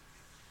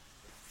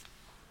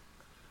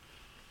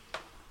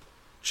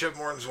 Chip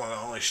Morton's one of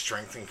the only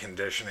strength and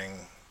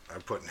conditioning, I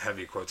put in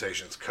heavy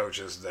quotations,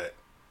 coaches that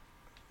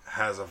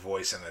has a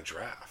voice in a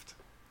draft.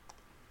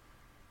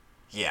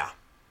 Yeah.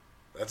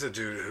 That's a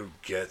dude who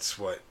gets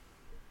what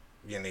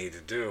you need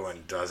to do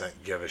and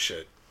doesn't give a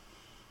shit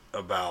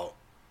about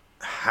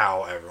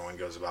how everyone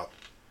goes about.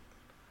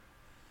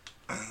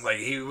 Like,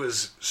 he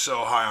was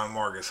so high on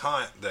Marcus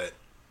Hunt that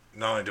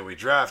not only did we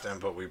draft him,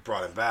 but we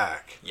brought him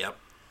back. Yep.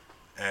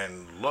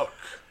 And look.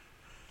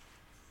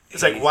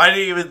 It's like, why did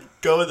he even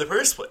go in the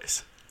first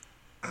place?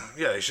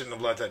 Yeah, they shouldn't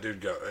have let that dude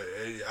go.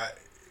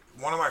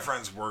 One of my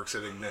friends works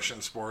at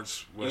Ignition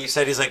Sports. You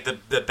said he's like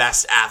the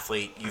best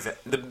athlete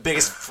the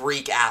biggest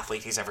freak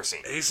athlete he's ever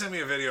seen. He sent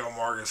me a video of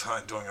Marcus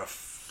Hunt doing a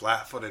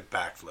flat-footed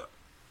backflip.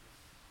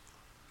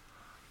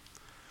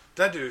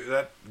 That dude,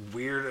 that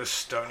weird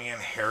Estonian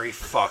hairy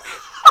fuck,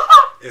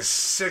 is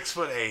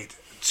 6'8",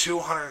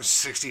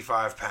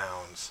 265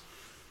 pounds,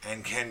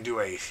 and can do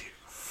a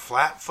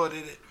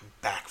flat-footed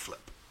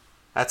backflip.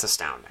 That's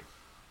astounding.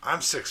 I'm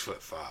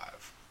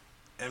 6'5",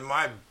 in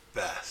my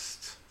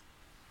best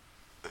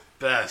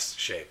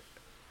shape.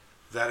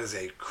 That is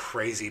a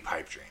crazy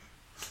pipe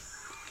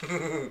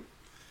dream.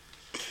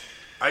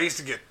 I used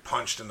to get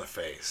punched in the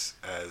face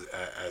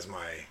as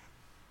my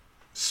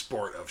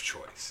sport of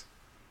choice.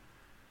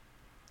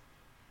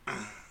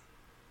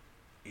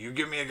 You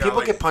give me a guy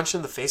People get punched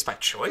in the face by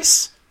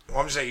choice? Well,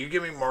 I'm just saying, you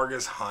give me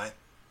Marcus Hunt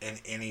in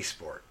any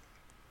sport.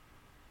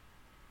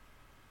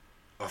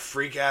 A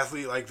freak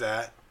athlete like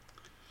that.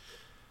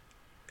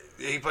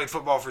 He played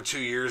football for 2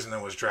 years and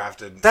then was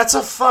drafted. That's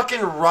a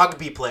fucking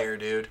rugby player,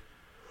 dude.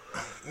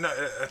 No,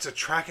 that's a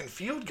track and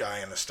field guy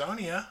in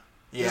Estonia.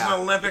 Yeah. He's an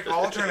Olympic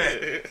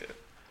alternate.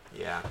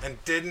 Yeah.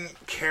 And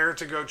didn't care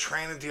to go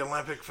train at the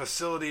Olympic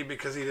facility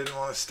because he didn't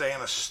want to stay in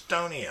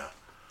Estonia.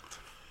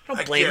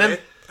 Don't blame him.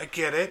 I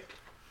get it.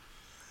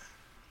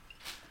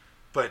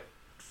 But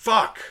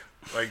fuck.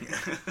 Like,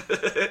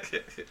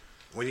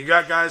 when you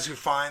got guys who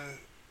find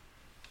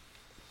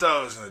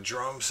those and the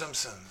Jerome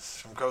Simpsons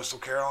from Coastal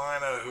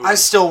Carolina who... I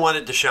still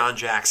wanted Deshaun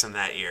Jackson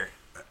that year.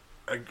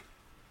 I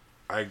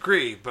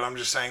agree, but I'm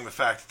just saying the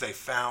fact that they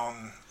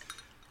found...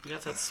 You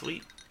got that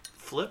sweet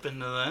flip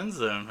into the end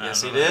zone.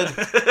 Yes, he did.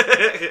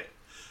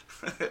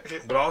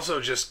 But also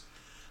just...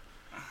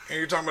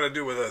 You're talking about a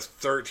dude with a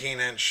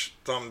 13-inch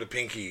thumb to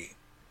pinky.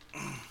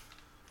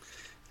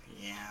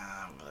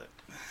 Yeah, but...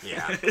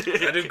 Yeah.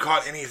 That dude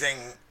caught anything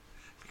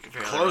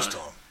close to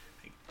him.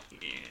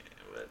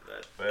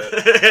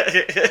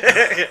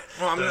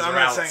 Well, I'm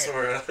not saying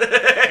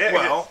it.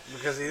 Well,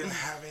 because he didn't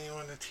have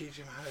anyone to teach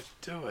him how to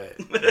do it.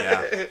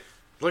 Yeah.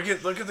 Look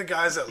at the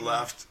guys that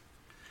left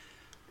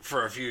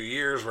for a few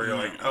years where you're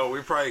like, oh,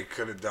 we probably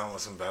could have done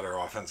with some better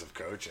offensive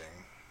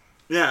coaching.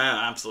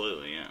 Yeah,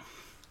 absolutely, yeah.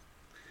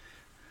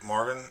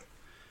 Marvin?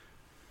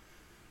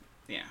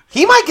 Yeah.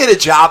 He might get a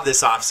job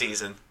this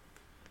offseason.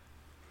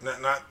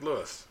 Not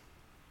Lewis.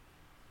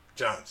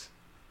 Jones.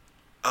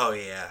 Oh,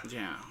 yeah.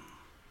 Yeah.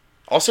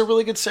 Also a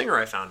really good singer,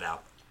 I found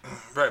out.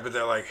 Right, but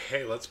they're like,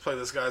 hey, let's play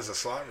this guy as a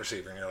slot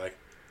receiver. And you're like,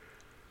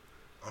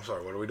 I'm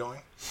sorry, what are we doing?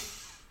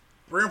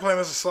 We're going to play him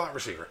as a slot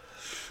receiver.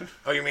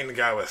 Oh, you mean the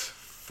guy with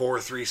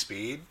 4.3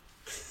 speed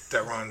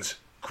that runs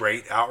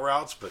great out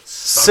routes, but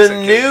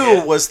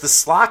Sanu was the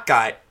slot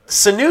guy.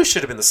 Sanu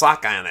should have been the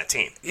slot guy on that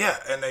team. Yeah,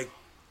 and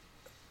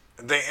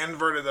they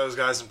inverted those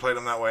guys and played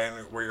them that way,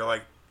 and where you're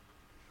like,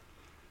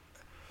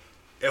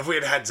 if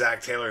we had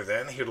Zach Taylor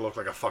then, he would have looked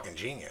like a fucking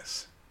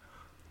genius.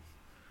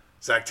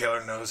 Zach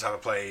Taylor knows how to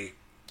play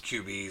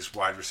QBs,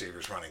 wide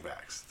receivers, running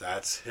backs.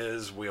 That's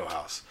his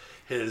wheelhouse.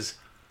 His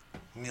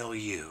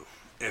milieu,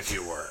 if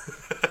you were.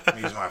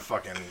 Use my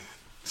fucking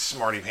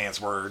smarty pants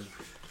word.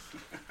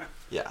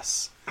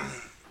 Yes.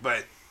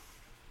 But,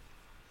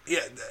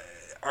 yeah,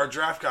 our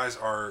draft guys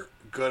are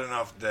good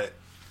enough that,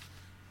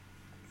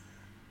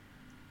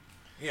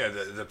 you know,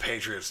 the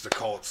Patriots, the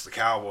Colts, the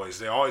Cowboys,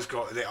 they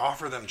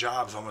offer them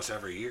jobs almost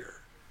every year.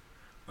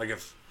 Like,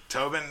 if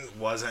Tobin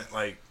wasn't,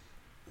 like,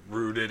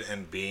 rooted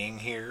in being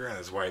here and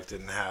his wife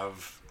didn't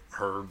have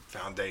her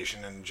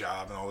foundation and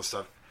job and all this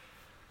stuff,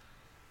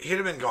 he'd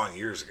have been gone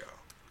years ago.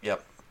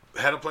 Yep.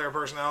 Head of player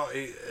personnel,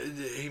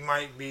 he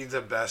might be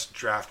the best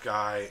draft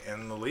guy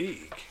in the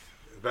league.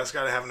 The best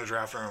guy to have in the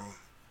draft room.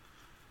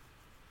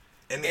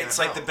 It's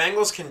like the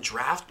Bengals can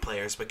draft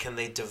players, but can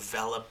they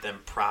develop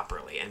them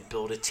properly and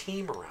build a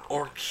team around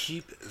or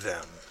keep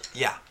them?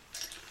 Yeah.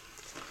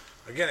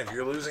 Again, if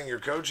you're losing your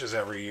coaches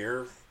every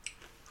year,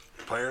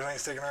 players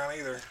ain't sticking around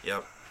either.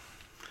 Yep.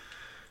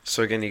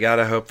 So again, you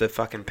gotta hope that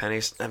fucking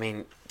Penei. I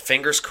mean,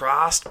 fingers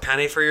crossed.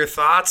 Penei for your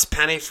thoughts.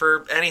 Penei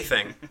for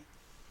anything.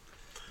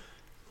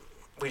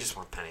 We just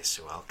want Penei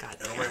Sewell. God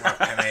damn. It'll make my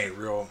Penei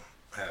real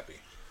happy.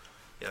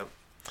 Yep.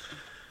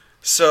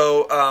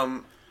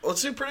 So,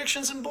 let's do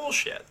predictions and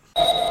bullshit.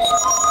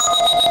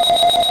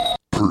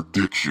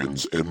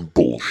 Predictions and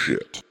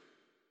bullshit.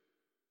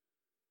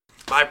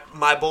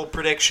 My bold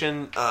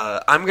prediction.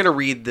 I'm gonna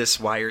read this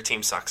 "Why Your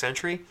Team Sucks"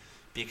 entry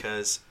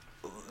because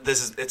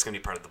it's gonna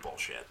be part of the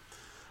bullshit.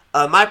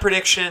 My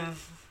prediction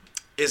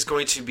is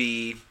going to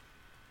be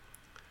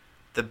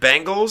the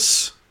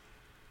Bengals.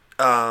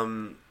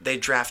 They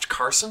draft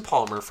Carson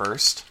Palmer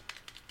first.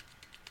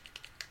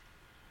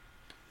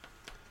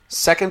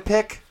 Second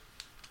pick,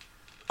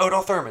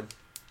 Odell Thurman.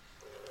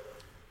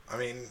 I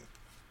mean,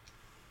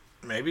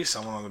 maybe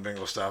someone on the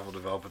Bengals staff will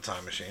develop a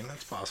time machine.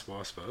 That's possible,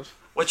 I suppose.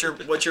 What's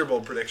your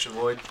bold prediction,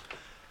 Lloyd?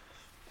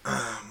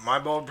 My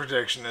bold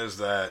prediction is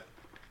that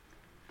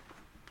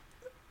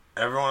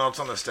everyone else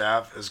on the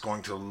staff is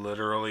going to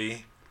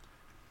literally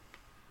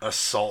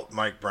assault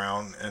Mike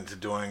Brown into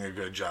doing a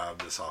good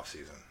job this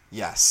offseason.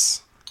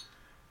 Yes.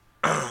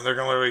 They're going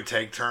to literally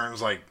take turns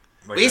like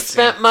we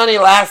spent money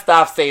last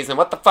offseason.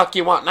 What the fuck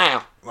you want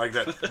now? Like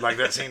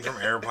that scene from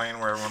Airplane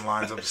where everyone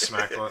lines up to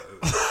smack. I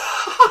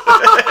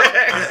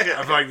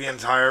feel like the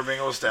entire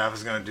Bengals staff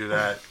is going to do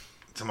that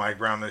to Mike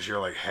Brown this year.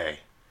 Like, hey,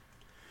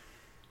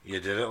 you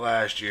did it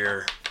last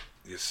year.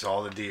 You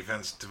saw the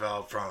defense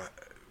develop from it.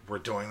 We're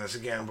doing this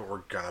again, but we're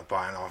going to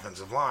buy an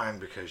offensive line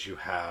because you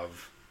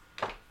have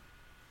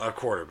a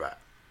quarterback.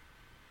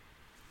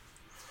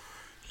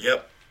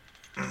 Yep.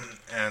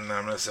 And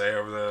I'm going to say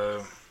over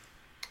the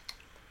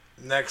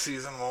next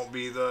season won't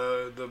be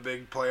the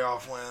big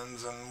playoff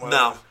wins and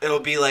whatever. No, it'll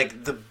be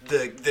like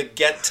the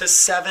get to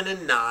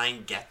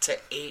 7-9, get to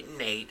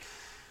 8-8.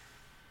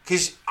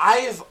 Because I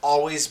have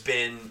always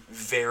been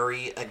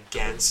very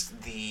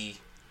against the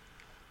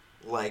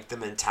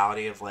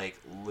mentality of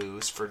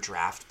lose for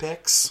draft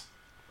picks.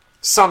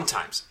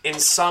 Sometimes, in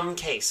some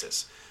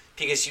cases,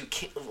 because you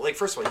can't.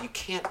 First of all, you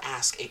can't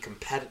ask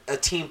a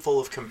team full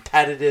of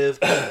competitive,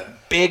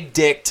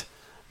 big-dicked,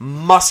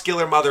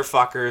 muscular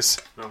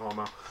motherfuckers. No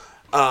homo.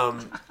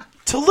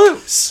 To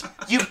lose.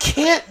 You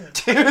can't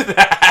do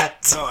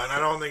that. No, and I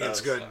don't think it's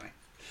good.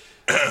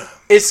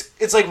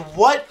 It's like,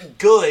 what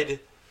good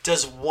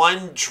does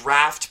one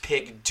draft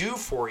pick do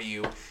for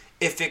you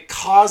if it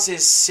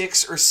causes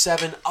 6 or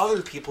 7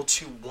 other people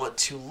to want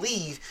to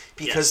leave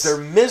because they're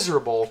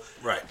miserable,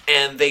 right?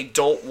 And they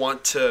don't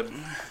want to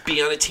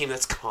be on a team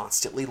that's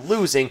constantly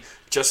losing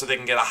just so they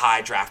can get a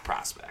high draft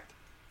prospect.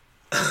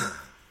 I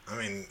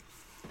mean,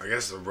 I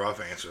guess the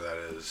rough answer to that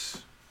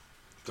is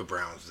the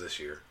Browns this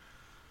year.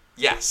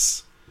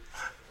 Yes.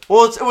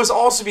 Well, it was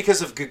also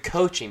because of good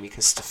coaching,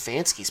 because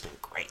Stefanski's been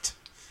great.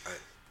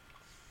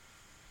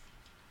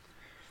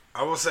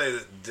 I will say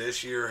that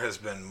this year has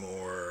been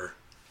more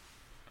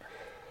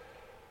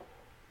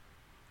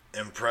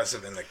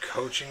impressive in the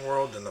coaching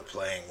world than the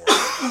playing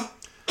world.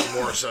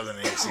 More so than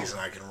any season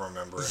I can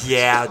remember.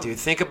 Yeah, dude.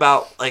 Think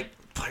about,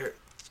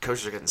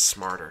 coaches are getting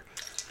smarter.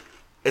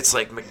 It's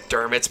like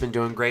McDermott's been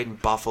doing great in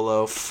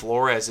Buffalo.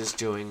 Flores is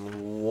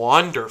doing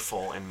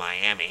wonderful in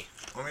Miami.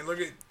 I mean, look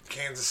at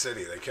Kansas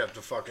City. They kept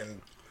the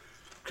fucking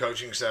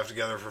coaching staff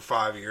together for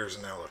 5 years,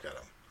 and now look at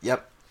them.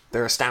 Yep.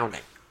 They're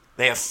astounding.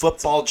 They have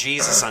football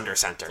Jesus under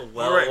center. It's a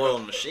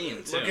well-oiled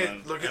machine,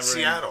 too. Look at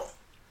Seattle.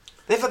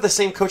 They've had the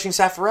same coaching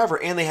staff forever,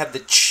 and they have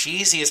the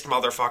cheesiest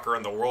motherfucker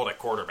in the world at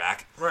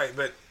quarterback. Right,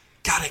 but...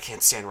 God, I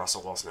can't stand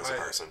Russell Wilson as a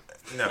person.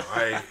 No,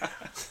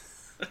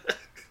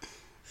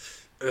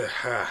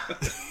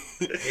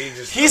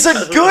 He's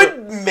a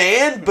good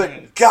man,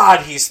 but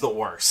God, he's the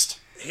worst.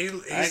 He's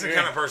the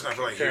kind of person I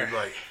feel like he would be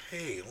like,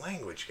 hey,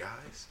 language,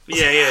 guys.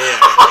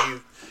 Yeah.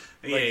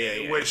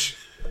 Which,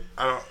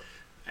 I don't...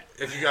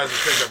 If you guys have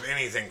picked up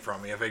anything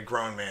from me, if a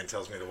grown man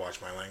tells me to watch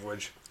my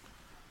language,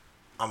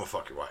 I'm gonna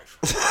fuck your wife.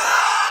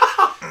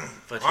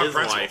 But On his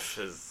principle. wife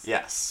is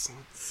Yes.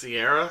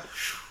 Sierra.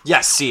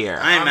 Yes,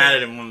 Sierra. I ain't mad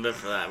at him one bit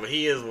for that, but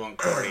he is one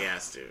corny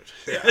ass dude.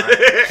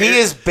 Yeah, He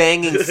is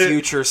banging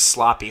future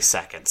sloppy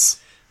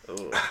seconds.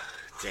 Oh,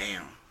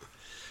 damn.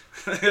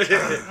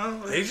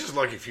 he's just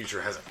lucky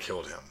Future hasn't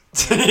killed him.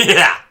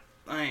 Yeah.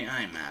 I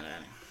ain't mad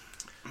at him.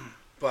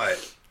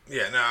 But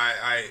yeah, no,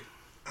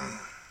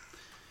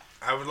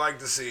 I would like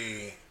to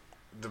see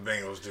the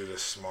Bengals do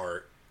this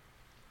smart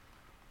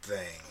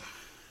thing.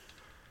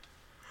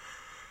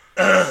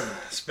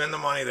 Spend the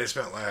money they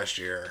spent last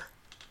year,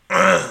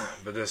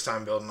 but this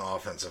time build an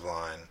offensive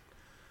line.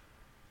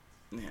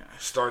 Yeah.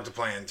 Start the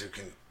plan to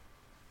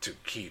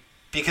keep.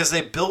 Because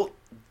they built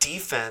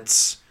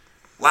defense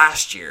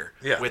last year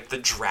Yeah. with the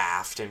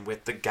draft and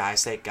with the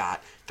guys they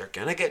got. They're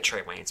gonna get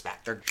Trey Waynes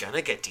back. They're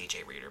gonna get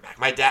DJ Reader back.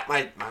 My dad,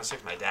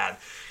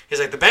 he's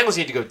like, the Bengals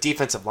need to go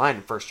defensive line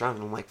in first round.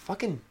 And I'm like,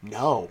 fucking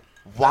no.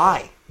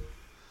 Why?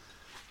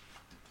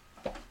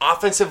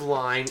 Offensive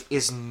line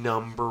is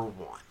number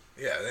one.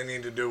 Yeah, they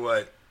need to do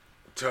what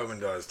Tobin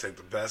does. Take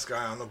the best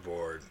guy on the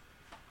board.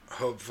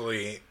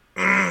 Hopefully,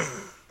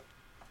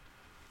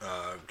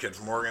 Kid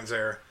from Morgan's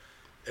there.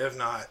 If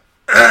not,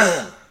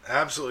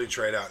 absolutely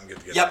trade out and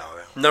get Yep. out of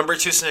there. Number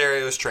 2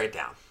 scenario is trade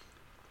down.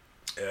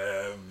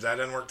 If that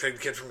didn't work, take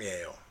the kid from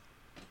Yale.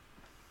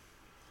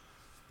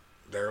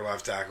 Their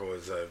left tackle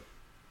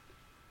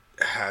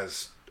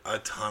has a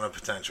ton of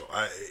potential.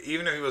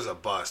 Even if he was a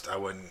bust, I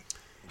wouldn't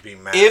be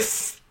mad.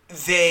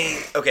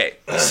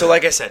 So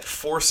like I said,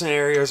 4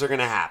 scenarios are going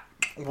to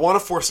happen. One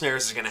of 4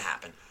 scenarios is going to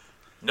happen.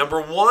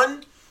 Number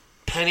 1,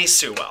 Penei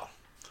Sewell.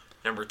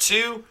 Number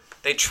 2,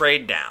 they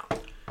trade down.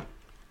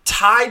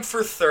 Tied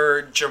for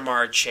 3rd,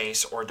 Jamar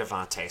Chase or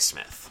Devontae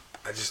Smith.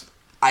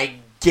 I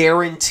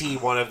guarantee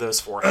one of those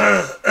 4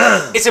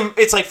 happen.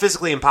 It's like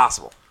physically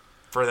impossible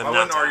for them I not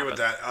wouldn't to argue happen. with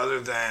that, other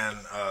than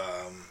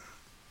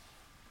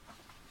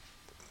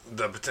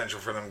the potential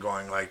for them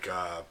going like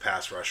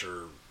pass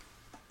rusher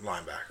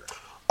linebacker.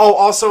 Oh,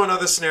 also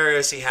another scenario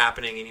I see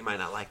happening, and you might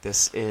not like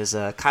this, is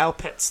Kyle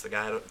Pitts, the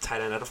guy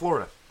tight end out of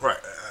Florida. Right.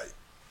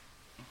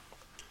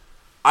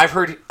 I've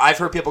heard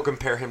people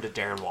compare him to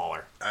Darren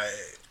Waller. I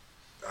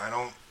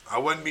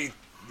wouldn't be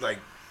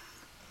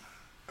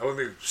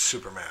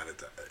super mad at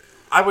that.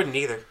 I wouldn't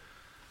either.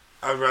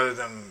 I'd rather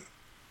them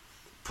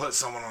put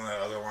someone on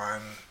that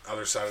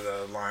other side of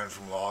the line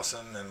from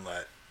Lawson and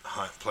let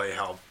Hunt play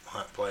how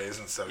Hunt plays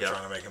instead of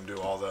trying to make him do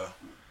all the.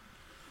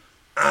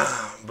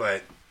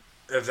 But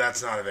if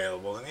that's not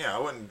available, then yeah, I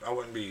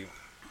wouldn't be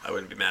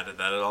mad at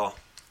that at all.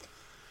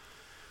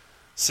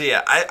 So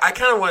yeah, I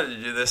kind of wanted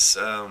to do this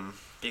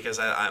because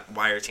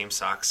Why Your Team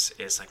Sucks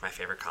is like my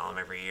favorite column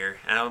every year,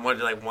 and I wanted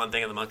to do like one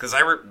thing of the month because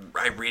I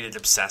read it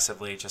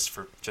obsessively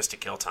just to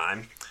kill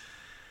time,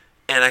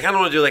 and I kind of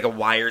want to do like a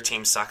Why Your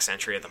Team Sucks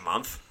entry of the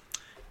month,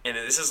 and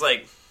this is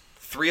like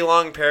 3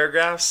 long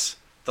paragraphs.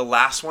 The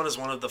last one is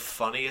one of the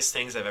funniest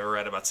things I've ever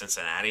read about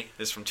Cincinnati.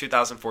 This is from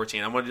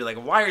 2014. I want to do like a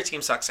Why Your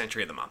Team Sucks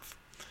entry of the month.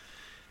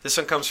 This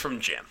one comes from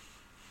Jim.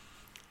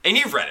 And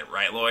you've read it,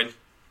 right, Lloyd?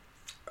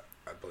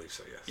 I believe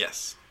so,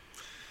 yes.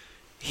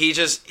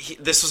 Yes.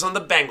 This was on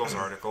the Bengals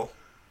article,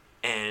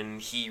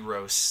 and he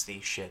roasts the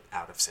shit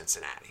out of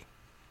Cincinnati.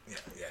 Yeah.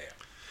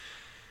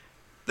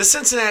 The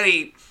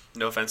Cincinnati,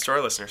 no offense to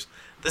our listeners,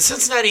 the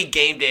Cincinnati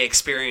game day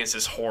experience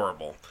is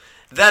horrible.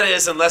 That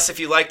is, unless if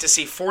you like to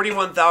see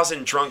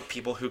 41,000 drunk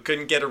people who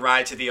couldn't get a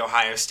ride to the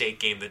Ohio State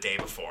game the day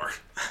before.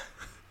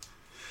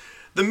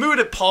 The mood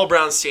at Paul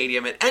Brown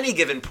Stadium at any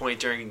given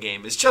point during a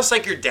game is just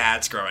like your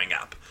dad's growing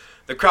up.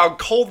 The crowd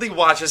coldly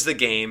watches the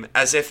game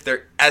as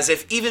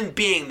if even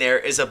being there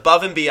is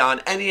above and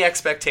beyond any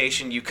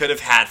expectation you could have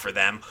had for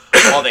them,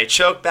 while they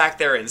choke back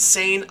their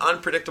insane,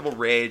 unpredictable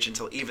rage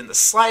until even the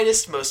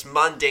slightest, most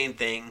mundane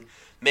thing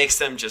makes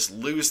them just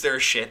lose their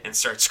shit and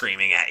start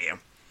screaming at you.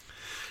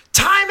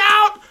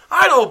 Timeout?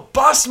 I don't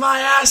bust my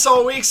ass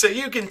all week so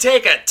you can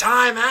take a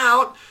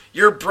timeout.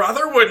 Your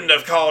brother wouldn't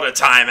have called a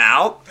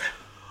timeout.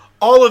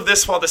 All of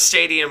this while the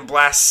stadium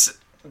blasts.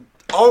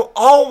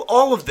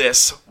 All of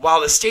this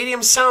while the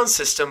stadium sound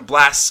system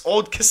blasts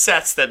old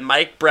cassettes that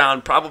Mike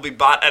Brown probably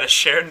bought at a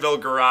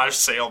Sharonville garage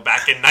sale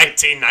back in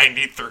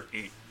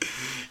 1993.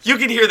 You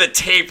can hear the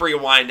tape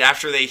rewind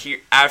after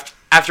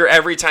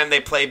every time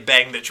they play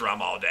Bang the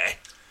Drum all day.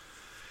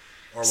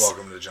 Or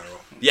Welcome to the Jungle.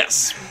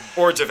 Yes.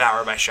 Or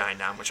Devour by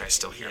Shinedown, which I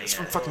still hear. It's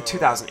from fucking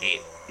 2008.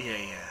 Yeah.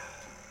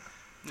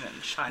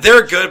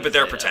 They're good, but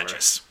they're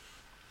pretentious.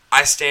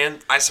 I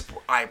stand by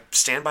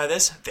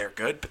this. They're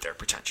good, but they're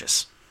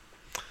pretentious.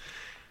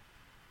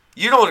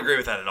 You don't agree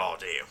with that at all,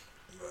 do you?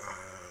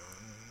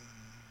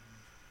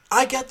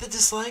 I get the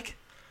dislike.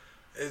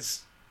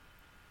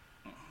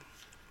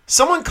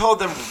 Someone called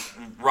them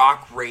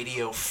rock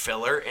radio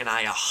filler, and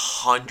I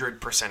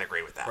 100%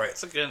 agree with that. Right.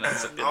 That's a good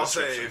I'll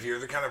say, if you're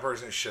the kind of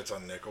person who shits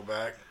on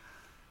Nickelback,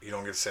 you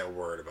don't get to say a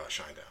word about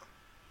Shinedown.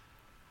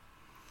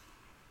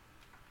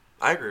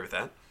 I agree with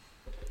that.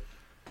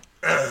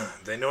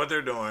 They know what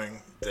they're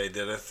doing. They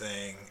did a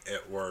thing.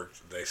 It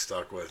worked. They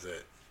stuck with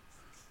it.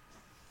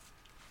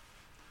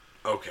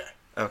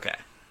 Okay.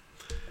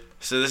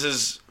 So So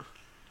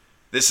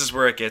this is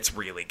where it gets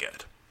really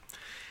good.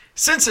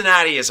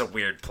 Cincinnati is a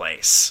weird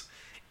place.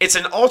 It's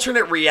an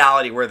alternate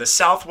reality where the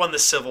South won the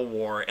Civil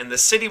War and the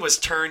city was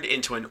turned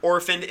into an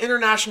orphaned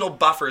international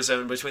buffer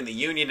zone between the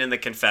Union and the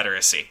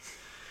Confederacy.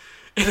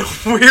 In a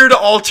weird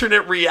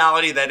alternate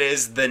reality that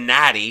is the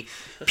Natty,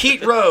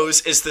 Pete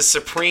Rose is the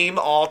supreme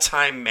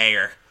all-time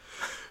mayor.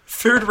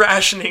 Food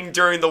rationing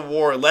during the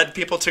war led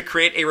people to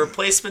create a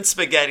replacement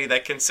spaghetti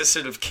that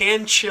consisted of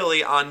canned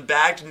chili on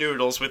bagged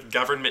noodles with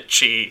government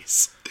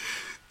cheese.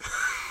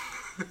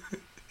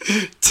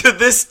 To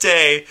this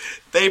day,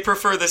 they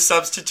prefer the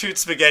substitute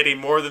spaghetti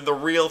more than the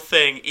real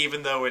thing,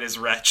 even though it is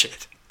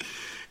wretched.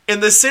 In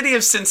the city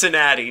of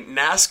Cincinnati,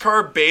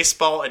 NASCAR,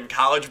 baseball, and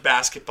college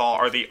basketball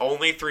are the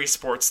only 3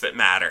 sports that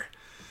matter.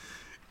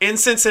 In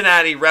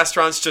Cincinnati,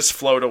 restaurants just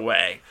float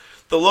away.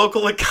 The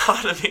local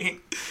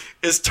economy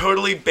is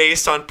totally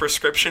based on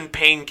prescription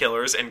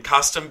painkillers and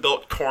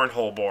custom-built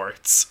cornhole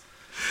boards.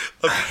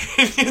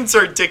 Opinions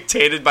are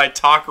dictated by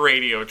talk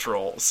radio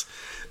trolls.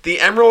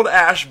 The emerald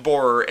ash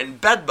borer and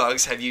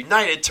bedbugs have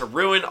united to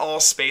ruin all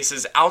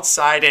spaces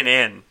outside and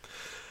in.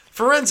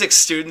 Forensics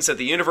students at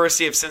the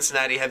University of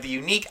Cincinnati have the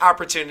unique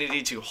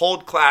opportunity to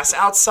hold class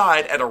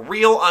outside at a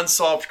real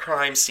unsolved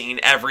crime scene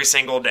every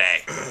single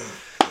day.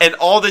 And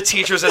all the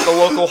teachers at the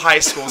local high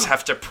schools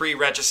have to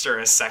pre-register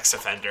as sex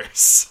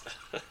offenders.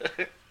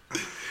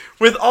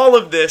 With all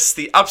of this,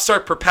 the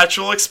upstart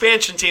perpetual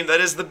expansion team that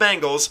is the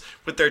Bengals,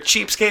 with their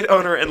cheapskate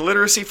owner and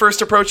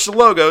literacy-first approach to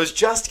logos,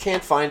 just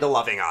can't find a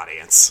loving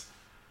audience.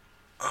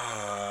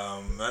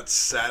 That's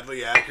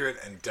sadly accurate,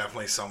 and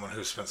definitely someone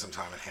who spent some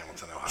time in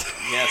Hamilton, Ohio.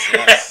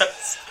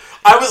 Yes.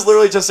 I was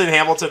literally just in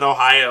Hamilton,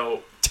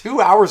 Ohio 2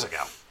 hours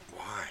ago.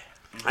 Why?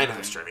 I know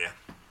it's trivia.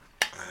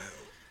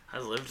 I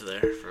lived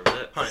there for a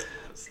bit. Right.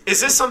 Is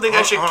this something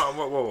I should...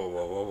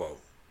 Whoa.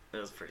 It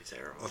was pretty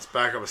terrible. Let's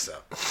back up a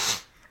step.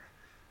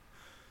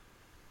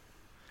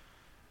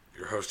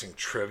 You're hosting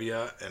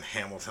trivia in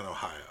Hamilton,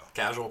 Ohio.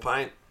 Casual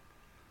pint.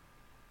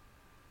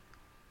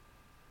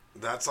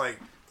 That's like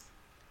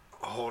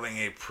holding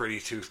a pretty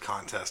tooth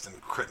contest in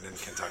Crittenden,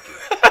 Kentucky.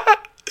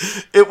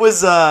 It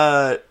was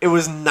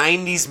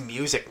 90s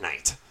music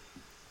night.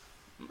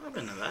 I'm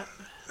into that.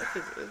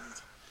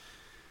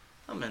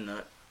 I'm into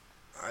it.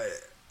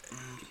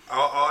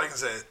 All I can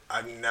say is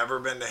I've never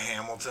been to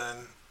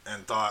Hamilton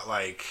and thought,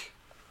 like,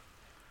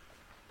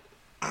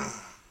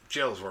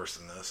 jail's worse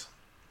than this.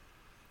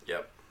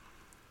 Yep.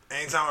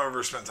 Anytime I've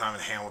ever spent time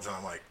in Hamilton,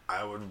 I'm like,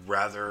 I would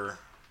rather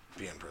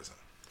be in prison.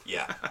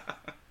 Yeah.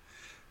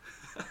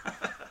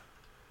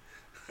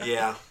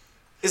 Yeah.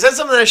 Is that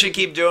something I should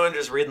keep doing?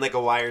 Just reading like a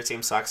Wire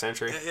Team Sox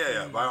entry?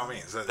 Yeah, by all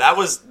means. That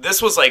was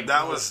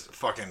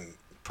fucking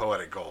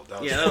poetic gold.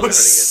 That was, that was pretty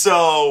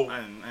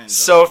good.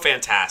 so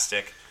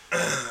fantastic.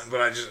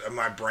 But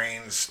my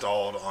brain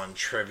stalled on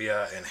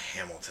trivia in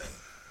Hamilton.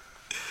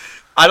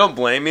 I don't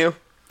blame you.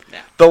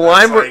 Yeah.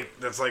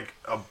 That's like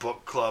a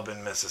book club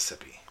in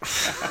Mississippi.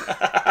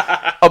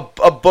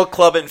 a book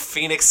club in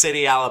Phoenix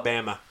City,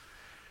 Alabama.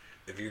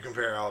 If you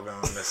compare Alabama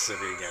and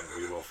Mississippi again,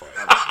 we will fight.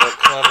 Book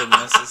club in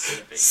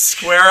Mississippi.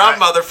 Square up,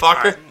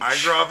 motherfucker. I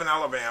grew up in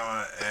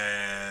Alabama,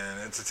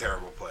 and it's a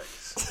terrible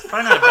place.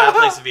 Probably not a bad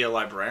place to be a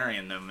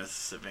librarian, though,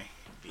 Mississippi.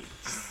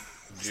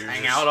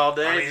 Hang out all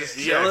day, just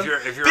chilling.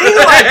 If you're being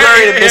a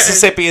librarian in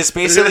Mississippi is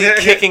basically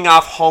kicking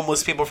off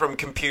homeless people from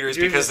computers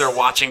because they're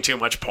watching too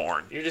much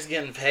porn. You're just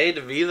getting paid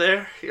to be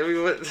there? I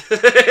mean, what?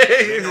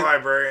 Being a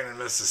librarian in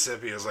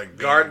Mississippi is like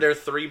guard their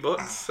 3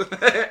 books.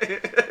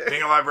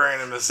 Being a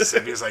librarian in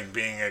Mississippi is like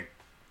being a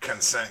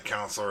consent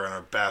counselor in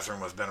a bathroom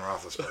with Ben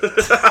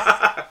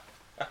Roethlisberger.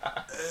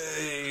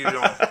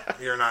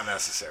 You're not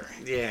necessary.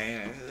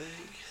 Yeah.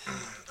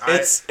 I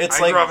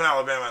like, grew up in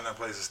Alabama, and that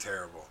place is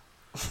terrible.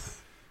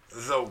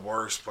 The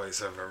worst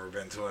place I've ever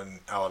been to in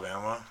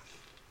Alabama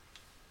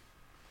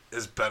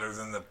is better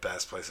than the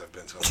best place I've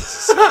been to in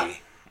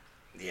Mississippi.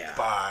 Yeah.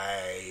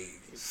 By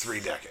 3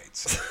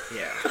 decades.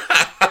 Yeah.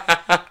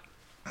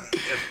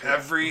 If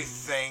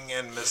everything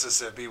in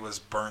Mississippi was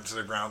burnt to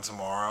the ground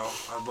tomorrow,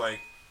 I'd be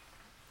like,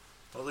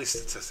 well, at least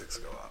statistics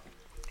go up.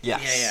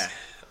 Yes.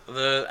 Yeah.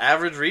 The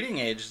average reading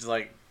age is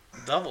like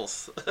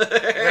doubles. We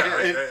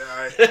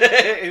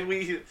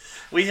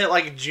hit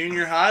like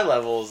junior high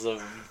levels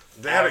of.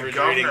 They had a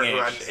governor who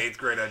had an 8th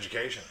grade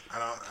education.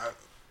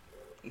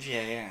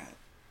 Yeah.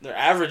 Their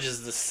average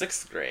is the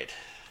 6th grade.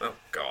 Oh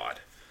God.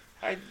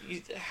 How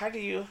do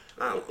you?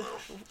 I don't know.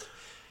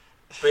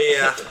 But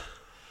yeah.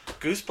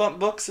 Goosebump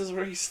books is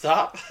where you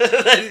stop.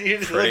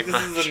 This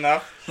is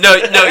enough. No,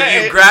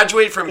 you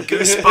graduate from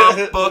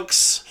Goosebump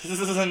books.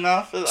 This is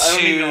enough. I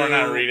don't even know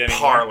how to read anymore.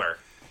 Parlor.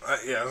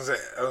 I was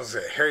gonna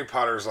say Harry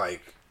Potter's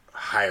like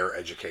higher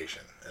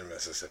education in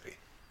Mississippi.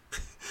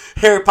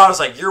 Harry Potter's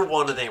like, you're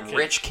one of them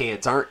rich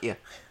kids, aren't you?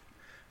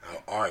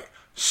 Oh, all right,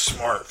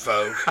 smart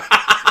folk.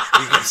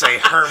 You can say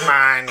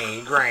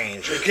Hermione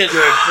Granger. Good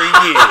for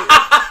you.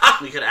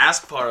 We could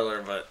ask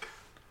Parlor, but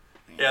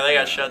yeah, they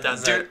got shut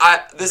down. Dude,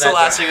 this will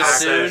last you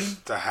soon.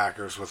 The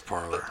hackers with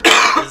Parlor.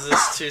 Is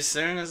this too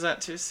soon? Is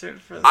that too soon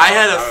for that?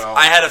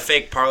 I had a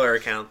fake Parlor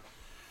account.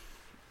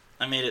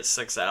 I made it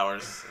 6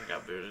 hours. I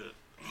got booted.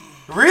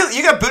 Really?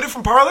 You got booted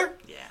from Parler?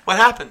 Yeah. What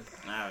happened?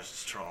 I was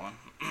just trolling.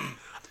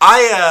 I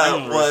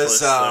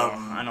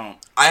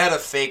had a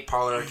fake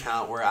Parler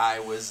account where I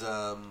was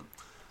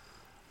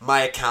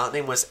my account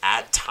name was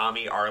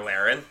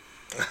 @TommyRLaren.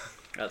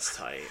 That's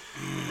tight.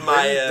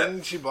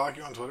 Didn't she block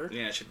you on Twitter?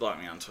 Yeah, she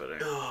blocked me on Twitter.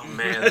 Oh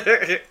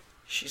man.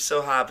 She's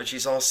so hot, but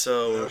she's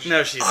also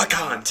no, she's a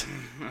cunt.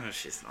 No,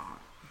 she's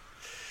not.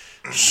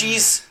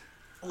 She's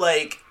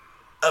like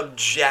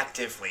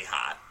objectively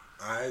hot.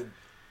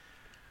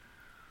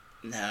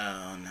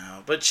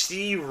 No. But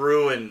she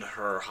ruined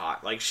her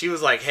hot. Like, she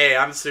was like, hey,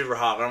 I'm super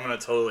hot, but I'm gonna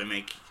totally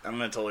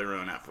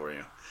ruin that for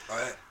you.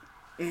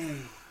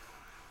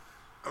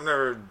 I'm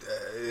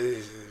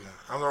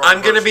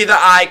gonna be the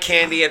eye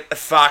candy at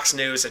Fox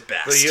News at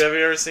best. But have you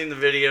ever seen the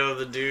video of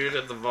the dude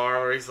at the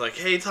bar where he's like,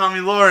 hey, Tommy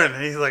Lauren?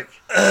 And he's like,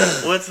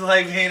 what's it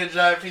like being a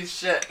giant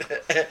piece of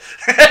shit?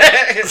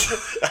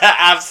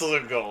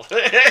 Absolute gold. So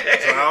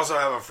I also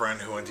have a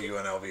friend who went to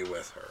UNLV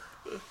with her.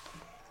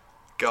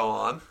 Go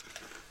on.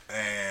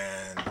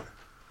 And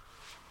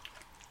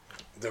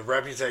the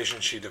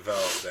reputation she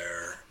developed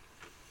there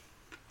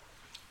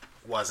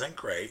wasn't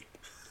great.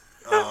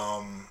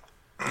 Yeah,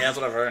 that's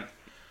what I've heard.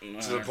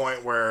 To the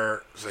point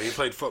where, so he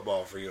played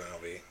football for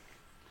UNLV,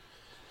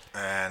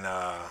 and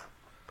a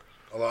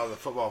lot of the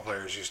football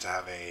players used to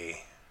have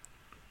a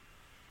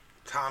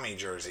Tommy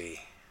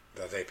jersey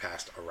that they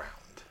passed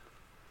around.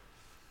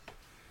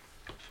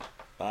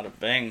 Bada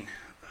bing.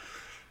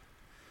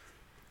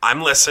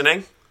 I'm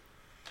listening.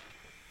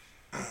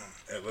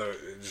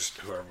 Just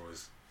whoever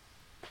was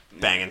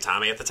banging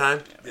Tommy at the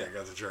time. Yeah,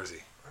 got the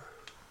jersey.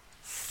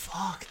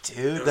 Fuck, dude,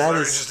 It was that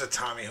literally is just a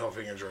Tommy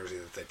Hilfiger jersey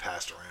that they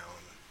passed around.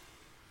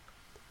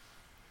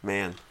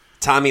 Man,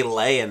 Tommy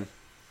laying.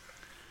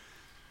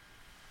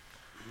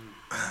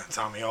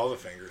 Tommy all the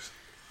fingers.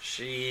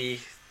 The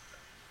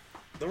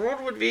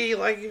world would be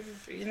like,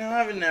 if,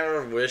 I would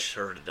never wish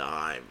her to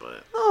die,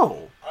 but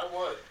no, I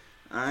would.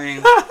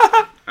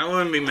 I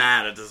wouldn't be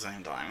mad at the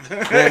same time.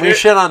 Man, we've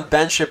shit on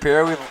Ben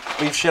Shapiro.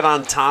 We've shit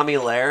on Tommy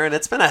Lair, and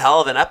it's been a hell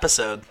of an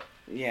episode.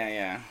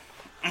 Yeah.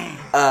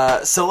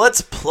 So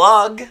let's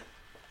plug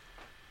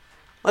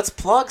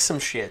some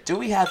shit. Do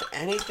we have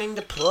anything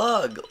to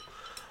plug?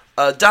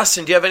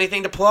 Dustin, do you have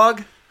anything to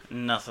plug?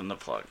 Nothing to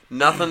plug.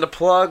 Nothing to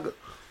plug?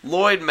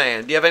 Lloyd,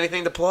 man, do you have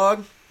anything to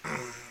plug?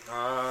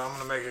 I'm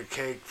going to make a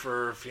cake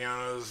for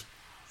Fiona's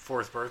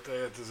 4th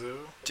birthday at the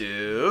zoo.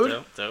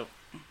 Dude. Dope.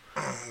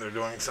 They're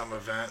doing some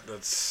event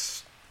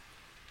that's,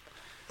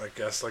 I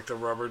guess, like the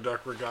rubber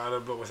duck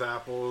regatta, but with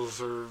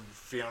apples or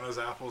Fiona's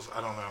apples.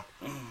 I don't know.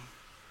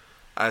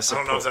 I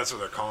don't know if that's what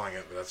they're calling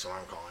it, but that's what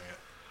I'm calling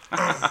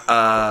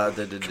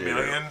it.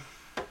 Chameleon.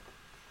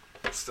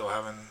 Still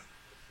having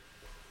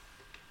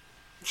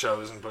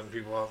shows and putting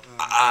people up.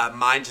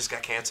 Mine just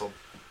got canceled.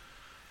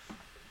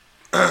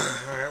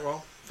 Alright,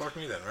 well, fuck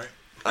me then, right?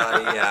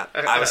 Yeah.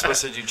 I was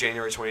supposed to do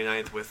January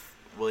 29th with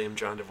William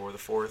John DeVore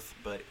IV,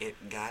 but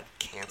it got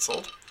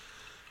canceled.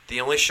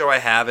 The only show I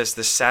have is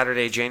this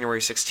Saturday,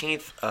 January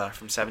 16th,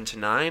 from 7 to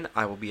 9.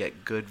 I will be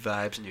at Good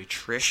Vibes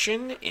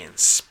Nutrition in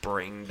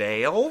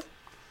Springdale.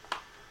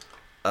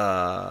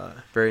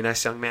 Very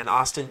nice young man,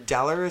 Austin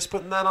Deller, is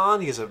putting that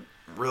on. He's a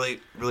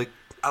really,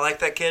 I like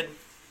that kid.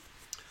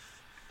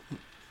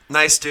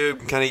 Nice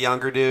dude, kind of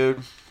younger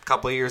dude. A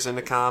couple of years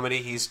into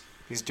comedy. He's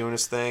doing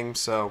his thing,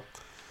 so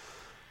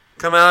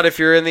come out if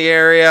you're in the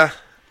area.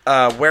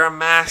 Wear a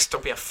mask.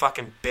 Don't be a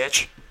fucking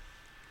bitch.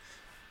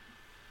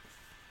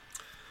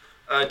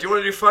 Do you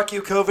want to do Fuck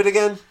You COVID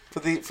again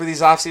for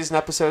these off-season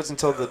episodes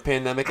until the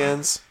pandemic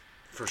ends?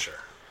 For sure.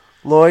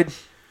 Lloyd,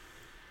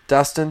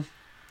 Dustin,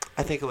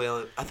 I think we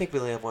only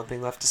have one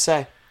thing left to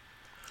say.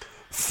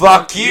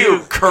 Fuck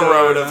you,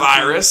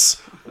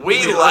 coronavirus.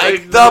 We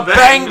like the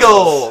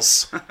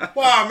Bengals.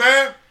 Wow,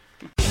 man.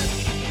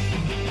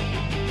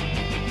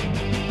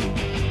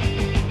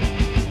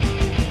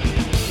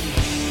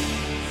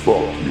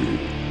 Fuck you.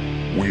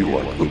 We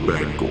like the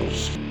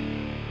Bengals.